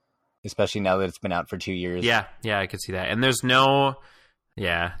 especially now that it's been out for 2 years. Yeah, I could see that. And there's no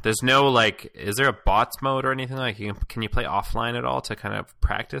like, is there a bots mode or anything like? Can you play offline at all to kind of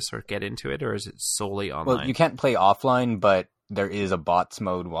practice or get into it, or is it solely online? Well, you can't play offline, but there is a bots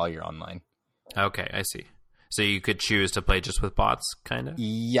mode while you're online. Okay, I see. So you could choose to play just with bots, kind of?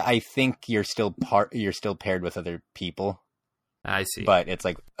 Yeah, I think you're still paired with other people. I see. But it's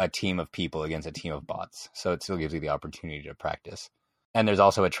like a team of people against a team of bots. So it still gives you the opportunity to practice. And there's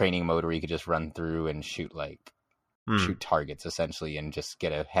also a training mode where you could just run through and shoot targets essentially and just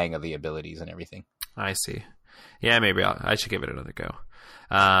get a hang of the abilities and everything. I see. Yeah, maybe I should give it another go.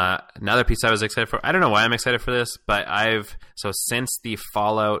 Another piece I was excited for. I don't know why I'm excited for this, but since the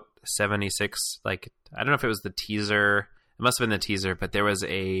Fallout 76, like, I don't know if it was the teaser. It must have been the teaser, but there was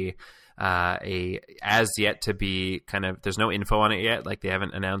a as yet to be kind of, there's no info on it yet. Like, they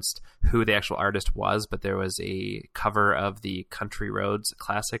haven't announced who the actual artist was, but there was a cover of the Country Roads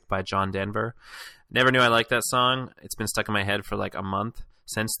classic by John Denver. Never knew I liked that song. It's been stuck in my head for like a month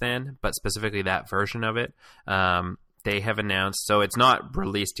since then, but specifically that version of it. They have announced, so it's not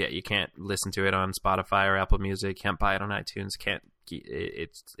released yet. You can't listen to it on Spotify or Apple Music. Can't buy it on iTunes.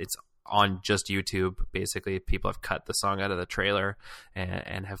 It's on just YouTube. Basically, people have cut the song out of the trailer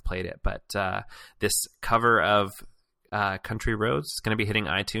and have played it. But this cover of Country Roads is going to be hitting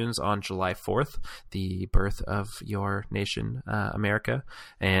iTunes on July 4th, the birth of your nation, America.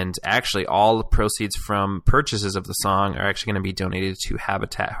 And actually, all the proceeds from purchases of the song are actually going to be donated to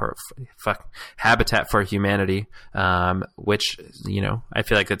Habitat for Humanity, which, I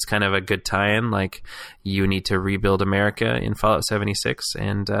feel like that's kind of a good tie-in. Like, you need to rebuild America in Fallout 76,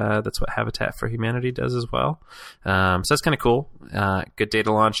 and that's what Habitat for Humanity does as well. So that's kind of cool. Good day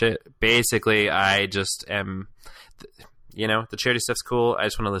to launch it. Basically, I just am... the charity stuff's cool. I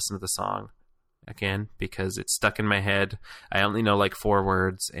just want to listen to the song again because it's stuck in my head. I only know like 4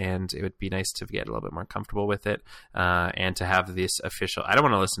 words, and it would be nice to get a little bit more comfortable with it, and to have this official. I don't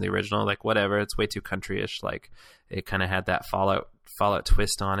want to listen to the original. Like, whatever, it's way too country-ish. Like, it kind of had that Fallout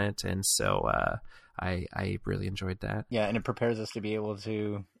twist on it, and so I really enjoyed that. Yeah, and it prepares us to be able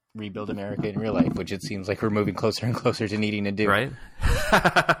to rebuild America in real life, which it seems like we're moving closer and closer to needing to do. Right.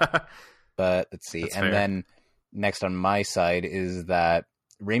 But let's see. That's and fair. Then next on my side is that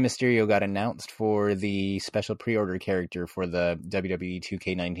Rey Mysterio got announced for the special pre-order character for the WWE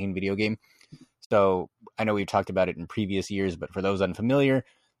 2K19 video game. So I know we've talked about it in previous years, but for those unfamiliar,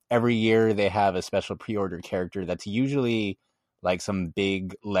 every year they have a special pre-order character that's usually like some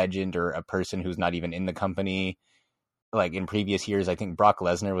big legend or a person who's not even in the company. Like in previous years, I think Brock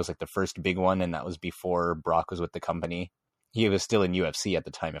Lesnar was like the first big one, and that was before Brock was with the company. He was still in UFC at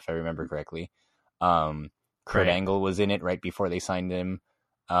the time, if I remember correctly. Kurt Angle was in it right before they signed him.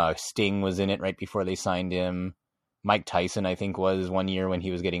 Sting was in it right before they signed him. Mike Tyson, I think, was one year when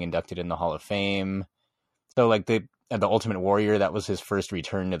he was getting inducted in the Hall of Fame. So like the Ultimate Warrior, that was his first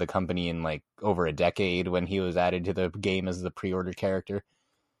return to the company in like over a decade when he was added to the game as the pre-order character.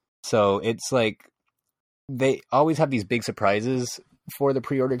 So it's like they always have these big surprises for the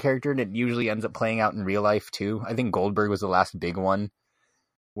pre-order character, and it usually ends up playing out in real life too. I think Goldberg was the last big one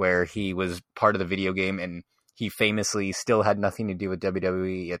where he was part of the video game, and he famously still had nothing to do with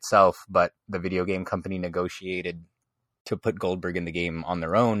WWE itself, but the video game company negotiated to put Goldberg in the game on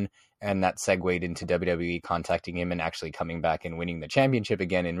their own, and that segued into WWE contacting him and actually coming back and winning the championship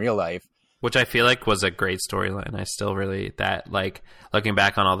again in real life. Which I feel like was a great storyline. I still really, that, like, looking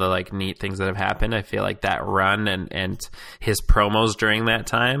back on all the like neat things that have happened, I feel like that run and his promos during that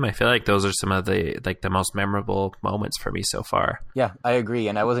time, I feel like those are some of the like the most memorable moments for me so far. Yeah, I agree.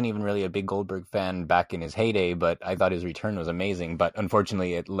 And I wasn't even really a big Goldberg fan back in his heyday, but I thought his return was amazing. But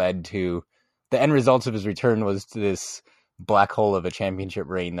unfortunately, it led to the end results of his return was to this black hole of a championship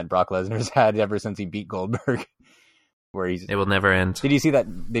reign that Brock Lesnar's had ever since he beat Goldberg. Where it will never end. Did you see that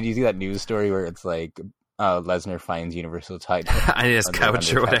news story where it's like Lesnar finds Universal title on his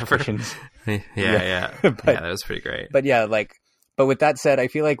couch or whatever? Yeah. But, yeah, that was pretty great. But yeah, but with that said, I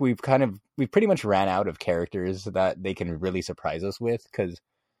feel like we've pretty much ran out of characters that they can really surprise us with, because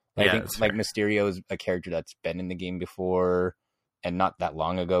I think like Mysterio is a character that's been in the game before and not that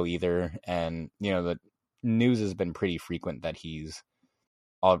long ago either, and the news has been pretty frequent that he's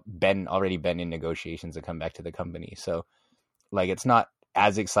already been in negotiations to come back to the company. So like it's not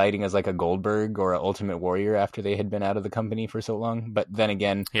as exciting as like a Goldberg or a Ultimate Warrior after they had been out of the company for so long. But then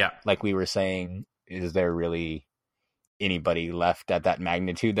again, like we were saying, is there really anybody left at that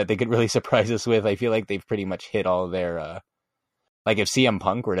magnitude that they could really surprise us with? I feel like they've pretty much hit all their like if CM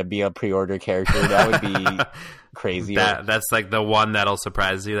Punk were to be a pre-order character, that would be crazy. That's like the one that'll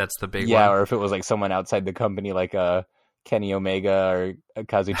surprise you. That's the big one. Yeah, or if it was like someone outside the company, like a Kenny Omega or a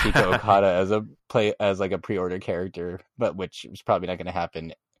Kazuchika Okada as like a pre-order character, but which is probably not going to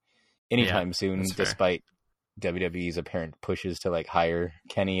happen anytime soon, despite WWE's apparent pushes to like hire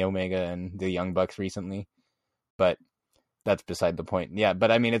Kenny Omega and the Young Bucks recently. But that's beside the point. Yeah, but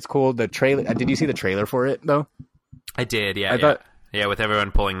I mean, it's cool. The trailer. Did you see the trailer for it though? I did. Yeah. Yeah, with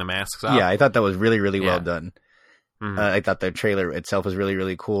everyone pulling the masks off. Yeah, I thought that was really, really well done. Mm-hmm. I thought the trailer itself was really,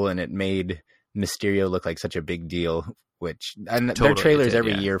 really cool, and it made Mysterio look like such a big deal. Their trailers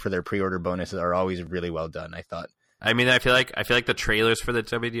every year for their pre-order bonuses are always really well done, I thought. I mean, I feel like the trailers for the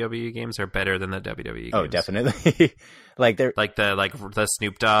WWE games are better than the WWE games. Oh, definitely. like the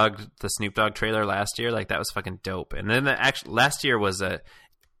Snoop Dogg trailer last year, like that was fucking dope. And then last year was a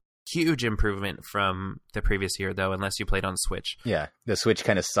huge improvement from the previous year, though, unless you played on Switch. Yeah, the Switch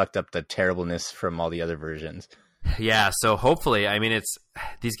kind of sucked up the terribleness from all the other versions. Yeah, so hopefully, I mean,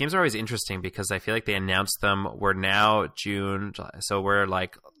 these games are always interesting because I feel like they announced them. We're now June, so we're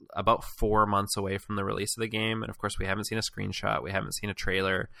like about 4 months away from the release of the game, and of course, we haven't seen a screenshot, we haven't seen a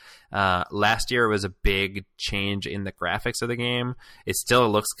trailer. Last year was a big change in the graphics of the game. It still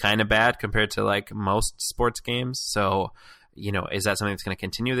looks kind of bad compared to like most sports games, so. You know, is that something that's going to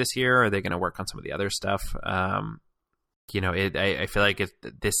continue this year? Or are they going to work on some of the other stuff? You know, I feel like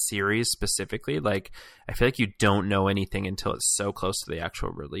this series specifically, like, I feel like you don't know anything until it's so close to the actual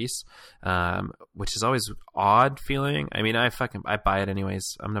release, which is always odd feeling. I mean, I buy it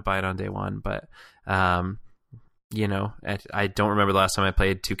anyways. I'm going to buy it on day one, but, you know, I don't remember the last time I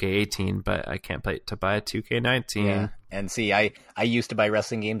played 2K18, but I can't buy a 2K19. Yeah. And see, I used to buy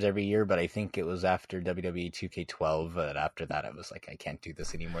wrestling games every year, but I think it was after WWE 2K12 that after that I was like, I can't do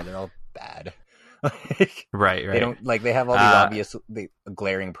this anymore. They're all bad. Right. They don't like they have all these obvious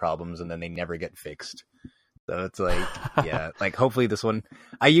glaring problems, and then they never get fixed. So it's like, yeah, like hopefully this one.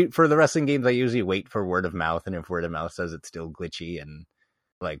 For the wrestling games, I usually wait for word of mouth, and if word of mouth says it's still glitchy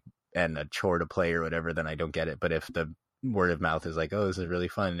and a chore to play or whatever, then I don't get it. But if the word of mouth is like, oh, this is really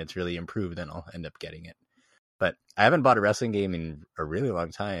fun and it's really improved, then I'll end up getting it. But I haven't bought a wrestling game in a really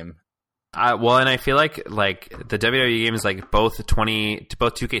long time. Well, and I feel like the WWE games, like both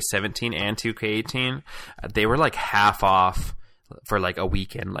 2K17 and 2K18, they were like half off for like a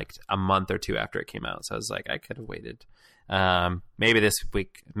weekend, like a month or two after it came out. So I was like, I could have waited. Maybe this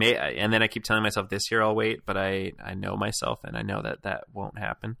week, and then I keep telling myself this year I'll wait, but I know myself and I know that won't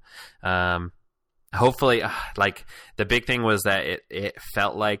happen. Hopefully, like the big thing was that it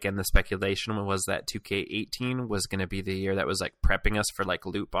felt like, and the speculation was that 2K18 was going to be the year that was like prepping us for like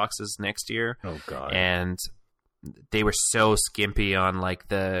loot boxes next year. Oh God. And they were so skimpy on like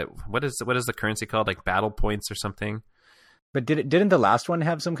what is the currency called? Like battle points or something. But didn't the last one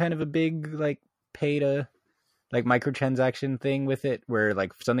have some kind of a big like pay to like microtransaction thing with it, where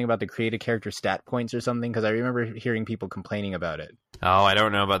like something about the create a character stat points or something? Because I remember hearing people complaining about it. Oh, I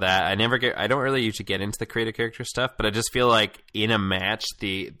don't know about that. I don't really usually get into the create a character stuff, but I just feel like in a match,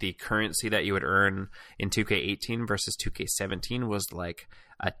 the currency that you would earn in 2K18 versus 2K17 was like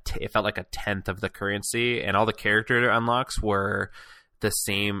it felt like a tenth of the currency, and all the character unlocks were the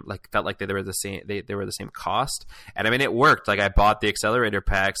same, like felt like they were the same. They were the same cost, and I mean it worked. Like I bought the accelerator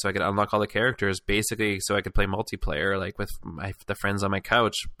pack so I could unlock all the characters, basically, so I could play multiplayer, like with the friends on my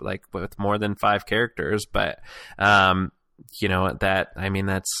couch, like with more than 5 characters. But you know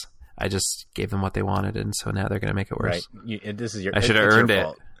I just gave them what they wanted, and so now they're gonna make it worse. Right, I should have earned it.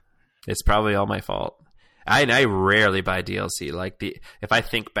 It's probably all my fault. I rarely buy DLC. Like if I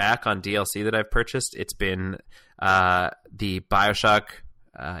think back on DLC that I've purchased, it's been the BioShock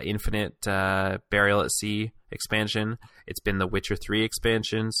Infinite Burial at Sea expansion. It's been the Witcher 3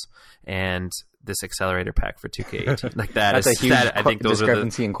 expansions, and this accelerator pack for 2K18. Like that's a huge I think those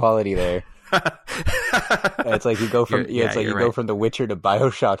discrepancy in quality there. It's like you go from go from The Witcher to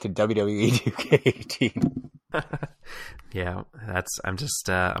BioShock to WWE 2K18. Yeah,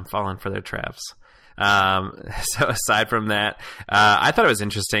 I'm falling for their traps. So aside from that, I thought it was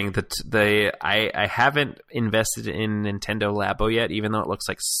interesting that I haven't invested in Nintendo Labo yet, even though it looks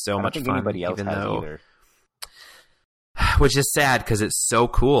like so much fun. Anybody else has either. Which is sad because it's so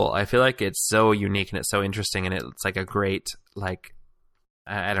cool. I feel like it's so unique and it's so interesting, and it's like a great, like,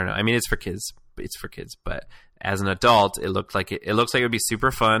 I don't know. I mean, it's for kids, but as an adult, it looks like it would be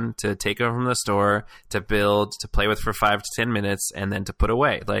super fun to take them from the store, to build, to play with for 5 to 10 minutes, and then to put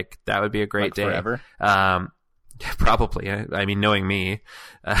away. Like that would be a great day. Forever. Probably. I mean, knowing me.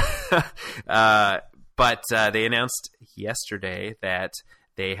 But they announced yesterday that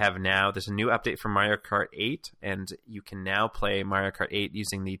there's a new update for Mario Kart 8, and you can now play Mario Kart 8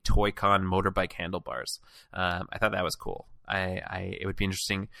 using the Toy-Con motorbike handlebars. I thought that was cool. It would be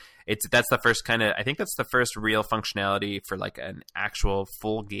interesting. I think that's the first real functionality for like an actual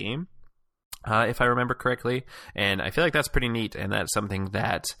full game, if I remember correctly. And I feel like that's pretty neat. And that's something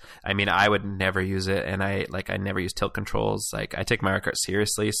that, I mean, I would never use it. And I never use tilt controls. Like I take Mario Kart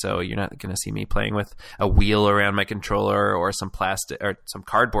seriously. So you're not going to see me playing with a wheel around my controller or some plastic or some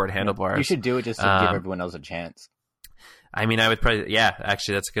cardboard handlebars. You should do it just to give everyone else a chance. I mean, I would probably, yeah,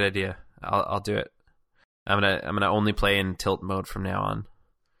 actually that's a good idea. I'll do it. I'm gonna only play in tilt mode from now on.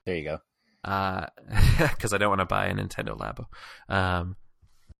 There you go. Because I don't want to buy a Nintendo Labo.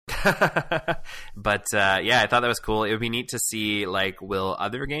 But yeah, I thought that was cool. It would be neat to see, like, will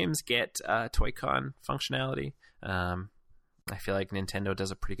other games get Toy-Con functionality? I feel like Nintendo does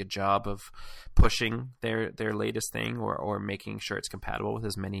a pretty good job of pushing their latest thing or making sure it's compatible with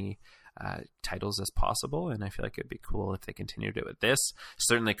as many titles as possible, and I feel like it'd be cool if they continued it with this.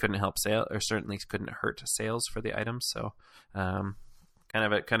 Certainly couldn't hurt sales for the items. So kind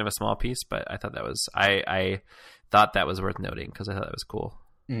of a small piece, but I thought that was I thought that was worth noting because I thought that was cool.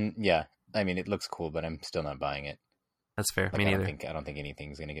 Yeah, I mean, it looks cool, but I'm still not buying it. That's fair. Like, Me neither. I don't think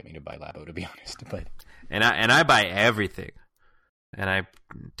anything's gonna get me to buy Labo, to be honest. But I buy everything, and I'm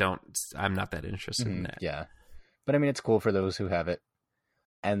not that interested in that. Yeah, but I mean, it's cool for those who have it.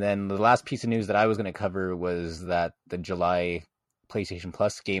 And then the last piece of news that I was going to cover was that the July PlayStation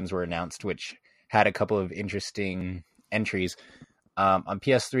Plus games were announced, which had a couple of interesting entries. On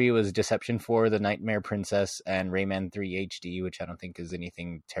PS3 was Deception 4, The Nightmare Princess, and Rayman 3 HD, which I don't think is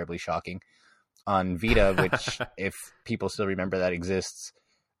anything terribly shocking. On Vita, which, if people still remember that exists,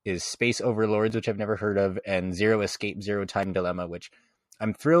 is Space Overlords, which I've never heard of, and Zero Escape, Zero Time Dilemma, which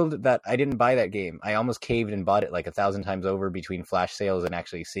I'm thrilled that I didn't buy that game. I almost caved and bought it like 1,000 times over between flash sales and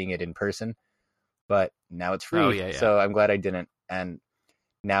actually seeing it in person. But now it's free, so I'm glad I didn't. And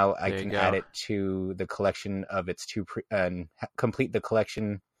now I can add it to the collection of its and complete the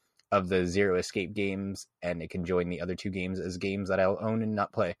collection of the Zero Escape games, and it can join the other 2 games as games that I'll own and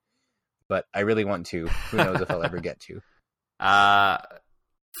not play. But I really want to. Who knows if I'll ever get to.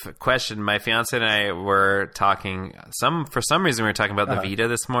 Question: my fiance and I were talking. For some reason, we were talking about the Vita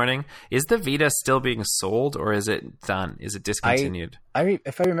this morning. Is the Vita still being sold, or is it done? Is it discontinued?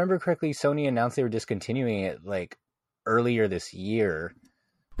 If I remember correctly, Sony announced they were discontinuing it like earlier this year.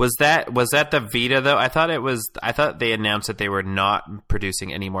 Was that the Vita though? I thought they announced that they were not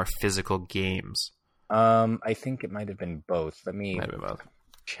producing any more physical games. I think it might have been both. Let me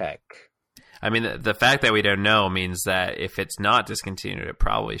check. I mean, the fact that we don't know means that if it's not discontinued, it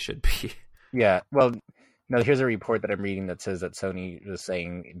probably should be. Yeah, well, no, here's a report that I'm reading that says that Sony was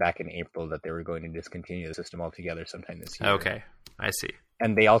saying back in April that they were going to discontinue the system altogether sometime this year. Okay, I see.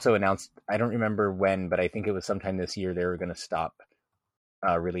 And they also announced, I don't remember when, but I think it was sometime this year, they were going to stop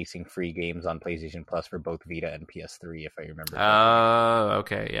releasing free games on PlayStation Plus for both Vita and PS3, if I remember correctly. Oh,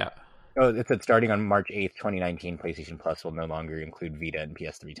 okay, yeah. Oh, it said starting on March 8th, 2019, PlayStation Plus will no longer include Vita and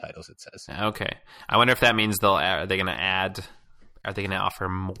PS3 titles, it says. Okay. I wonder if that means are they going to offer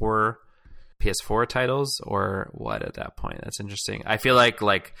more PS4 titles or what at that point? That's interesting. I feel like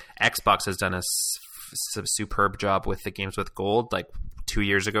Xbox has done a superb job with the games with gold, like 2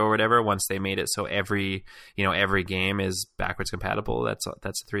 years ago or whatever, once they made it so every game is backwards compatible. That's a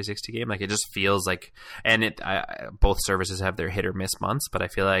 360 game. Like, it just feels like, and both services have their hit or miss months, but I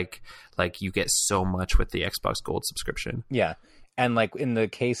feel like you get so much with the Xbox Gold subscription. Yeah. And like in the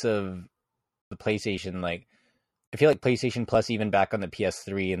case of the PlayStation, like I feel like PlayStation Plus, even back on the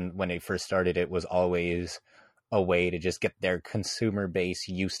PS3 and when they first started, it was always a way to just get their consumer base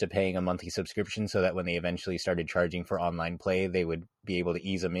used to paying a monthly subscription, so that when they eventually started charging for online play, they would be able to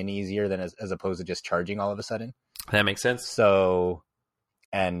ease them in easier than as opposed to just charging all of a sudden. That makes sense. So,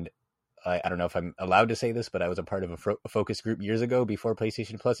 and I don't know if I'm allowed to say this, but I was a part of a focus group years ago before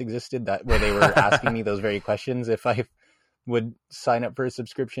PlayStation Plus existed, where they were asking me those very questions, if I would sign up for a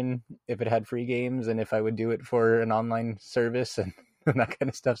subscription if it had free games, and if I would do it for an online service and that kind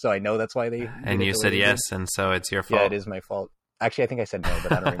of stuff. So I know that's why they... And you said yes, and so it's your fault. Yeah, it is my fault. Actually, I think I said no,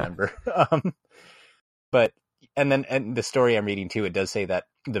 but I don't remember. And the story I'm reading too, it does say that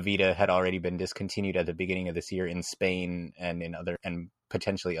the Vita had already been discontinued at the beginning of this year in Spain and in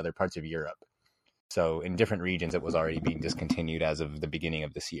potentially other parts of Europe. So in different regions, it was already being discontinued as of the beginning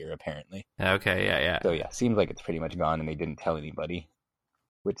of this year, apparently. Okay, yeah. So yeah, seems like it's pretty much gone, and they didn't tell anybody,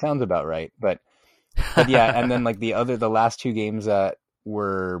 which sounds about right. But yeah, and then like the last two games that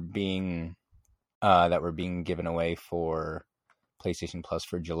were being given away for PlayStation Plus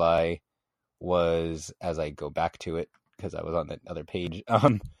for July was, as I go back to it because I was on the other page,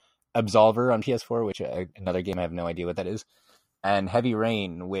 Absolver on PS4, which another game I have no idea what that is, and Heavy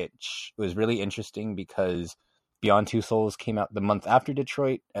Rain, which was really interesting because Beyond Two Souls came out the month after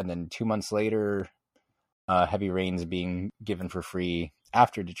Detroit, and then 2 months later, Heavy Rain's being given for free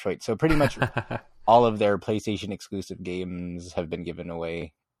after Detroit. So pretty much all of their PlayStation exclusive games have been given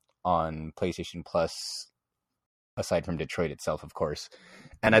away on PlayStation Plus, aside from Detroit itself, of course.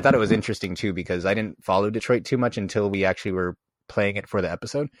 And I thought it was interesting too, because I didn't follow Detroit too much until we actually were playing it for the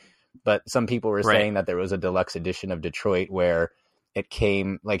episode. But some people were saying that there was a deluxe edition of Detroit where it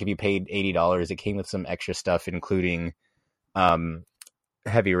came, like if you paid $80, it came with some extra stuff, including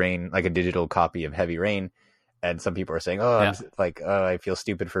Heavy Rain, like a digital copy of Heavy Rain. And some people are saying, I feel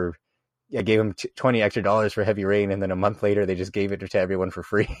stupid for, I gave them $20 extra for Heavy Rain, and then a month later they just gave it to everyone for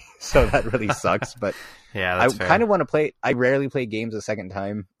free. So that really sucks. But yeah, I kind of want to play. I rarely play games a second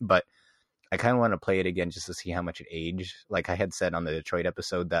time, but I kind of want to play it again just to see how much it aged. Like I had said on the Detroit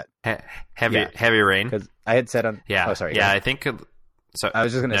episode that Heavy Rain, because I had said on I think so. I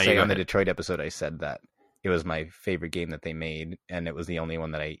was just gonna say on the Detroit episode I said that it was my favorite game that they made, and it was the only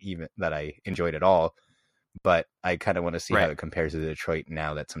one that I enjoyed at all. But I kind of want to see how it compares to Detroit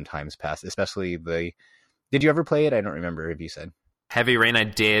now that some time's passed, especially did you ever play it? I don't remember if you said. Heavy Rain, I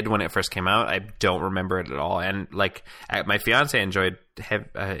did when it first came out. I don't remember it at all. And like my fiance enjoyed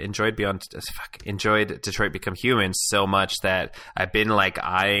Detroit Become Human so much that I've been like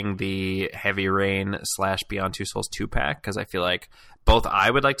eyeing the Heavy Rain / Beyond Two Souls 2-pack, because I feel like I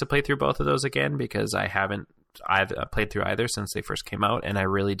would like to play through both of those again, because I've played through either since they first came out, and I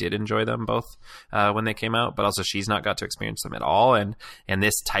really did enjoy them both when they came out, but also she's not got to experience them at all, and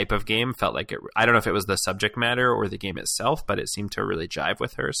this type of game felt like I don't know if it was the subject matter or the game itself, but it seemed to really jive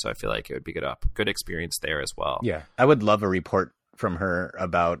with her, so I feel like it would be good experience there as well. Yeah, I would love a report from her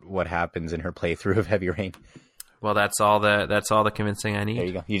about what happens in her playthrough of Heavy Rain. Well, that's all the convincing I need. There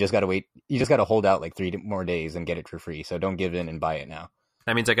you go. You just gotta wait. You just gotta hold out like 3 more days and get it for free, so don't give in and buy it now.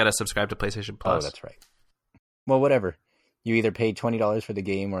 That means I gotta subscribe to PlayStation Plus. Oh, that's right. Well, whatever. You either paid $20 for the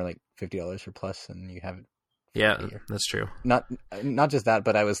game or like $50 for Plus, and you have it. Yeah, that's true. Not just that,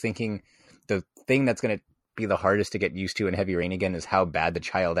 but I was thinking the thing that's going to be the hardest to get used to in Heavy Rain again is how bad the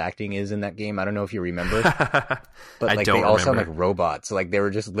child acting is in that game. I don't know if you remember, but like they all sound like robots. Like they were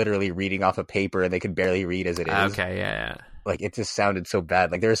just literally reading off a paper, and they could barely read as it is. Okay, yeah. Like it just sounded so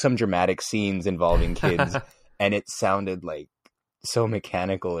bad. Like there were some dramatic scenes involving kids, and it sounded like so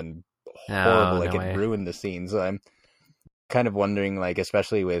mechanical and horrible. Like it ruined the scene. So I'm kind of wondering, like,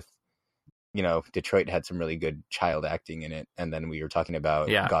 especially with, Detroit had some really good child acting in it, and then we were talking about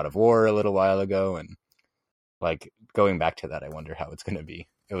God of War a little while ago, and like going back to that, I wonder how it's going to be.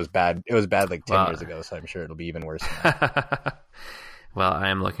 It was bad like 10 years ago, so I'm sure it'll be even worse now. Well, I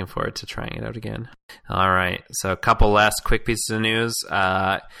am looking forward to trying it out again. All right, so a couple last quick pieces of news.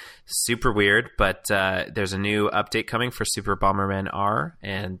 Super weird, but there's a new update coming for Super Bomberman R,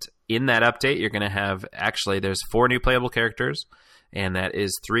 and in that update, you're going to have, there's 4 new playable characters, and that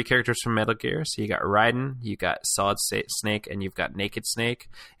is 3 characters from Metal Gear. So you got Raiden, you got Solid Snake, and you've got Naked Snake,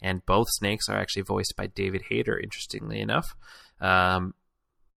 and both Snakes are actually voiced by David Hayter, interestingly enough. So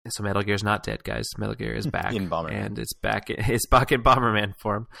Metal Gear's not dead, guys. Metal Gear is back. In Bomberman. And it's back in Bomberman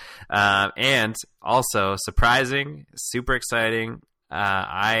form. And also, surprising, super exciting,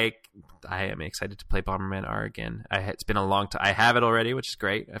 I am excited to play Bomberman R again. It's been a long time. I have it already, which is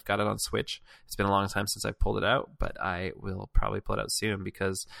great. I've got it on Switch. It's been a long time since I pulled it out, but I will probably pull it out soon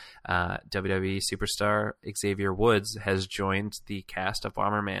because WWE superstar Xavier Woods has joined the cast of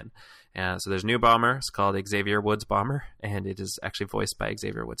Bomberman. So there's a new Bomber. It's called Xavier Woods Bomber, and it is actually voiced by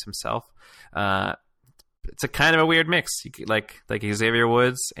Xavier Woods himself. It's a kind of a weird mix, like Xavier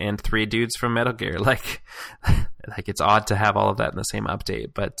Woods and 3 dudes from Metal Gear. Like it's odd to have all of that in the same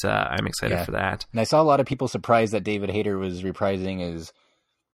update, but I'm excited for that. And I saw a lot of people surprised that David Hayter was reprising his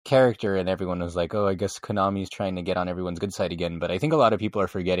character, and everyone was like, "Oh, I guess Konami's trying to get on everyone's good side again." But I think a lot of people are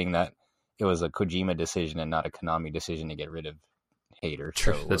forgetting that it was a Kojima decision and not a Konami decision to get rid of Hayter.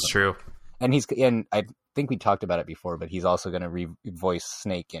 True, so that's true. And I think we talked about it before, but he's also going to voice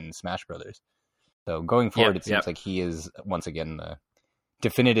Snake in Smash Brothers. So going forward, it seems like he is once again the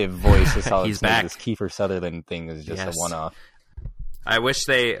definitive voice of Solid He's Snake. back. This Kiefer Sutherland thing is just a one-off. I wish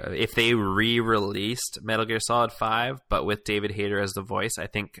if they re-released Metal Gear Solid 5, but with David Hayter as the voice, I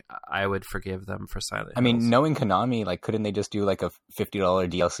think I would forgive them for Silent Hills. I mean, knowing Konami, like, couldn't they just do like a $50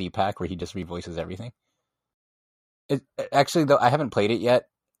 DLC pack where he just revoices everything? Actually, though, I haven't played it yet,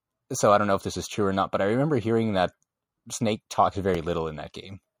 so I don't know if this is true or not, but I remember hearing that Snake talks very little in that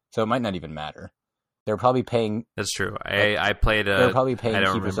game, so it might not even matter. They're probably paying... That's true. I played a... They're probably paying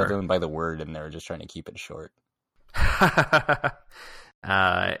Kiefer Sutherland by the word, and they're just trying to keep it short.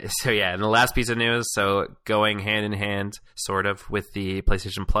 So yeah, and the last piece of news, so going hand in hand sort of with the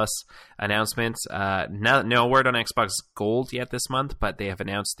PlayStation Plus announcement, no word on Xbox Gold yet this month, but they have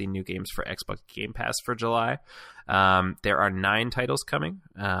announced the new games for Xbox Game Pass for July. There are 9 titles coming,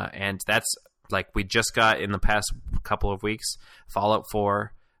 and that's like we just got in the past couple of weeks: Fallout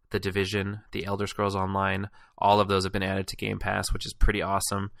 4, The Division, The Elder Scrolls Online. All of those have been added to Game Pass, which is pretty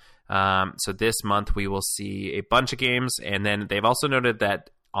awesome. So this month we will see a bunch of games, and then they've also noted that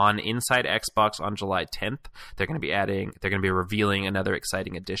on Inside Xbox on July 10th, they're going to be revealing another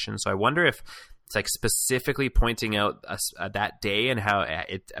exciting addition. So I wonder if it's like specifically pointing out that day and how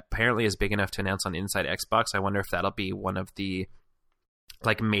it apparently is big enough to announce on Inside Xbox. I wonder if that'll be one of the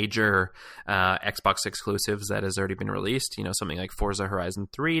like major Xbox exclusives that has already been released, you know, something like Forza Horizon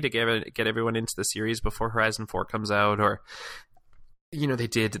 3 to get everyone into the series before Horizon 4 comes out, or you know, they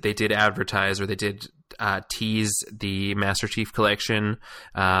did advertise, or they did tease the Master Chief Collection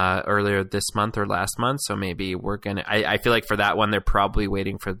earlier this month or last month. So maybe we're gonna. I feel like for that one, they're probably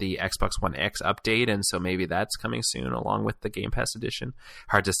waiting for the Xbox One X update, and so maybe that's coming soon along with the Game Pass edition.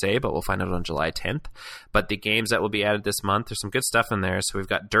 Hard to say, but we'll find out on July 10th. But the games that will be added this month, there's some good stuff in there. So we've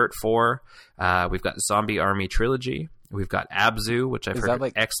got Dirt 4, we've got Zombie Army Trilogy, we've got Abzu, which I've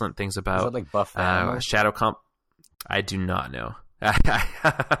heard excellent things about. Is that like Buff Shadow Comp? I do not know.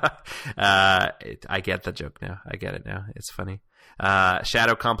 I get the joke now. I get it now. It's funny.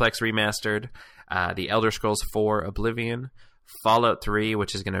 Shadow Complex Remastered, The Elder Scrolls 4 Oblivion, Fallout 3,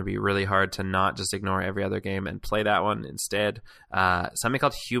 which is going to be really hard to not just ignore every other game and play that one instead. Something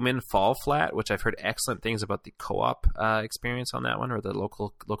called Human Fall Flat, which I've heard excellent things about the co-op experience on that one, or the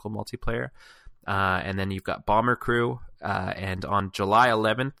local multiplayer. And then you've got Bomber Crew, and on July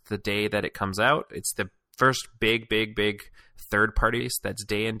 11th, the day that it comes out, it's the first big third parties that's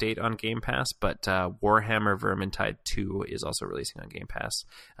day and date on Game Pass, but Warhammer Vermintide 2 is also releasing on Game Pass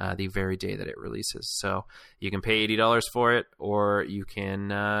the very day that it releases. So you can pay $80 for it, or you can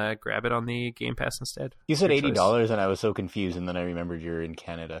grab it on the Game Pass instead. You said $80 and I was so confused, and then I remembered you're in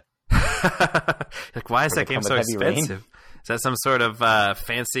Canada. Like, why is that game so expensive? Is that some sort of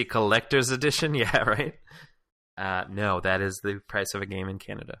fancy collector's edition? Yeah, right? No, that is the price of a game in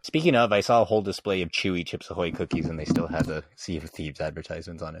Canada. Speaking of, I saw a whole display of Chewy Chips Ahoy cookies, and they still had the Sea of Thieves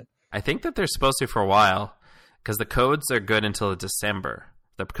advertisements on it. I think that they're supposed to for a while, because the codes are good until December.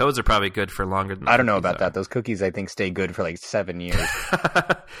 The codes are probably good for longer than I don't know about that. Those cookies, I think, stay good for like 7 years.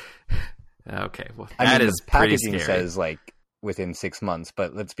 Okay, well, the packaging says like within 6 months,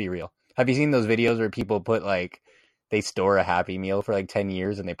 but let's be real. Have you seen those videos where people put like, they store a Happy Meal for like 10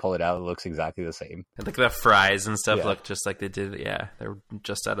 years and they pull it out, it looks exactly the same. And like the fries and stuff look just like they did. Yeah, they're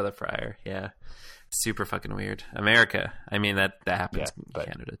just out of the fryer. Yeah. Super fucking weird. America. I mean, that happens in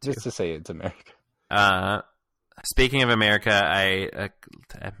Canada too. Just to say it's America. Speaking of America,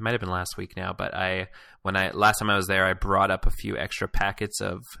 it might have been last week now, but last time I was there, I brought up a few extra packets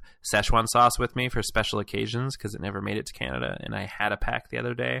of Szechuan sauce with me for special occasions because it never made it to Canada, and I had a pack the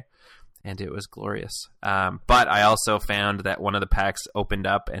other day, and it was glorious. But I also found that one of the packs opened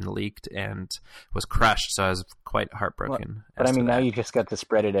up and leaked and was crushed, so I was quite heartbroken. But I mean, now you just got to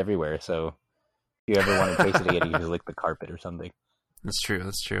spread it everywhere, so if you ever want to taste it again, you can just lick the carpet or something. That's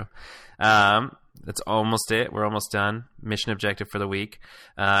true. That's almost it. We're almost done. Mission objective for the week.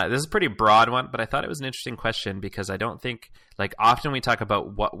 This is a pretty broad one, but I thought it was an interesting question because I don't think, like, often we talk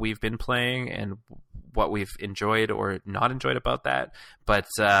about what we've been playing and what we've enjoyed or not enjoyed about that. But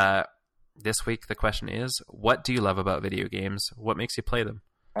this week, the question is, what do you love about video games? What makes you play them?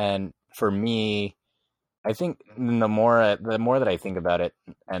 And for me, I think the more that I think about it,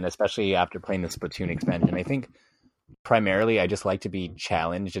 and especially after playing the Splatoon expansion, I think primarily I just like to be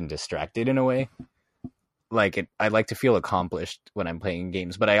challenged and distracted in a way. I like to feel accomplished when I'm playing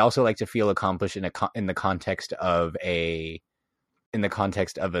games, but I also like to feel accomplished in the context of a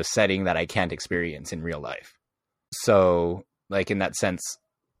setting that I can't experience in real life. So, like, in that sense,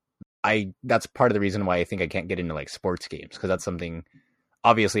 that's part of the reason why I think I can't get into like sports games, because that's something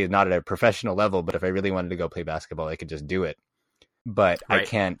obviously not at a professional level, but if I really wanted to go play basketball, I could just do it. But right.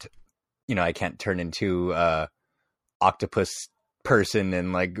 I can't turn into octopus person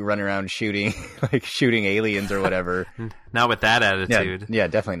and like run around shooting like shooting aliens or whatever. Not with that attitude. Yeah,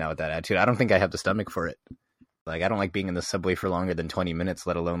 definitely not with that attitude. I don't think I have the stomach for it. Like, I don't like being in the subway for longer than 20 minutes,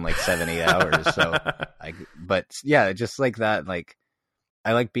 let alone like 7-8 hours. So, but yeah, just like that. Like,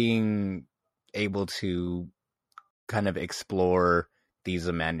 I like being able to kind of explore these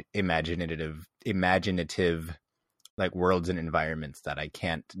imaginative like worlds and environments that I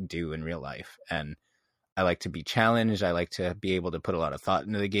can't do in real life. And I like to be challenged. I like to be able to put a lot of thought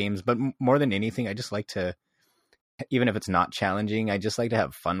into the games, but more than anything, I just like to, even if it's not challenging, I just like to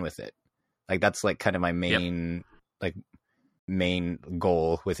have fun with it. Like, that's like kind of my main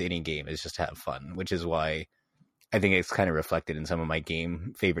goal with any game, is just to have fun, which is why I think it's kind of reflected in some of my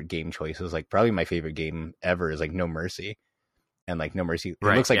favorite game choices. Like, probably my favorite game ever is like No Mercy. And like No Mercy, it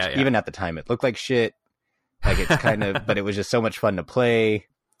looks like, even at the time, it looked like shit. Like, it's kind of, but it was just so much fun to play.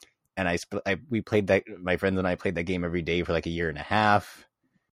 And we played that, my friends and I played that game every day for like a year and a half.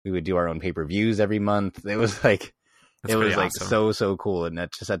 We would do our own pay-per-views every month. It was like, That's awesome. so cool. And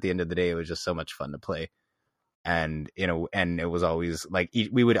that just at the end of the day, it was just so much fun to play. And, you know, and it was always like,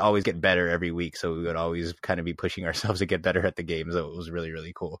 we would always get better every week. So we would always kind of be pushing ourselves to get better at the game. So it was really,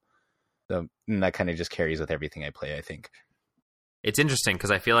 really cool. So that kind of just carries with everything I play, I think. It's interesting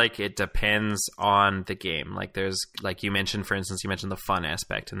because I feel like it depends on the game. Like, there's, like you mentioned, for instance, you mentioned the fun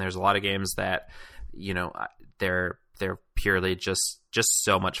aspect, and there's a lot of games that, you know, they're purely just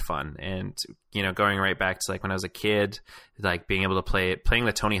so much fun. And, you know, going right back to like when I was a kid, like being able to playing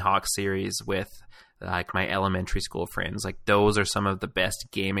the Tony Hawk series with like my elementary school friends, like those are some of the best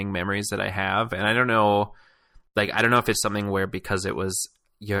gaming memories that I have. And I don't know if it's something where, because it was,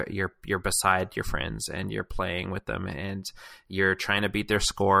 you're beside your friends and you're playing with them and you're trying to beat their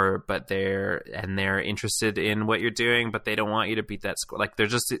score, but they're interested in what you're doing, but they don't want you to beat that score. Like,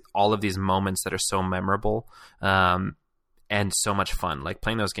 there's just all of these moments that are so memorable, and so much fun. Like,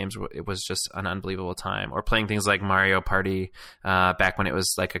 playing those games, it was just an unbelievable time. Or playing things like Mario Party, back when it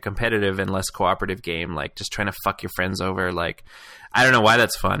was like a competitive and less cooperative game, like just trying to fuck your friends over. Like, I don't know why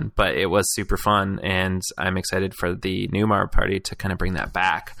that's fun, but it was super fun. And I'm excited for the new Mario Party to kind of bring that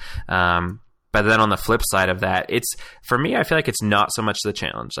back. But then on the flip side of that, for me, I feel like it's not so much the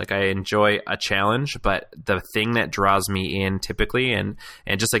challenge. Like, I enjoy a challenge, but the thing that draws me in typically, and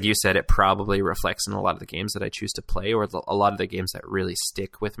just like you said, it probably reflects in a lot of the games that I choose to play, or a lot of the games that really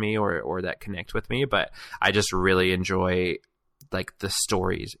stick with me or that connect with me. But I just really enjoy like the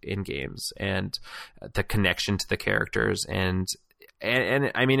stories in games and the connection to the characters. And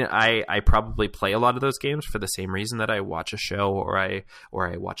I mean, I probably play a lot of those games for the same reason that I watch a show or I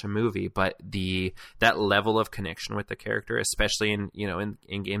watch a movie, but that level of connection with the character, especially in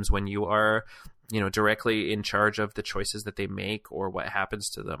games when you are, you know, directly in charge of the choices that they make or what happens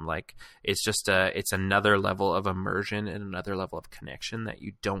to them, like, it's just it's another level of immersion and another level of connection that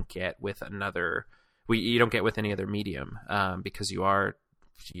you don't get with you don't get with any other medium, because you are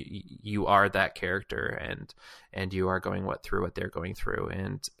that character and you are going through what they're going through.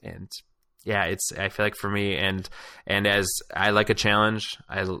 And yeah, I feel like for me, and as I like a challenge,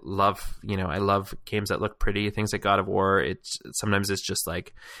 I love games that look pretty, things like God of War. Sometimes it's just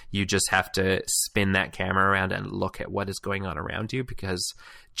like, you just have to spin that camera around and look at what is going on around you, because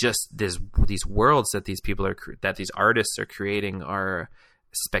just these worlds that these artists are creating are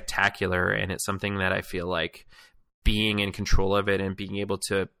spectacular. And it's something that I feel like being in control of it and being able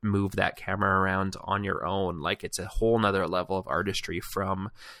to move that camera around on your own, like, it's a whole nother level of artistry from,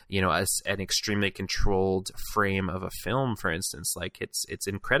 you know, an extremely controlled frame of a film, for instance. Like, it's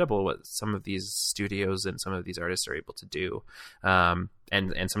incredible what some of these studios and some of these artists are able to do. And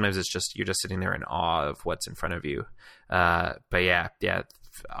sometimes it's just, you're just sitting there in awe of what's in front of you. But yeah.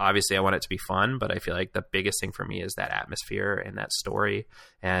 Obviously I want it to be fun, but I feel like the biggest thing for me is that atmosphere and that story.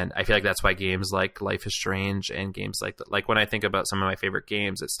 And I feel like that's why games like Life is Strange and games like when I think about some of my favorite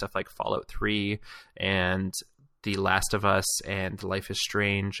games, it's stuff like Fallout 3 and The Last of Us and Life is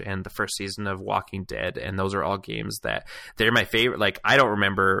Strange and the first season of Walking Dead. And those are all games that they're my favorite. Like, I don't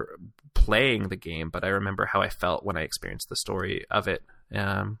remember playing the game, but I remember how I felt when I experienced the story of it. So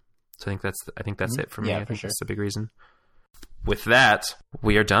I think that's it for me. I think that's the big reason. With that,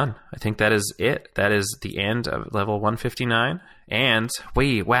 we are done. I think that is it. That is the end of level 159. And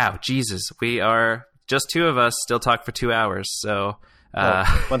wow, Jesus, we are just two of us, still talk for 2 hours. So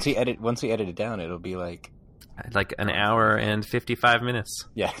once we edit it down, it'll be like an hour and 55 minutes.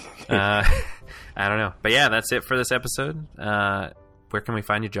 Yeah. I don't know. But yeah, that's it for this episode. Where can we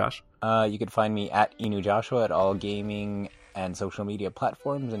find you, Josh? You can find me at Inu Joshua at all gaming and social media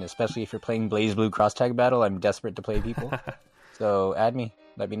platforms, and especially if you're playing BlazBlue Cross Tag Battle, I'm desperate to play people. So add me,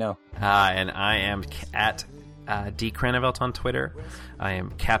 let me know. And I am at dkrenevelt on Twitter. I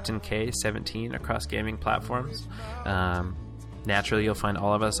am Captain K17 across gaming platforms. Naturally, you'll find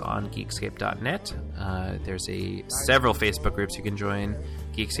all of us on Geekscape.net. There's several Facebook groups you can join.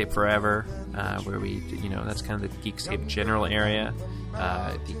 Geekscape Forever, where we, that's kind of the Geekscape general area.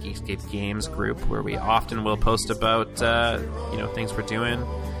 The Geekscape Games group, where we often will post about, things we're doing.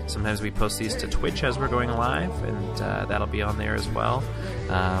 Sometimes we post these to Twitch as we're going live, and that'll be on there as well.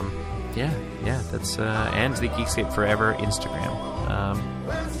 That's and the Geekscape Forever Instagram.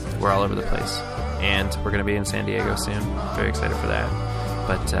 We're all over the place, and we're going to be in San Diego soon. Very excited for that.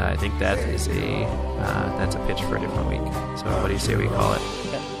 But I think that is that's a pitch for a different week. So what do you say we call it?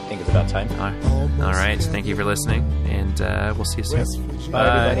 Yeah, I think it's about time. All right. Thank you for listening, and we'll see you soon.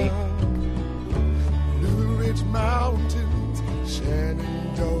 Bye, everybody. Blue Ridge Mountains,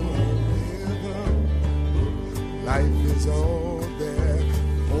 Shenandoah River. Life is all there,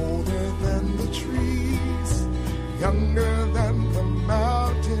 older than the trees, younger than